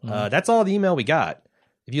act. That's all the email we got.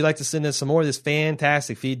 If you'd like to send us some more of this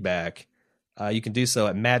fantastic feedback, you can do so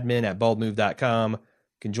at madmen@baldmove.com. You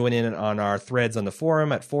can join in on our threads on the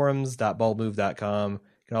forum at forums.baldmove.com. You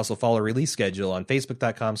can also follow release schedule on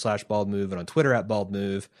facebook.com/baldmove and on Twitter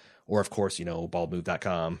 @baldmove, or of course,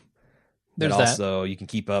 baldmove.com. There's but also, you can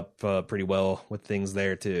keep up pretty well with things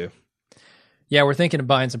there too. Yeah, we're thinking of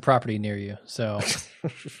buying some property near you, so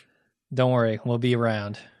don't worry, we'll be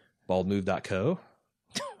around. Baldmove.co.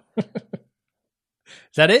 Is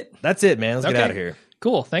that it? That's it, man. Let's get out of here.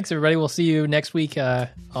 Cool. Thanks, everybody. We'll see you next week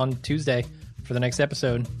on Tuesday for the next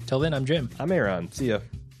episode. Till then, I'm Jim. I'm Aaron. See ya.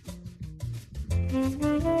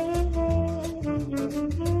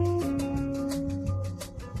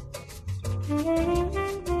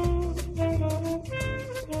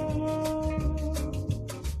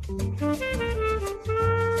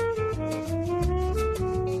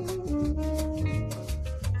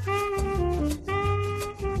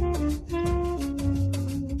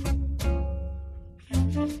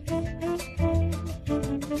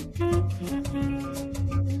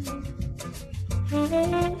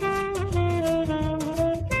 Thank you.